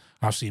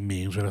 I've seen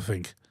memes where I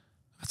think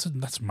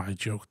that's my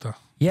joke. That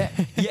Yeah.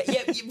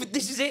 But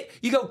this is it.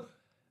 You go,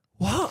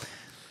 what?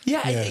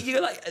 Yeah. Yeah.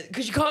 You're like,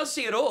 because you can't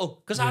see it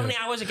all. Because how many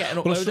hours are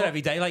getting Well, uploaded so-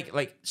 every day? Like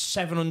I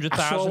saw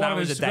 700,000 one on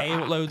hours a day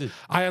Instagram. uploaded.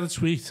 I had a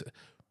tweet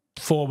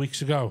 4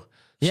 weeks ago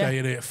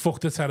saying, "Fuck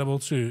the terrible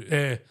two."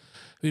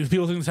 If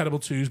people think the terrible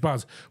two's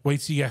bad, wait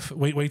till you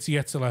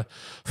get to like,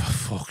 for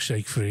fuck's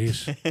sake,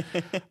 freeze.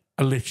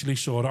 I literally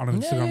saw it on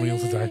an Instagram reel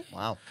today,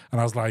 Wow. and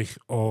I was like,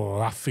 "Oh,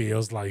 that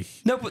feels like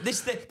No, but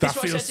this that what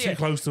I feels said to too you.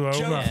 close to home."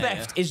 Joke that.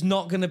 theft is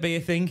not going to be a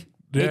thing.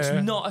 Yeah.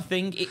 It's not a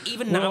thing.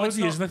 Even Well, now, it it's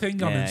already not. isn't a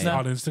thing on, Yeah,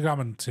 on Instagram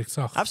and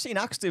TikTok. I've seen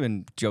acts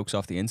doing jokes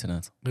off the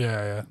internet.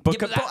 Yeah. But, Yeah,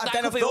 but that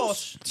then could I've be thought,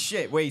 us.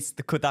 shit, wait,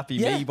 could that be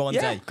Yeah, me one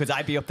yeah. day? Could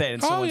I be up there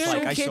and Oh, someone's yeah. like,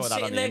 Some I kids saw that on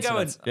sitting the there internet?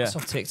 going, yeah. that's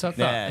off TikTok,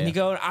 Yeah, that. And yeah. you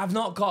go, I've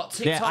not got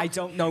TikTok. Yeah, I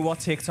don't know what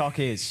TikTok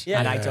is, Yeah.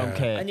 and I Yeah. don't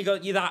care. And you go,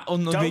 you're that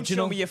Don't show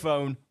unoriginal. me your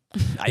phone.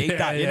 I hate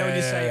that. You know when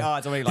you say, oh,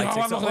 I don't really like No, I'm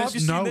TikTok. not Oh, have you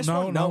listening. seen this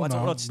No, one? no, No, I don't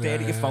no. want to stare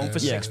at your phone for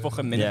Yeah. 6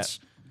 fucking minutes.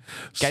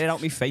 Get it out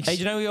my face. Hey, do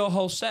you know your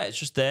whole set? It's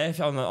just there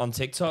on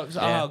TikTok. It's,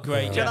 Yeah. Oh,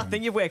 great. Do you know that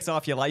thing you've worked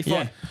half your life Yeah.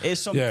 on? Here's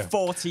some Yeah.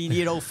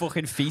 14-year-old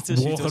fucking fetus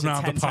who Walking does it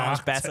around 10 the times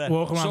park, better.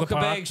 walking around the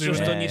park. Zuckerberg's just doing-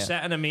 done Yeah, your yeah.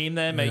 set and a meme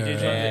there, mate.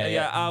 Yeah.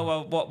 Yeah. Oh,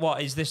 well,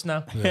 what is this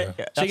now? Yeah. So you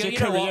That's go, your you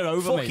know career what?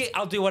 over, Fuck mate. it,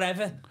 I'll do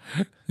whatever.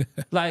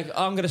 Like,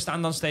 I'm going to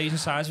stand on stage in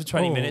silence for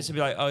 20 Oh. minutes and be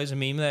like, oh, there's a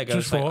meme there. Go,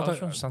 Just like, thought oh,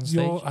 that stand on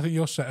stage. I think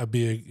your set would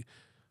be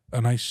a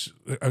nice,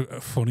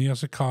 funny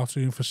as a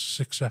cartoon for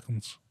 6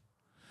 seconds.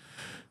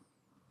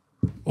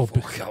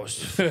 Fuck, I was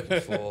just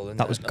fucking falling.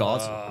 That was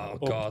God.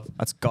 Oh, God.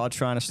 That's God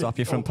trying to stop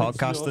you from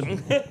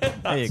podcasting.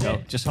 There you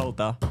go. Just hold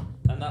that.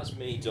 And that's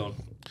me done.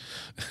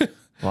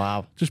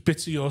 Wow. Just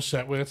bits of your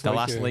set where it's The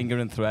like, last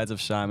lingering thread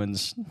of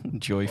Simon's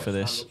joy for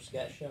this. Stand-up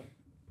sketch show.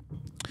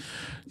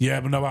 Yeah,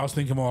 but no, I was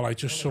thinking more like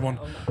just someone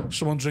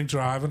drink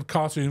driving,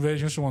 cartoon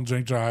version of someone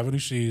drink driving who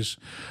sees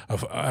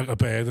a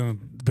bird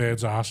and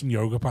bird's ass and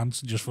yoga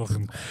pants and just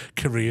fucking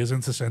careers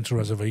into Central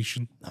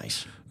Reservation.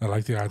 Nice. I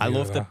like the idea. I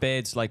love of the that.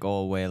 birds like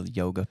all wear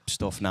yoga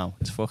stuff now.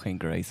 It's fucking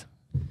great.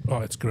 Oh,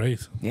 it's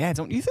great. Yeah,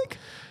 don't you think?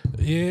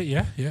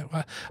 Yeah.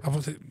 Well,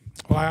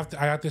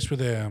 I had this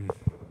with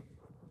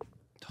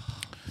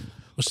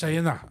was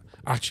saying that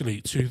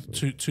Actually,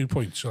 two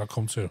points that I'll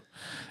come to.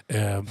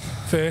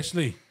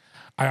 Firstly,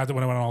 I had it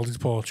when I went on holiday to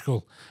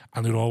Portugal,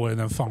 and they were all wearing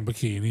them thong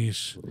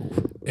bikinis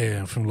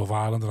from Love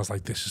Island, and I was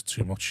like, this is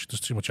too much.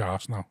 There's too much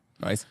arse now.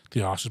 Right.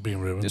 The arse is being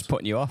ruined. Just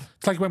putting you off.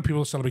 It's like when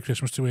people celebrate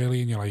Christmas too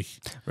early, and you're like,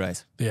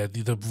 right. Yeah,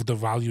 the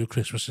value of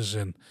Christmas is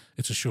in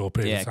it's a short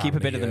period. Yeah, of time keep a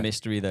bit year. of the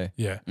mystery there.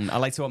 Yeah. I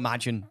like to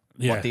imagine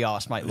what the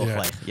arse might look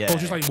like. Yeah. Or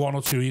just like 1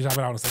 or 2 years have it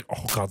out, and it's like,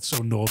 oh god,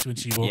 so naughty when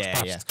she walks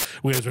past. Yeah.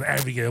 Whereas when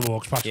every girl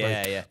walks past,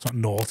 it's not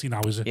naughty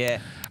now, is it? Yeah.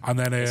 And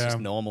then It's just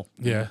normal.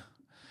 Yeah.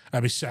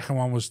 And my second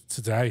one was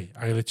today.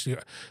 I literally,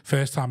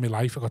 first time in my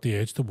life, I got the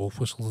urge to wolf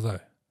whistle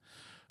today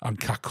and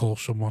catcall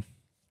someone,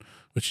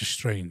 which is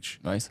strange.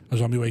 Nice. I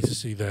was on my way to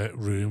see the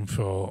room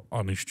for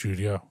our new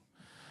studio,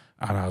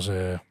 and I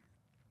was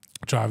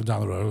driving down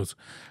the road,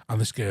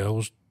 and this girl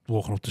was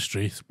walking up the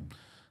street.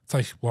 It's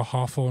like,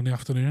 4:30 in the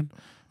afternoon,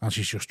 and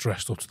she's just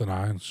dressed up to the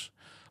nines.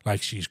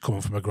 Like she's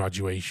coming from a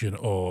graduation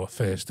or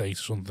first date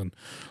or something.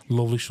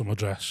 Lovely summer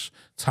dress,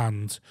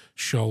 tanned,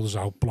 shoulders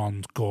out,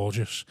 blonde,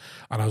 gorgeous.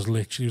 And I was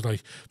literally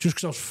like, just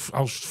because I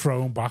was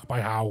thrown back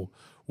by how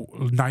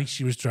nice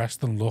she was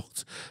dressed and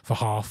looked for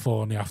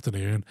 4:30 in the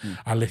afternoon.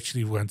 I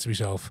literally went to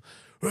myself,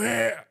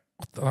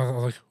 I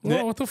was like,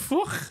 whoa, what the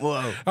fuck?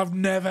 Whoa. I've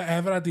never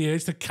ever had the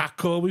urge to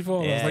catcall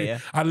before. Yeah, I was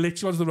like, I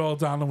literally wanted to roll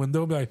down the window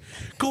and be like,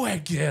 go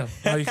ahead, girl.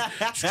 Like,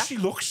 she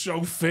looks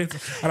so fit.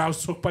 And I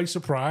was took by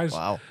surprise.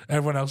 Wow.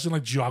 Everyone else in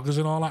like joggers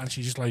and all that. And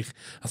she just like,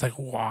 I was like,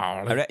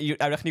 wow. Like,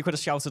 I reckon you could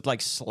have shouted like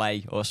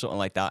slay or something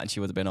like that, and she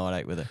would have been all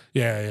right with it.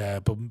 yeah.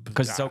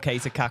 Because it's okay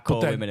to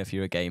catcall women if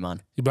you're a gay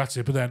man. Yeah, that's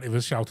it. But then if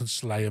it shouted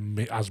slay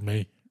as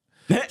me.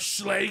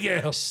 Slay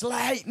girl.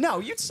 Slay? No,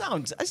 you'd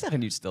sound. I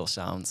reckon you'd still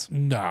sound.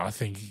 No, I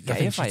think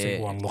if she'd take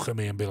one look at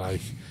me and be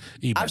like,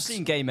 I've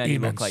seen gay men who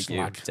look like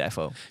slag. you,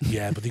 defo.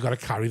 Yeah, but they got to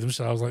carry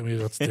themselves like me.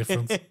 That's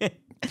different.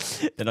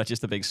 They're not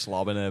just a big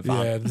slob in a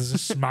van. Yeah, there's a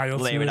smile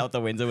to Leering it. out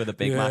the window with a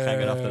Big Mac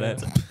hanging off their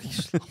head.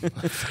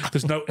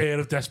 There's no air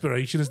of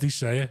desperation as they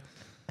say it.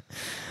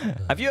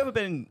 Have you ever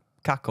been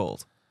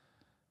catcalled?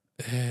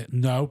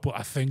 No, but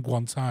I think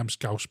one time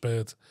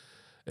Scousebird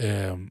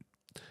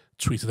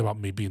tweeted about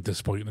me being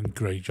disappointed in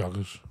grey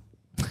joggers.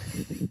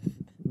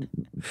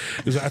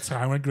 It was at a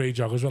time when grey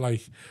joggers were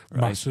like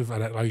massive,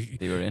 and it, like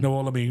They were in. you know,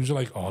 all the memes were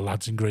like, "Oh,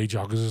 lads in grey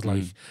joggers is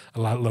like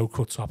a low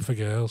cut top for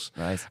girls."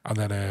 Right. And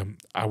then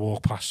I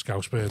walked past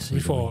Scousebird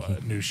before I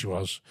knew she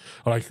was,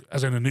 or like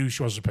as in I knew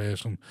she was a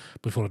person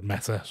before I'd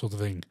met her, sort of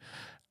thing,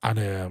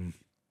 and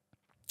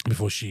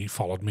before she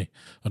followed me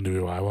and knew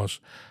who I was,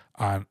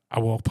 and I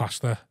walked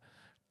past her.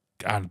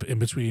 And in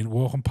between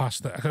walking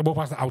past her, I walked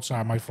past her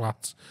outside my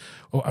flat.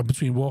 Or in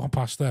between walking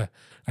past her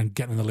and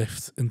getting in the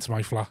lift into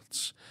my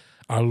flats,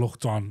 I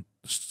looked on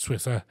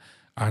Twitter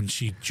and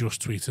she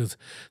just tweeted,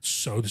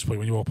 "So disappointed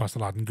when you walk past a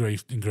lad in grey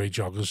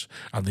joggers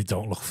and they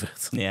don't look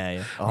fit."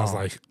 Yeah. I was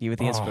like, you were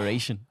the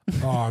inspiration.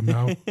 Oh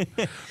no.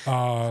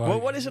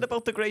 Well, what is it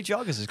about the grey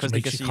joggers? Is because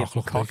they can see your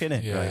cock in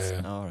it? Yeah, right.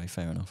 yeah. All right,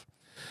 fair enough.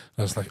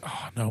 I was like,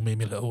 oh no, me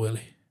little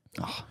Willie.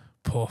 Oh,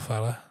 Poor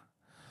fella.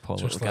 poor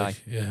Just little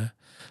like, guy. yeah.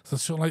 So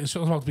it's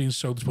something about being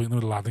so disappointed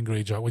with a lad in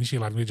grey joggers. When you see a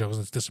lad in grey joggers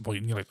and it's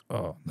disappointing, you're like,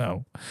 oh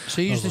no.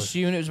 So you just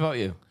assumed it was about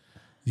you?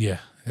 Yeah.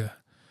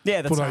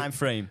 Yeah, the But, time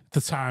frame.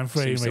 The time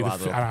frame, Seems to made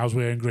add and up. I was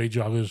wearing grey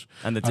joggers.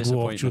 And the I'd walked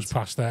disappointment. just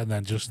past there and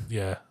then just,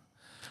 I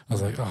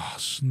was like, oh,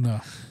 no.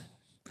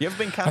 You ever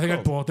been I think I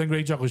catcalled? bought them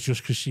grey joggers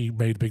just because she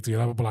made a big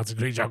deal out of lads in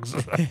grey joggers.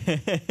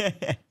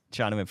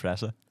 Trying to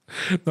impress her.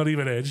 Not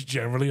even her, just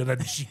generally, and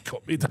then she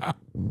cut me down.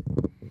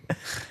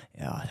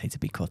 Yeah, I'd hate to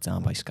be cut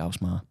down by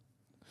Scousesmar.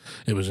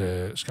 It was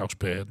a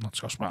Scousebird, not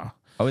Scousesmar.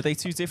 Oh, are they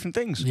two different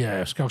things?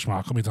 Yeah,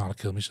 Scousesmar cut me down and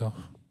killed myself.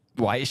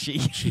 Why is she?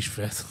 She's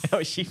fit. Oh,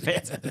 is she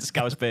fit?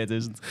 Scousebird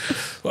isn't.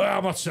 Well,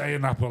 I'm not saying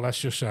that, but let's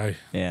just say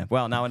Yeah.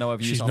 Well, now I know I've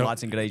used She's on no-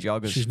 lads in grey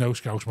joggers. she's no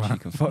She Scousesmar.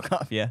 can fuck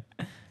off, yeah.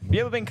 Have you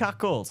ever been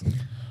catcalled?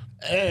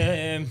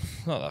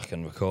 Not that I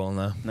can recall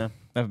now. No.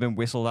 Never been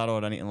whistled at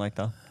or anything like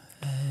that?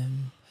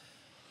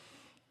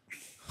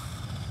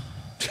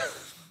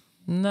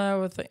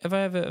 No, I think have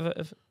I ever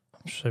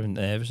I'm so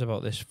nervous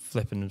about this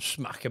flipping and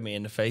smacking me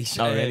in the face.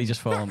 Oh, really?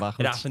 Just falling backwards?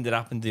 It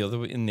happened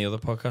in the other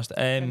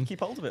podcast. Keep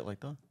hold of it like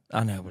that.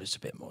 I know, but it's a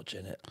bit much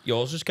in it.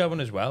 Yours is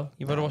going as well.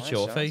 You better watch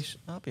your face.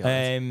 I'll be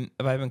alright.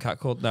 Have I been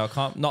catcalled? No, I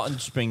can't. Nothing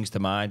springs to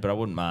mind, but I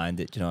wouldn't mind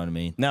it. Do you know what I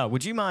mean? No,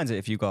 would you mind it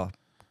if you got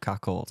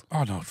catcalled?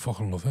 Oh, no, I'd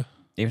fucking love it.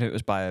 Even if it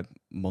was by a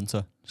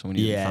munter? Someone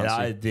you didn't fancy?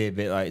 that'd be a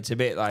bit like. It's a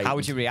bit like. How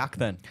would you react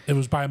then? It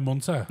was by a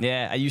munter.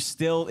 Yeah, are you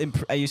still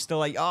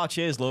like, oh,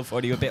 cheers, love? Or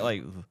are you a bit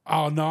like,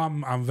 Oh, no,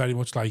 I'm very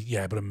much like,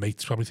 yeah, but a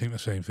mate's probably think the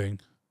same thing.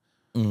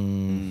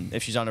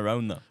 if she's on her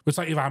own, though? It's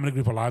like if I'm in a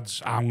group of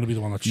lads, I'm going to be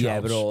the one that shouts. Yeah,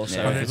 but also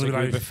Yeah. if it's a And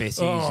they'll group be of like,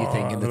 fitties, you're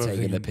thinking they're they're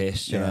taking the thinking-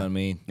 piss. Do you know what I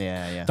mean?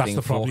 Yeah. That's the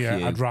Think, problem, fuck yeah.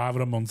 you. I'd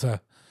rather a munter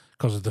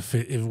because of the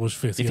fit. If it was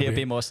fit, If you're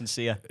being more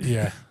sincere,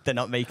 yeah. they're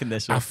not making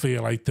this I up.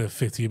 feel like the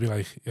fitty would be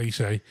like, you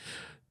say,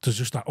 there's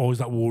just always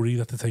that worry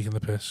that they're taking the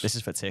piss. This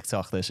is for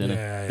TikTok, this, isn't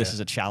Yeah, it? This yeah. is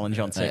a challenge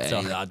on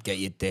TikTok. I'd get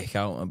your dick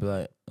out and be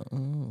like,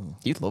 oh.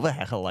 You'd love a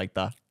heckle like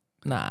that.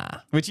 Nah.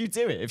 Would you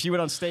do it if you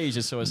went on stage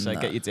and someone said,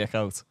 "Get your dick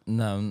out"?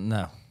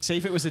 No. Say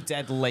if it was a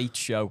dead late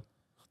show,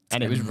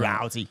 and it was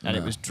rowdy and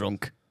it was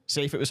drunk.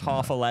 Say if it was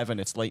 11:30,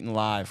 it's late and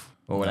live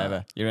or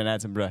whatever. You're in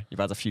Edinburgh, you've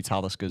had a few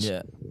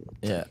Taliskers.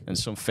 Yeah. And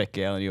some fit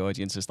girl in the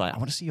audience is like, "I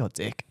want to see your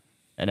dick,"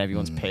 and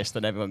everyone's pissed,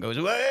 and everyone goes,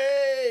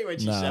 "Way!" when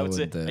she shouts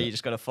it. And you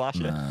just got to flash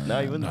it. No,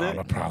 you wouldn't do it.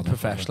 I'm proud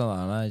Professional,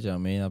 aren't I? Do you know what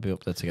I mean? I'll be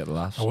up there to get the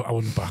laughs. I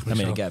wouldn't back myself.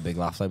 I mean, I get a big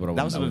laugh, like, but I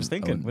That was what I was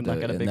thinking. Wouldn't that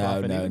get a big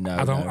laugh anyway? No.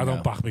 I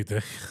don't back me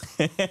dick.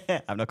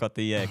 I've not got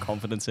the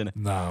confidence in it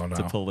No.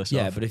 to pull this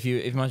Yeah, off. but if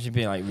imagine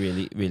being like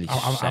really, really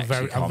sexy I'm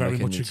very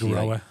comic much a and see,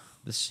 grower. like,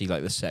 to see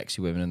like the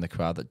sexy women in the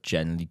crowd that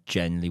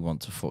genuinely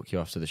want to fuck you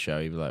after the show,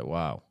 you'd be like,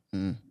 wow,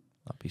 that'd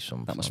be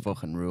something. That must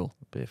fucking rule.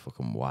 Be a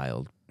fucking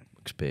wild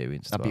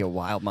experience. That'd be a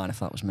wild man if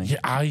that was me. Yeah,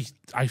 I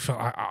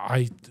felt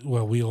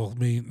well,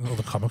 me and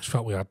other comics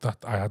felt we had that.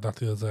 I had that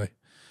the other day,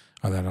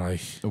 and then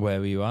Where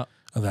were you at?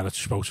 and then I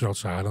spoke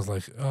outside. I was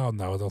like, oh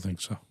no, I don't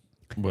think so.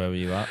 Where were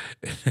you at?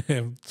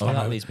 Tom,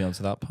 that leads me on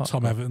to that part.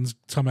 Tom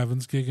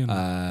Evans gig in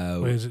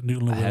where is it?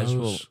 Newton Le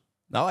Willows.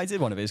 No, I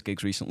did one of his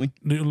gigs recently.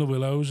 Newton Le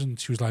Willows, and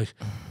she was like,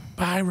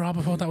 "Bye, Rob.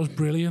 I thought that was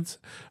brilliant."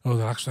 Oh,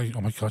 they're actually like,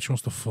 "Oh my god, she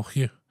wants to fuck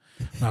you."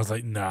 And I was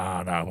like, no.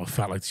 I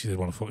felt like she didn't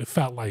want to fuck. It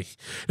felt like,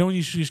 when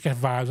you just get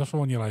vibes off of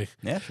when you're like,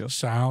 yeah, sure.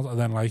 Sound, and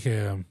then like,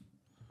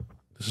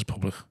 this is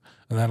public,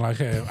 and then like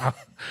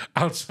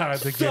outside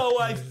the gig.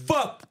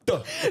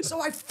 So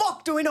I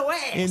fucked her in a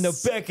way. in the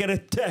back of the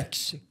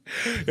taxi.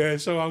 Yeah,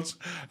 so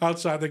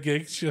outside the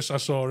gig, I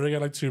saw her again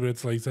like 2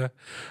 minutes later,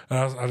 and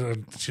I was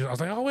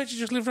like, "Oh, wait, you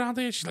just live around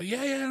here?" She's like,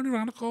 "Yeah, only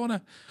around the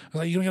corner." I was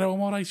like, "You gonna get home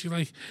all right?" She's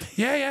like,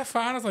 "Yeah,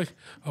 fine." I was like,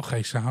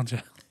 "Okay, sound,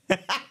 yeah."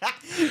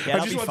 Yeah,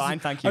 I'll be fine,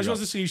 thank you. I just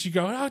wanted to see if she'd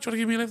go, "Oh, do you want to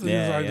give me a lift?" And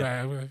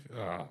Yeah, he was like,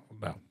 "Oh,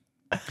 no."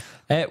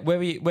 Where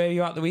were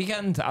you at the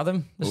weekend,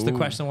 Adam? This is the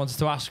question I wanted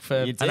to ask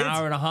for You an did.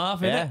 hour and a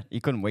half, Yeah, innit?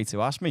 you couldn't wait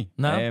to ask me.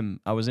 No.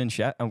 I was in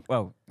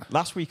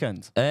last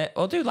weekend.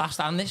 I'll do last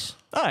and this.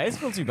 All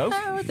right, we'll do both.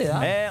 We'll do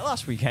that.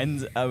 Last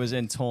weekend, I was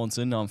in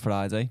Taunton on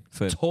Friday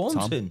for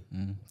Taunton?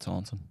 Tom.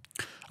 Taunton.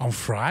 On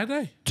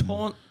Friday?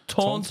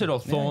 Taunton or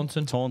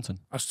Thornton? Taunton.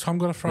 Has Tom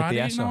got a Friday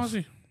S now, off. has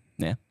he?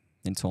 Yeah,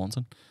 in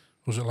Taunton.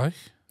 Was it like?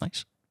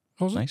 Nice.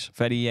 Was it? Nice.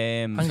 Very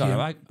Hang on,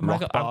 rock I've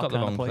got bar the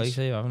kinda wrong place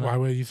here, haven't Why, I?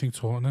 where do you think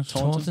Taunton is?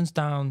 Taunton's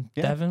down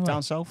Yeah, Devon, down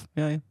way. south.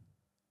 Yeah.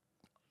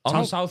 On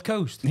Tom- the south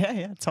coast.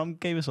 Yeah. Tom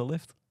gave us a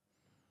lift.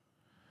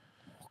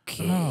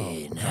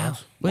 Okay, now. God.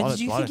 Where Lot did of-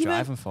 you lot think of you went?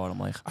 driving for him,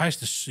 like. I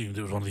just assumed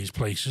it was one of these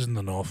places in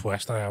the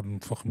northwest. I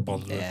hadn't fucking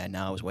bothered with. Yeah,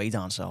 no, it was way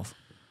down south.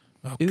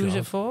 Oh, Who was God.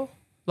 it for?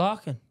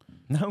 Larkin.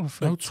 No,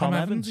 for No, Tom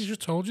Evans. He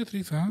just told you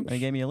 3 times. And he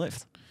gave me a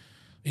lift.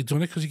 He done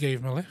it because he gave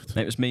him a lift.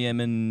 It was me, him,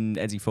 and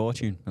Eddie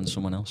Fortune and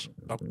someone else.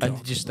 Oh, And God.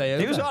 did you stay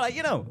over? It was all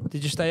right,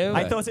 Did you stay over?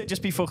 I thought it'd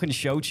just be fucking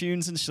show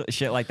tunes and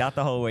shit like that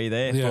the whole way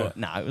there. Yeah. But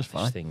nah, it was These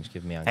fine. things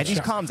give me Eddie's anxiety.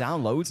 calmed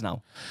down loads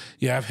now.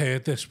 Yeah, I've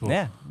heard this, but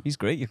Yeah, he's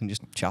great. You can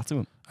just chat to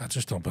him. I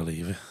just don't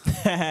believe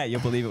it. You'll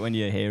believe it when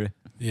you hear it.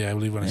 Yeah, I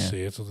believe when I Yeah.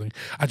 see it.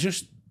 I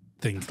just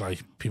think like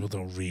people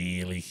don't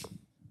really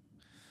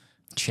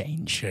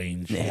Change.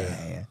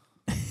 Yeah.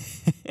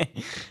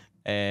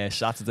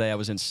 Saturday I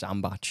was in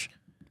Sandbach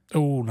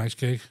Oh, nice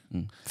gig.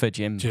 for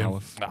Jim. Jim.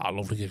 Howard. I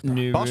love the gig.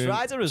 New Boss room.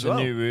 Rider as It's well.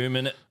 a new room,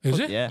 innit? Is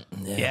it? Yeah.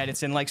 Yeah,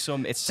 it's in like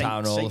some. It's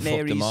Town hall, St fucked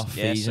Mary's. them off,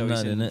 Yeah, fees so and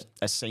he's that, in innit?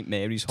 a St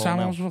Mary's hall Town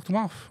now. Hall's fucked them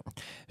off.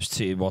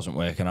 It wasn't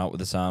working out with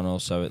the town hall,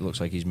 so it looks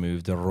like he's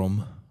moved the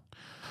room.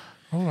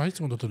 All right,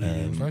 I wonder what the new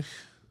room's like.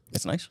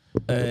 It's nice.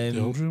 The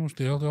old room was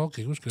the old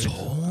gig was great.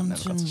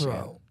 Taunton,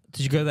 bro.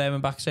 Did you go there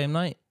and back same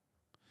night?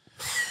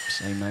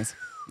 Same night.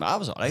 I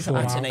was alright.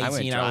 That's It's an I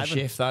 18-hour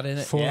shift, that,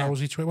 innit? 4 Yeah.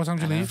 hours each way. What time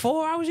did you leave?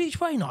 4 hours each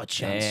way? Not a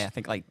chance. Yeah, I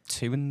think like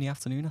 2 in the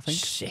afternoon. I think.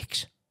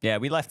 6. Yeah,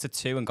 we left at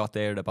 2 and got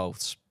there at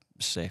about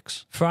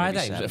 6. Friday?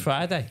 maybe Was it 7.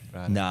 Friday?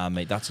 Friday. Nah,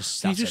 mate, that's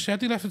He that's just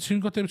said he left at 2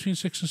 and got there between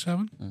 6 and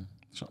 7.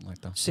 Something like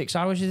that. 6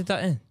 hours you did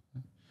that in?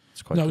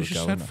 It's quite No, good he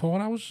just going, said that.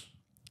 4 hours.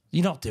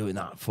 You're not doing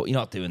that. You're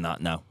not doing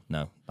that. No.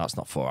 That's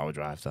not 4 hour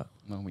drive, that.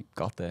 Well, we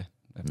got there.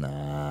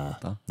 Nah,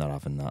 No. not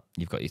having that.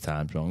 You've got your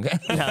times wrong.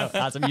 No,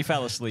 Adam, you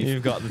fell asleep.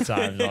 You've got the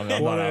times wrong.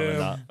 I'm What, not having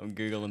that. I'm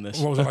googling this.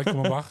 What was it like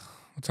coming back?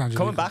 What time did you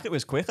Coming leave? back, it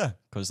was quicker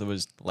because there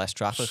was less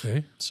traffic.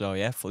 See? So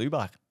yeah, flew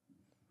back.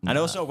 And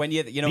also when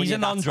you know when These you're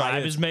are that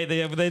non-drivers, tired-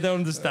 mate. They don't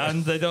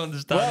understand. They don't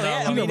understand. Well,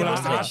 yeah, how I mean, long it it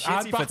must have lasts. been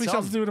I'd shitty back for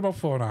myself Tom. to do it about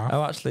 4 and a half.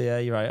 Oh, actually, yeah,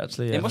 you're right.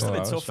 Actually, yeah, It must have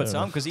 4 been tough hours, for fair Tom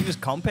enough. because he was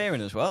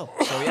comparing as well.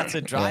 So he had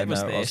to drive Yeah,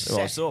 us no, it there, was-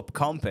 it was. set up,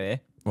 compare,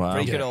 Wow.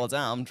 break it Yeah. all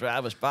down,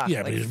 drive us back. Yeah,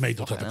 but like, he was made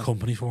up like fucking the hell.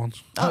 company for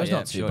once. Oh, it's yeah,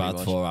 not too sure he bad.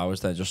 was. 4 hours.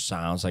 That just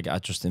sounds like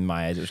just in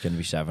my head it was going to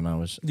be 7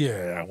 hours.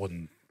 Yeah, I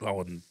wouldn't. No,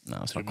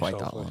 it's not quite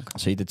that long.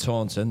 So you did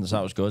Taunton. So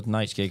that was good.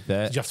 Nice gig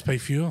there. Did you have to pay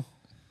fuel?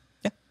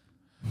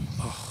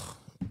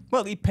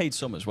 Well, he paid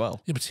some as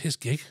well. Yeah, but it's his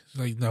gig. It's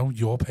like, no,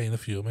 you're paying the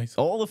fuel, mate.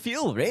 All the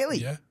fuel, really?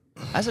 Yeah.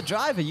 As a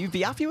driver, you'd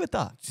be happy with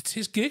that. It's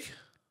his gig.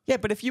 Yeah,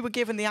 but if you were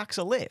giving the acts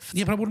a lift...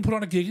 Yeah, but I wouldn't put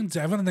on a gig in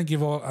Devon and then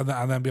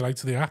and then be like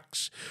to the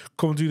acts,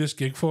 come and do this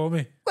gig for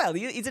me. Well,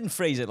 he didn't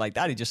phrase it like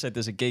that. He just said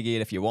there's a gig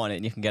here if you want it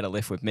and you can get a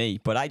lift with me.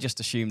 But I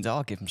just assumed,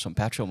 oh, give him some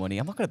petrol money.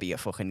 I'm not going to be a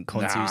fucking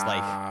cunt who's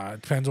like...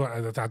 It depends what...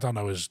 I don't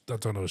know his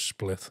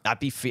split. How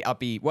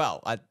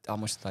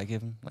much did I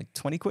give him? Like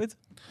 20 quid?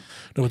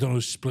 No, I don't know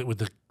his split with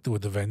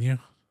the venue.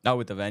 Oh,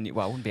 with the venue.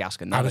 Well, I wouldn't be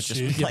asking that. I'd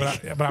just be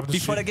like,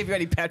 before I give you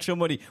any petrol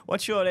money,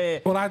 what's your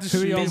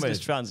business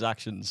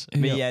transactions?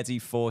 Me, Eddie,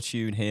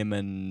 Fortune, him,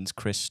 and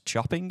Chris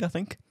Chopping, I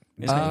think.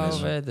 His name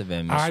is. Heard of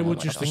him. I would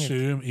just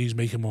assume he's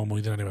making more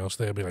money than anyone else.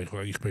 They'll be like,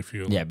 well, you can pay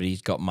fuel. Yeah, but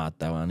he's got mad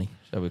though, hasn't he?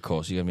 So of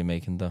course he's gonna be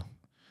making dough.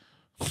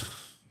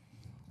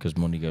 Because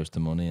money goes to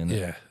money, and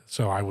yeah.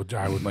 So I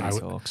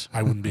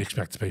wouldn't be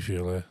expected to pay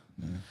fuel there.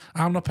 Yeah.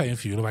 I'm not paying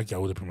fuel if I go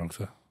with the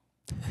promoter.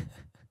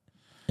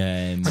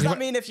 Does that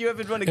mean if you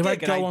ever run a gig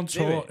if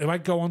I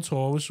go on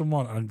tour with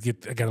someone and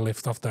get a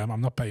lift off them,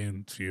 I'm not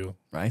paying fuel.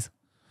 Right.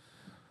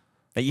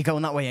 But you're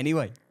going that way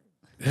anyway.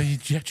 Yeah,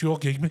 it's your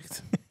gig,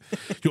 mate.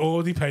 You're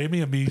already paying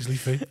me a measly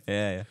fee.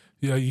 Yeah.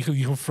 Yeah, you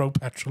can throw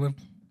petrol in.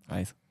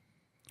 Right.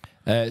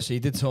 So you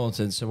did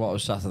Staunton. So what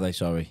was Saturday?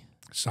 Sorry.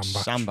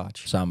 Sandbach.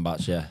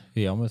 Yeah.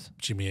 Who you on with?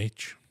 Jimmy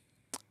H.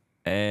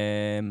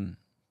 Jimmy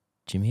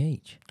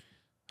H.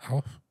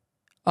 How?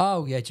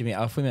 Oh yeah, Jimmy.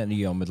 I thought you meant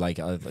you on with like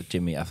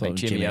Jimmy. I thought like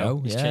Jimmy O.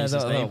 He's changed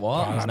his name.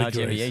 What? He's now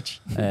Jimmy H.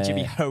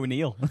 Jimmy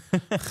O'Neill.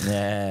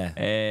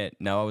 Yeah.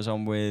 No, I was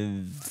on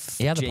with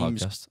he had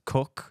James a podcast.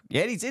 Cook.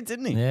 Yeah, he did,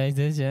 didn't he? Yeah, he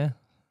did. Yeah.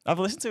 I've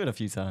listened to it a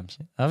few times.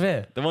 Have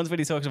you? The ones where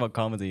he talks about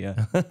comedy.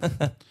 Yeah.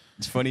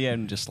 It's funny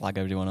and just slag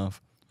everyone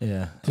off.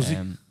 Yeah. Does he?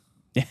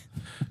 Yeah.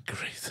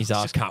 Great. He's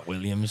our Cat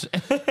Williams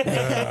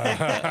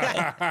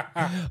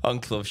on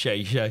Club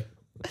Shay Shay.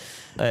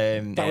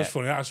 That was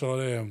funny. I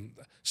saw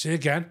see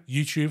again,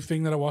 YouTube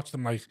thing that I watched.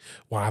 I'm like,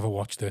 why have I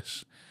watched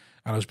this?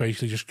 And I was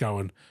basically just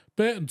going,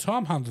 Bert and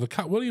Tom handled the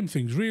Cat Williams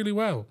things really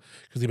well.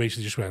 Because they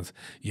basically just went,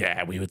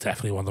 yeah, we were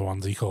definitely one of the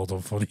ones he called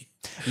unfunny.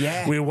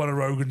 Yeah. We were one of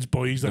Rogan's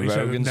boys that he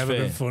said had never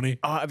been funny.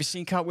 Oh, have you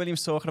seen Cat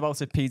Williams talking about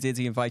it? P.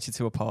 Diddy invites you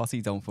to a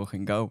party, don't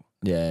fucking go.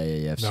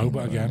 Yeah. No,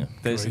 but again.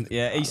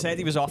 He said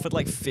he was offered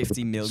like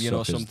 50 million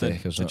or something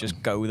to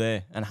just go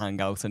there and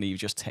hang out, and he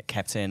just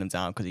kept turning him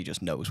down because he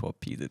just knows what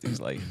P. Diddy's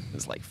like.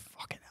 It's like,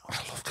 fucking hell. I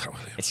love Cat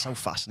Williams. It's so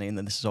fascinating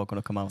that this is all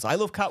going to come out. I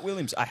love Cat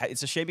Williams.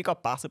 It's a shame he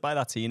got battered by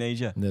that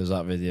teenager. There's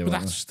that video. But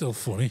that's still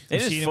funny.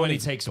 It is funny when he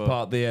takes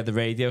apart the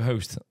radio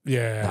host.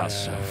 Yeah.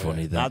 That's so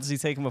funny. How does he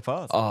take him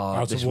apart?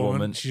 Oh, this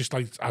woman. She's just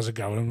like, how's it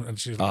going? And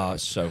she's like, oh,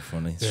 it's so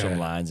funny. Yeah. Some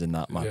lines in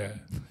that, man. Yeah.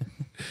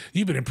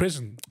 You've been in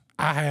prison.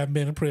 I have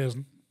been in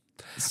prison.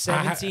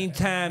 17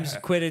 times,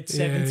 acquitted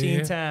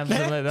 17 times,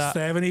 something like that.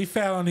 70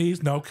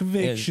 felonies, no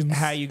convictions.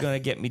 How you going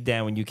to get me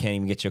down when you can't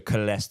even get your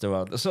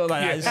cholesterol? So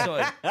like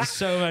that.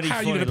 So many How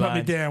funny you going to put me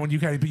lines. down when you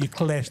can't put your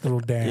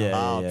cholesterol down?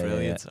 Yeah.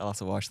 Brilliant. I'll have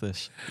to watch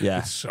this. Yeah.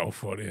 It's so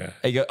funny, yeah.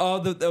 He goes,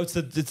 it's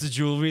the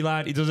jewellery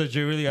line. He does a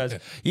jewellery. He goes,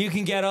 you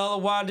can get all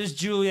of Wanda's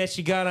jewellery that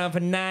she got on for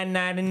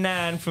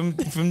 $9.99 from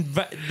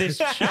this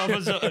shop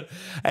or something.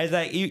 And it's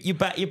like, you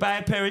buy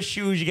a pair of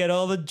shoes, you get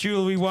all the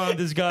jewellery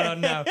Wanda's got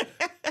on now.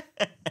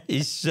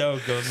 He's so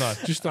good, man.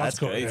 Just starts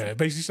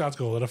basically starts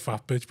calling her a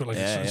fat bitch, but like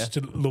in such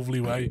a lovely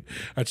way.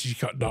 And she's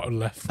got nothing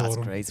left for That's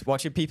him. great.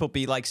 Watching people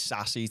be like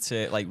sassy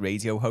to like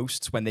radio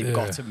hosts when they've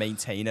got to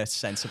maintain a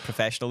sense of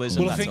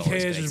professionalism. Well, I think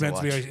hers is meant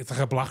to be it's like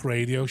a black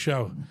radio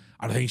show.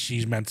 And I think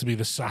she's meant to be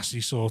the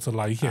sassy sort of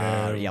like he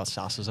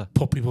sasses her.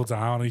 Put people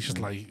down. And he's just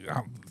like,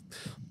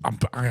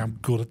 I am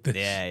good at this.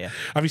 Yeah.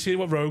 Have you seen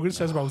what Rogan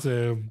says about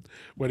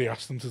when he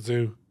asked them to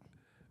do?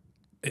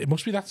 It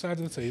must be that side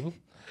of the table.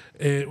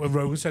 When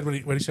Rogan said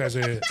when he says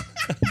I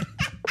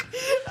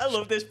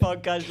love this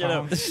podcast, you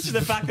know.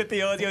 The fact that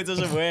the audio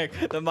doesn't work,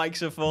 the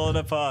mics are falling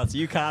apart.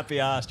 You can't be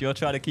asked. You're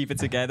trying to keep it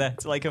together.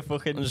 It's like a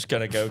fucking. I'm just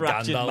gonna go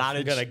Gandalf.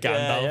 I'm gonna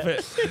Gandalf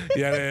it.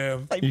 Yeah.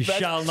 Like you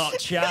shall not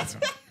chat.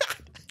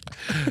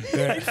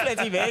 Like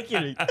Freddie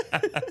Mercury.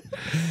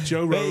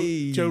 Joe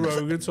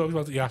Rogan talking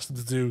about he asked him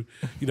to do,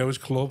 his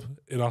club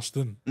in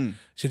Austin. He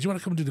said, "Do you want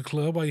to come and do the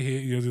club? I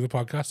hear do the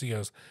podcast." He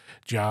goes,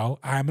 "Joe,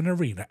 I'm an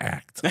arena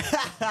act.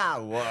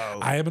 Whoa!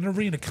 I am an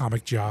arena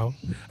comic, Joe."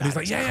 And he's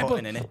like, "Yeah,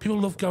 but people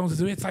love going to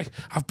do it. It's like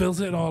I've built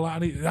it and all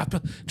that. And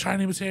I've trying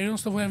new material and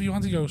stuff, whatever you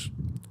want." He goes,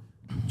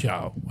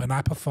 "Joe, when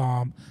I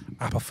perform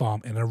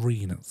in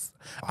arenas.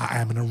 I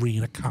am an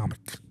arena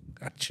comic."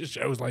 That just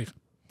shows like.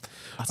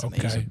 That's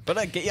amazing. But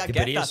I get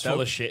but he is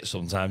full of shit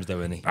sometimes, though,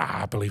 isn't he?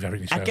 I believe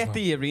everything he says. I get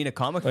the arena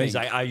comic thing. He's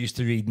like, I used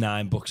to read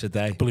 9 books a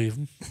day. Believe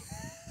him.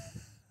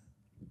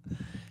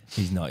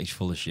 He's not. He's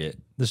full of shit.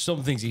 There's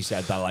some things he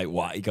said that like,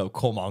 what? You go,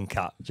 come on,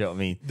 cat. Do you know what I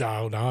mean?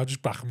 No, I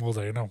just back him all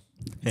day now.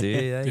 Do you?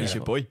 Yeah. He's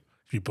your boy.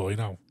 He's your boy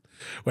now.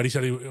 When he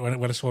said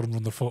when I saw him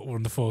run the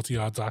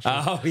 40-yard dash,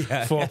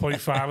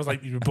 4.5, I was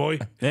like, "Your boy."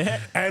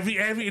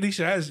 Everything he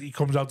says, he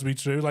comes out to be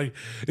true. Like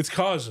it's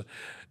cause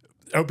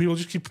people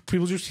just keep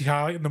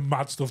highlighting the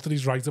mad stuff that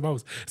he's right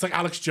about. It's like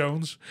Alex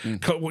Jones.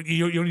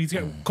 You only need to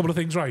get a couple of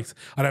things right,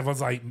 and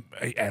everyone's like,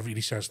 everything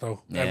he says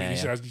though, everything he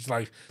says, he's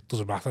like,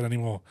 doesn't matter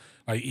anymore.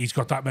 Like he's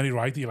got that many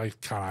right. That you're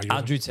like, can't argue.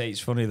 Andrew Tate's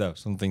funny though.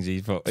 Some things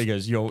he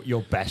goes,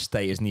 your best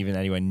day isn't even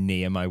anywhere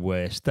near my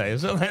worst day or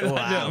something like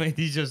that. You know what I mean?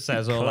 He just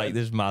says all like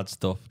this mad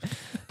stuff.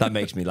 That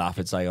makes me laugh.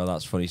 It's like, oh,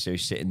 that's funny. So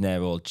he's sitting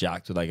there all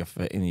jacked with like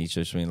and he's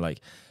just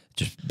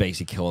just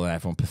basically calling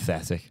everyone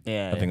pathetic.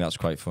 Yeah, I think that's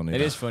quite funny.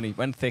 It is funny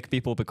when thick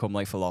people become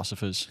like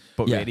philosophers,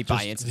 but really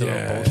buy into their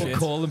own bullshit. But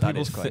calling that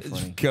people is quite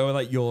funny. going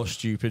like, you're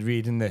stupid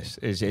reading this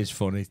is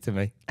funny to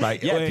me.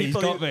 Like, Yeah, he's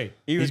got me.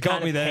 He's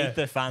got me there. Hate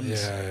the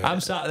fans. I'm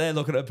sat there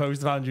looking at a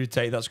post of Andrew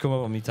Tate that's come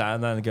up on me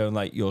timeline and going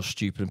like, you're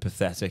stupid and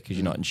pathetic because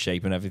you're not in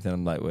shape and everything.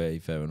 I'm like, well,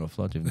 fair enough,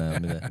 lad. You've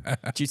nailed me there.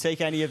 Do you take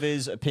any of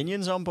his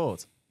opinions on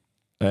board?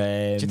 Do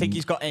you think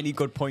he's got any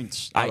good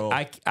points at all?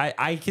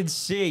 I can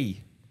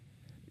see.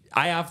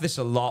 I have this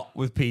a lot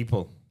with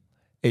people.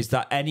 Is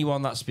that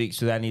anyone that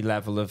speaks with any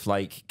level of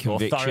like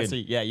conviction?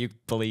 Authority, yeah, you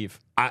believe.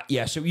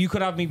 Yeah, so you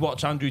could have me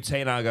watch Andrew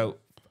Tate and I go,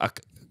 I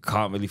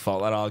can't really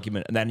fault that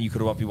argument. And then you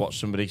could have me watch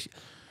somebody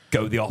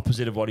go the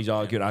opposite of what he's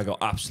arguing. I go,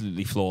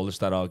 absolutely flawless,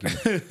 that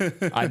argument.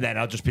 And then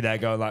I'll just be there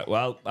going like,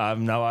 well, I have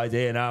no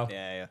idea now.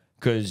 Yeah.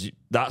 Because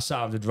that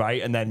sounded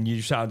right and then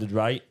you sounded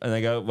right. And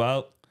they go,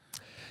 well,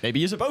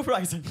 maybe you're both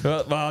right.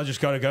 well, I just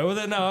got to go with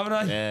it now, haven't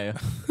I? Yeah.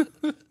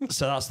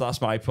 So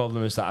that's my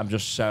problem, is that I'm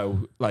just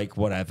so like,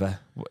 whatever.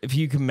 If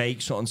you can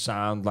make something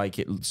sound like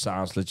it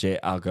sounds legit,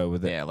 I'll go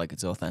with it. Yeah, like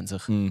it's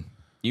authentic. You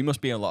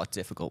must be a lot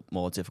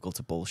more difficult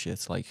to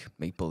bullshit, like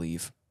make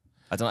believe.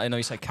 I know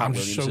you said Cat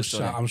Williams.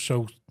 I'm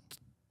so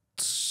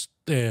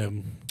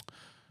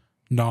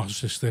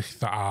narcissistic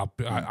that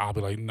I'll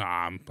be like,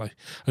 nah. I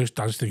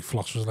just think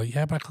philosophers like,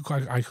 yeah, but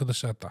I could have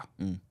said that.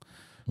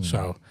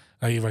 So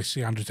if I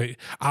see Andrew Tate,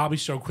 I'll be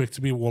so quick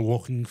to be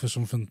looking for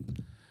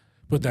something.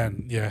 But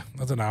then, yeah,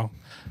 I don't know.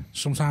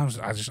 Sometimes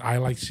I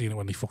like seeing it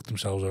when they fuck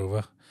themselves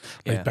over.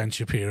 Like Ben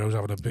Shapiro's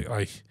having a bit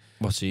like.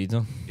 What's he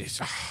done?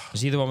 Is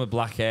he the one with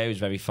black hair who's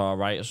very far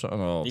right or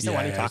something? Or? He's the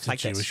one who talks like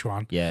Jewish this.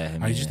 one. Yeah.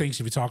 And he just thinks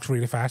if he talks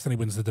really fast, then he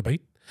wins the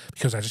debate.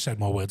 Because I just said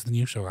more words than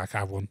you, so I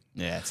have one.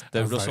 Yeah, it's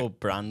the Russell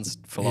Brand's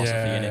philosophy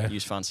in it.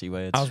 Use fancy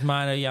words. How's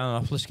Mino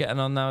Yiannopoulos getting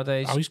on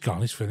nowadays? Oh, he's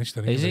gone. He's finished.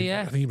 Is he?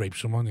 Yeah. I think he raped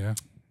someone. Yeah.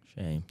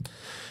 Shame.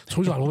 It's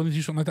always like when you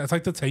do something like that. It's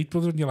like the Tate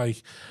brother, and you're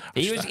like,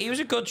 He was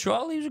a good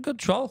troll. He was a good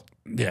troll.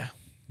 Yeah.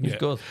 He was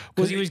good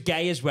because he was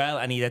gay as well,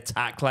 and he'd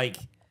attack like.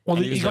 Well,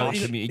 and he got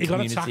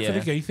attacked for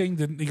the gay thing,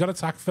 didn't he? Got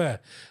attacked for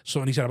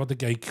something he said about the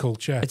gay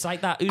culture. It's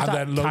like that. Who's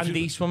that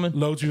Candice woman?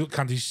 Loads of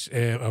Candice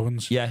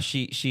Owens. Yeah,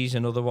 she's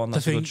another one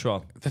that's a good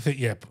troll.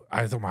 Yeah,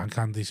 I don't mind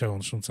Candice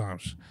Owens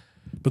sometimes.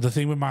 But the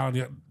thing with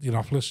Milo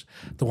Yiannopoulos,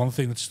 the one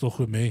thing that stuck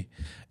with me,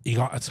 he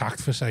got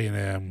attacked for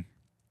saying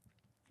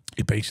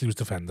he basically was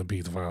defending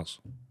paedophiles.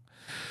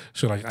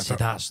 So like, see,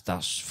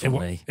 that's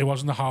funny. It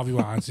wasn't the Harvey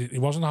Weinstein. It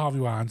wasn't the Harvey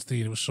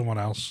Weinstein. It was someone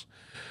else.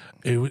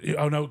 Who's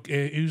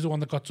the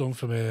one that got done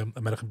from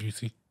American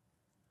Beauty?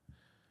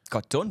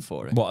 Got done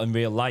for it? What, in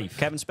real life?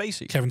 Kevin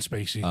Spacey. Kevin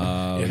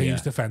Spacey. He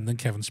was defending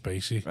Kevin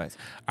Spacey. Right.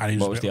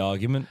 And what was the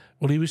argument?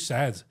 Well, he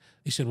said,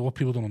 well, what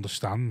people don't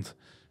understand,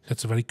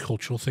 it's a very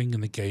cultural thing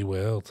in the gay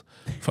world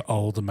for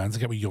older men to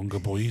get with younger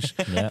boys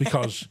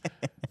because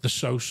they're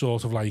so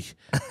sort of like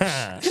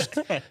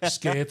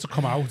scared to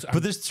come out.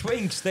 But there's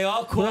twinks. They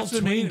are called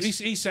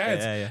twinks. He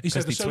said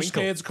they're so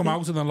scared to come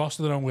out and they're lost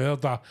in their own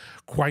world that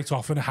quite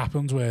often it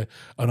happens where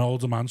an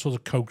older man sort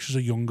of coaches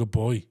a younger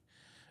boy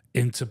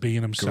into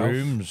being himself.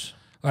 Grooms.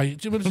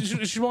 Like,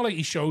 it's more like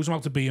he shows him how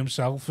to be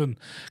himself and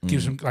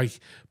gives him like.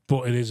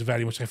 But it is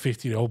very much like a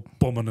 50-year-old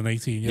bumming an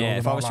 18-year-old. Yeah,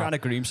 if I was trying to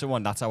groom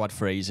someone, that's how I'd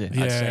phrase it.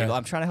 I'd say,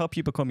 I'm trying to help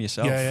you become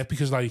yourself. Yeah,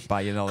 because like,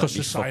 because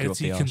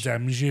society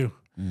condemns you.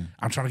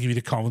 I'm trying to give you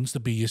the confidence to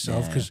be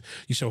yourself because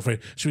you're so afraid.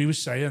 So he was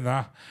saying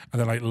that, and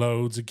then like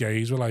loads of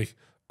gays were like,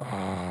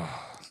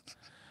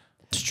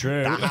 it's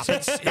true.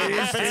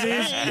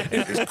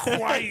 It is a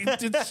problem.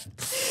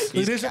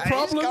 He's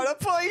got a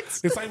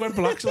point. It's like when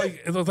blacks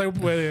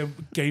when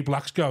gay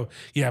blacks go,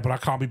 yeah, but I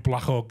can't be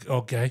black or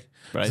gay.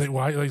 Right. It's like,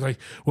 why? Like,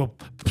 well,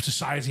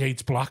 society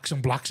hates blacks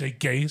and blacks hate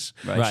gays.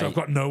 Right. So I've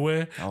got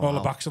nowhere. All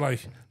the blacks are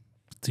like,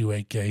 do you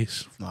hate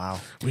gays? Wow.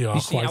 We are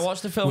I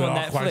watched the film on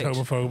Netflix. Quite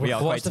homophobic.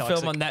 I watched the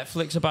film on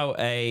Netflix about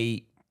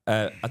I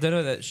don't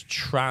know that it's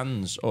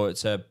trans or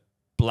it's a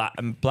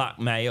black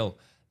male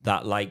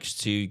that likes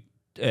to.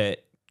 Is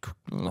it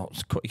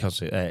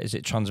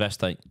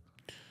transvestite?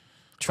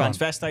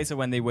 Transvestites are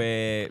when they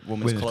wear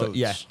women's clothes.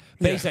 Yeah.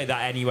 Basically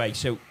that anyway.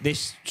 So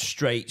this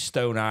straight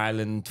Stone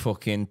Island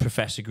fucking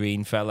Professor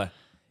Green fella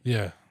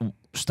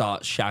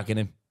starts shagging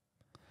him.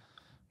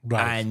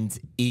 Right. And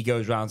he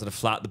goes round to the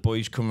flat. The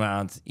boys come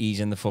round.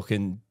 He's in the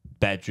fucking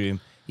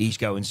bedroom. He's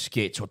going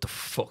skits. What the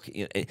fuck?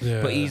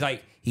 But he's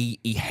like, he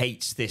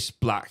hates this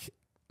black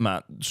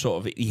man.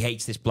 Sort of, he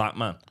hates this black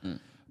man.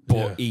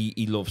 But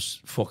he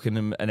loves fucking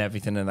him and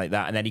everything and like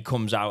that. And then he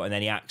comes out and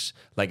then he acts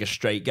like a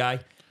straight guy.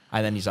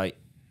 And then he's like,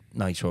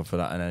 nice one for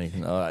that and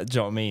anything. Do you know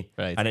what I mean?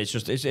 Right. And it's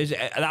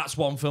that's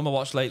one film I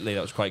watched lately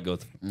that was quite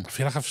good. I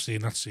feel like I've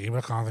seen that scene,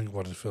 but I can't think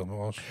what the film it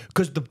was.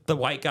 Because the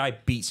white guy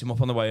beats him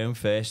up on the way home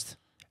first.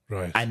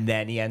 Right. And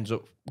then he ends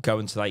up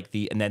going to like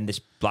and then this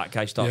black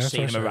guy starts Yeah,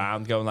 seeing that's him what I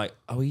around, going like,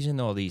 oh, he's in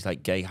all these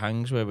like gay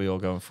hangs where we all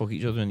go and fuck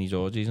each other in these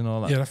orgies and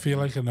all that. Yeah, I feel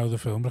like I know the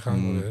film, but I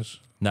can't know what it is.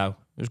 No,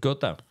 it was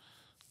good though.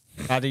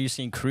 Have you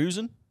seen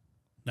Cruising?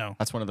 No.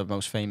 That's one of the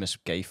most famous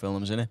gay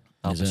films, isn't it?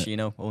 Al Is it?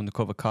 Pacino,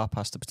 undercover cop,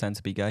 has to pretend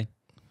to be gay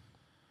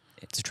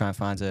to try and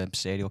find a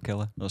serial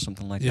killer or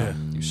something like Yeah. that.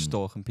 Who's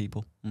stalking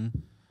people.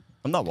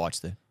 I've not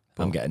watched it.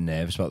 I'm getting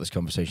nervous about this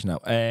conversation now.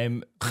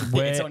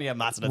 It's only a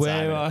matter of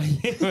where time. are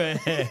you?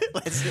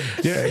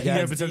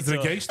 Yeah, but it's the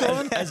gay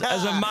story. As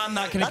a man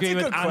that can That's agree a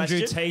with good Andrew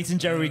question. Tate and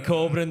Jeremy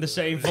Corbyn in the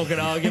same fucking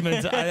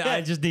argument,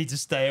 I just need to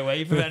stay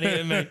away from any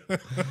of me.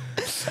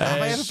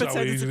 Have I ever so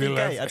pretended to be easily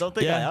gay? left. I don't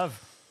think I Yeah.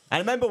 have. I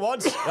remember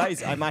once,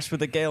 right, I matched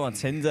with a girl on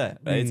Tinder,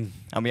 right?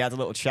 And we had a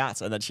little chat,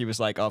 and then she was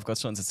like, oh, I've got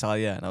something to tell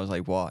you. And I was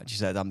like, what? And she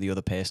said, I'm the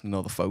other person in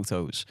all the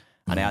photos.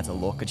 And I had to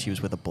look, and she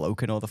was with a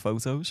bloke in all the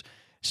photos.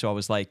 So I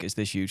was like, is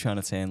this you trying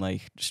to turn,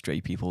 like,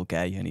 straight people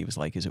gay? And he was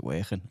like, is it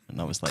working?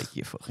 And I was like,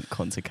 you fucking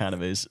cunt, it kind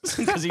of is.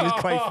 Because he was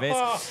quite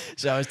fit.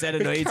 So I was dead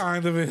It annoyed.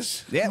 kind of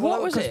is. Yeah, What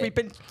well, was because it? we've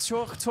been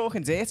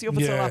talking dirty up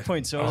until Yeah. that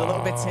point, so I was a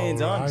little bit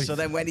turned on. right. So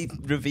then when he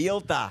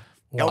revealed that,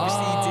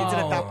 obviously he did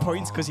it at that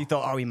point because he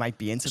thought, oh, he might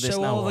be into this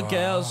So now. all the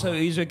girls, so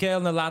he's a girl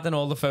and a lad in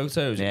all the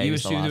photos. Yeah, you he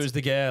was the assumed it lad. was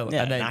the girl,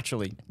 Yeah, and then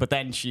naturally. But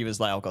then she was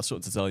like, I've got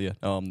something to tell you.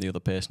 Oh, I'm the other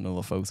person in all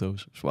the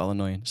photos. It's well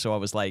annoying. So I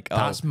was like, oh,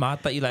 that's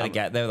mad that you let it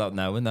get there without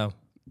knowing, though.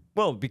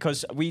 well,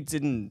 because she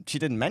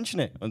didn't mention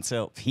it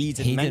until, he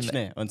didn't mention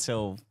it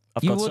until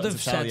I've You got would something have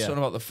to tell said you. something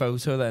about the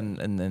photo then,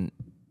 and then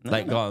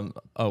like gone,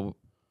 oh,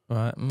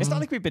 right. It's not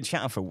like we've been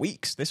chatting for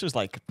weeks. This was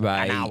like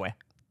Right. an hour.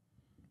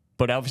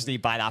 But obviously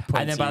by that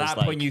point, And then he by was that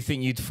like, point, you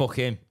think you'd fuck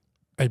him.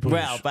 Hey, boys,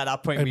 well, by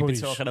that point, Hey, we've been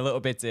boys. talking a little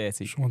bit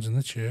dirty. someone's in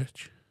the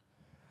church.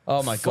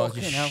 Oh my god,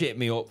 you Fucking hell. shit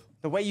me up.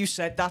 The way you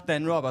said that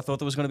then, Rob, I thought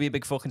there was going to be a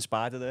big fucking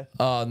spider there.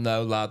 Oh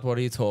no, lad, what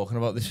are you talking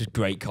about? This is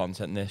great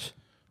content. This.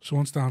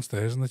 Someone's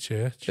downstairs in the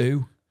church.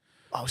 Who?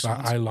 Oh,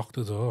 I locked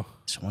the door.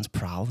 someone's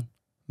prowling.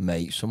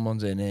 Mate,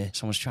 someone's in here.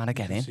 Someone's trying to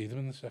get I in. see them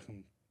in the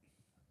second.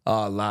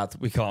 Oh, lad,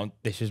 we can't.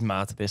 This is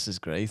mad. This is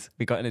great.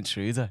 We got an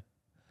intruder.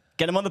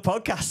 Get him on the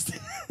podcast.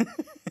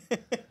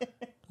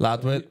 Lad,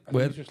 I think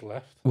where he just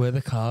left. are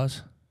the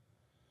cars?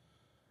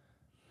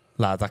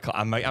 Lad, I can't.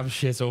 I'm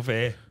shit over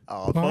here.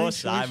 Oh, Why poor is-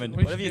 Simon. why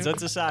is What have she you doing? done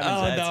to Simon's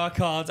Oh head? no, I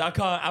can't.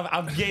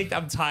 I'm gigged.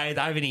 I'm tired.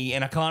 I haven't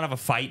eaten. I can't have a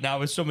fight now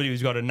with somebody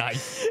who's got a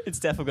knife. It's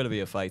definitely going to be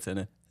a fight, isn't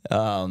it?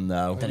 Oh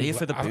no. They're here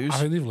for the I booze.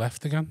 think they've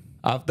left again.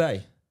 Have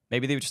they?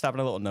 Maybe they were just having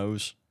a little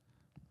nose.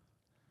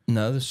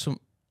 No, there's some.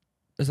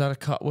 Is that a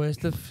cut? Where's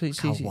the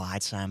How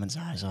wide Simon's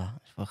eyes are.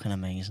 It's fucking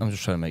amazing. I'm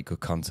just trying to make good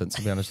content,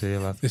 to be honest with you,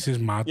 lad. This is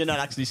mad. You're not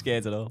actually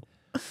scared at all.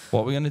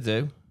 What are we gonna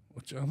do?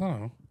 Which, I don't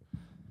know.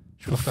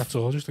 Should lock that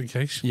door just in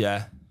case.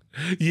 Yeah.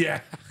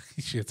 Yeah.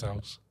 Shit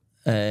house.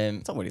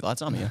 Don't worry,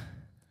 lads, I'm here.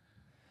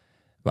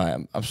 Right,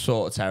 I'm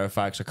sort of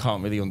terrified because I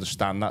can't really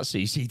understand that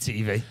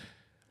CCTV.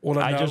 All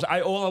I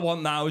know, All I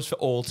want now is for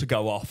all to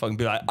go off and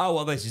be like, oh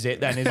well, this is it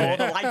then, is All it?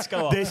 the lights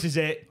go off. This is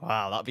it.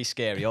 Wow, that'd be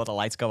scary. All the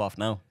lights go off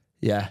now.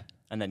 Yeah.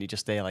 And then you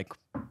just stay like,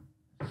 well,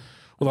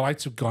 the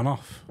lights have gone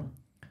off.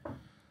 And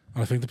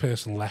I think the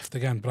person left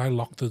again, but I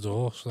locked the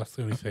door, so that's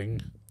the only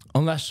thing.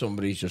 Unless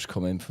somebody's just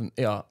come in from.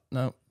 Yeah.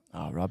 No.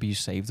 oh, Robbie, you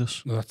saved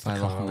us No, that's the by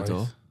car locking the light.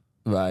 door.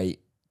 Right.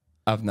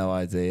 I've no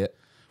idea.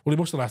 Well, he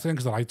must have left again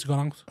because the lights have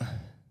gone out.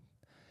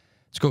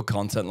 It's good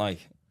content, like.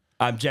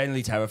 I'm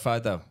genuinely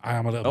terrified though. I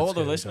am a little bit All the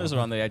scared, listeners though.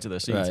 are on the edge of their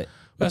seat. Right.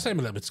 Well, I say I'm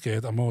a little bit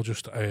scared. I'm more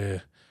just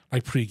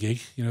like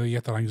pre-gig. You know, you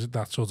get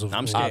that sort of.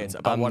 I'm scared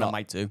about I'm what I not.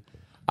 might do.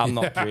 I'm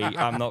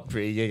not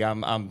pre-gig.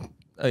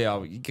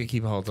 Yeah, you can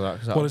keep a hold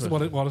of that. What is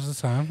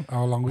the time?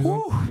 How long we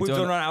done? We've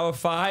done an hour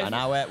 5. An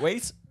hour,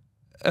 wait,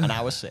 an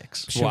hour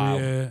 6.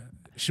 Should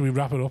should we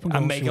wrap it up and, go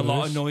And and make see a what it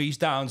lot of is? noise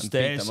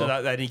downstairs them so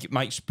up. that then he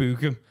might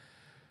spook him.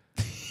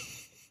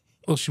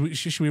 Well,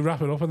 should we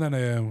wrap it up and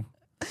then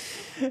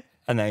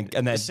And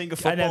then Sing a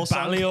football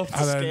bally song. up,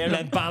 And then- and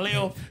then bally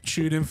up.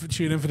 tune in for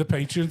the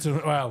patrons?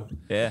 Well,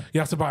 Yeah. you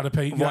have to buy the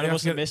patron. One You of have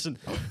us to are get missing.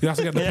 you have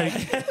to get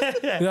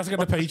the you have to get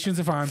the patron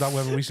to find out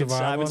whether we survive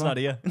Simon's or not not.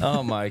 here.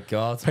 Oh my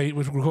god! We're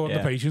recording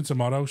Yeah. the patron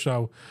tomorrow,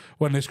 so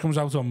when this comes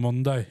out on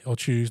Monday or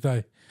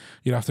Tuesday,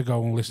 you'll have to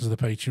go and listen to the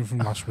patron from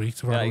last week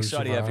to find out Yeah, who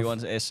sorry, survived.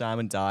 everyone.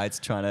 Simon died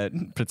trying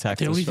to protect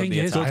The us only from thing the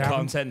is, attack. Good I haven't-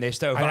 content this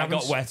though. If I I haven't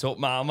got wet up,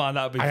 man,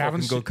 that'd be I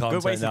haven't fucking good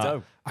content. Good way to that.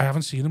 go. I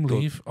haven't seen him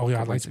leave. Oh,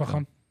 yeah, lights back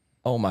on.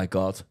 Oh my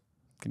god!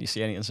 Can you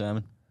see anything,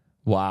 Simon?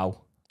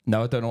 Wow.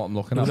 No, I don't know what I'm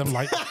looking With at. them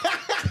light,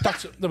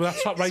 that's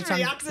top right hand,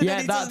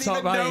 Yeah, that's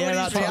top right. Yeah,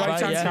 that's top top right right.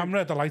 hand Yeah.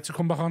 camera. The lights will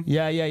come back on.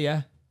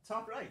 Yeah.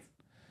 Top right.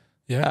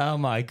 Yeah. Oh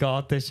my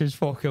god, this is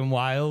fucking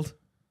wild.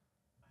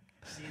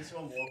 Seeing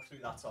someone walk through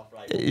that top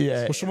right.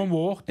 Yeah. Well, someone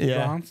walked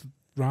Yeah.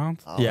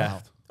 round. Oh, Yeah.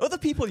 wow. Other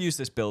people use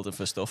this building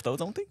for stuff, though,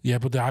 don't they? Yeah,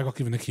 but I got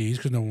given the keys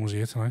because no one was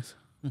here tonight.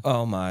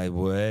 Oh my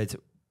word.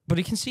 But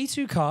he can see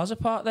 2 cars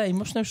apart there. He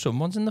must know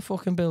someone's in the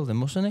fucking building,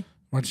 mustn't he?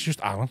 Well, it's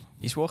just Alan.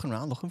 He's walking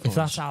around looking for If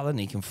that's us. Alan,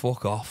 he can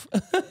fuck off.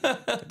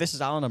 This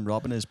is Alan. I'm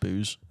robbing his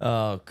booze.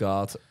 Oh,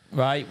 God.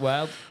 Right,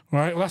 well.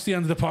 Right, well, that's the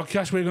end of the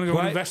podcast. We're going to go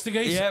and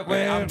investigate. Yeah,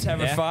 I'm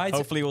terrified.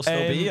 Hopefully we'll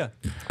still be here.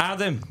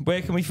 Adam,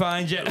 where can we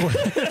find you? In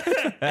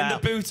the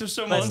boot of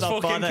someone's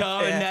fucking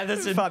car in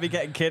Netherton. Probably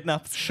getting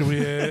kidnapped. Should we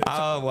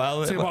Oh,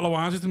 well. take a bottle of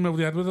wine just in the middle of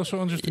the head with us or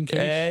something, just in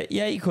case?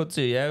 Yeah, you could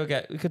do,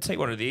 yeah. We could take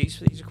one of these.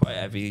 These are quite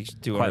heavy.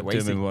 Do Quite want to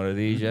do them in one of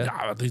these, yeah.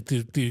 Nah,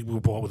 they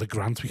were bought with a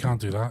grant. We can't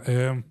do that.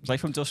 It's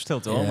like from dusk till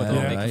dawn. Yeah. With all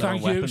Yeah, making our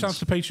thank you. weapons. Thanks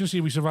to the patience.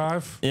 See we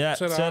survive. Yeah,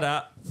 Ta-ra. say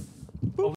that.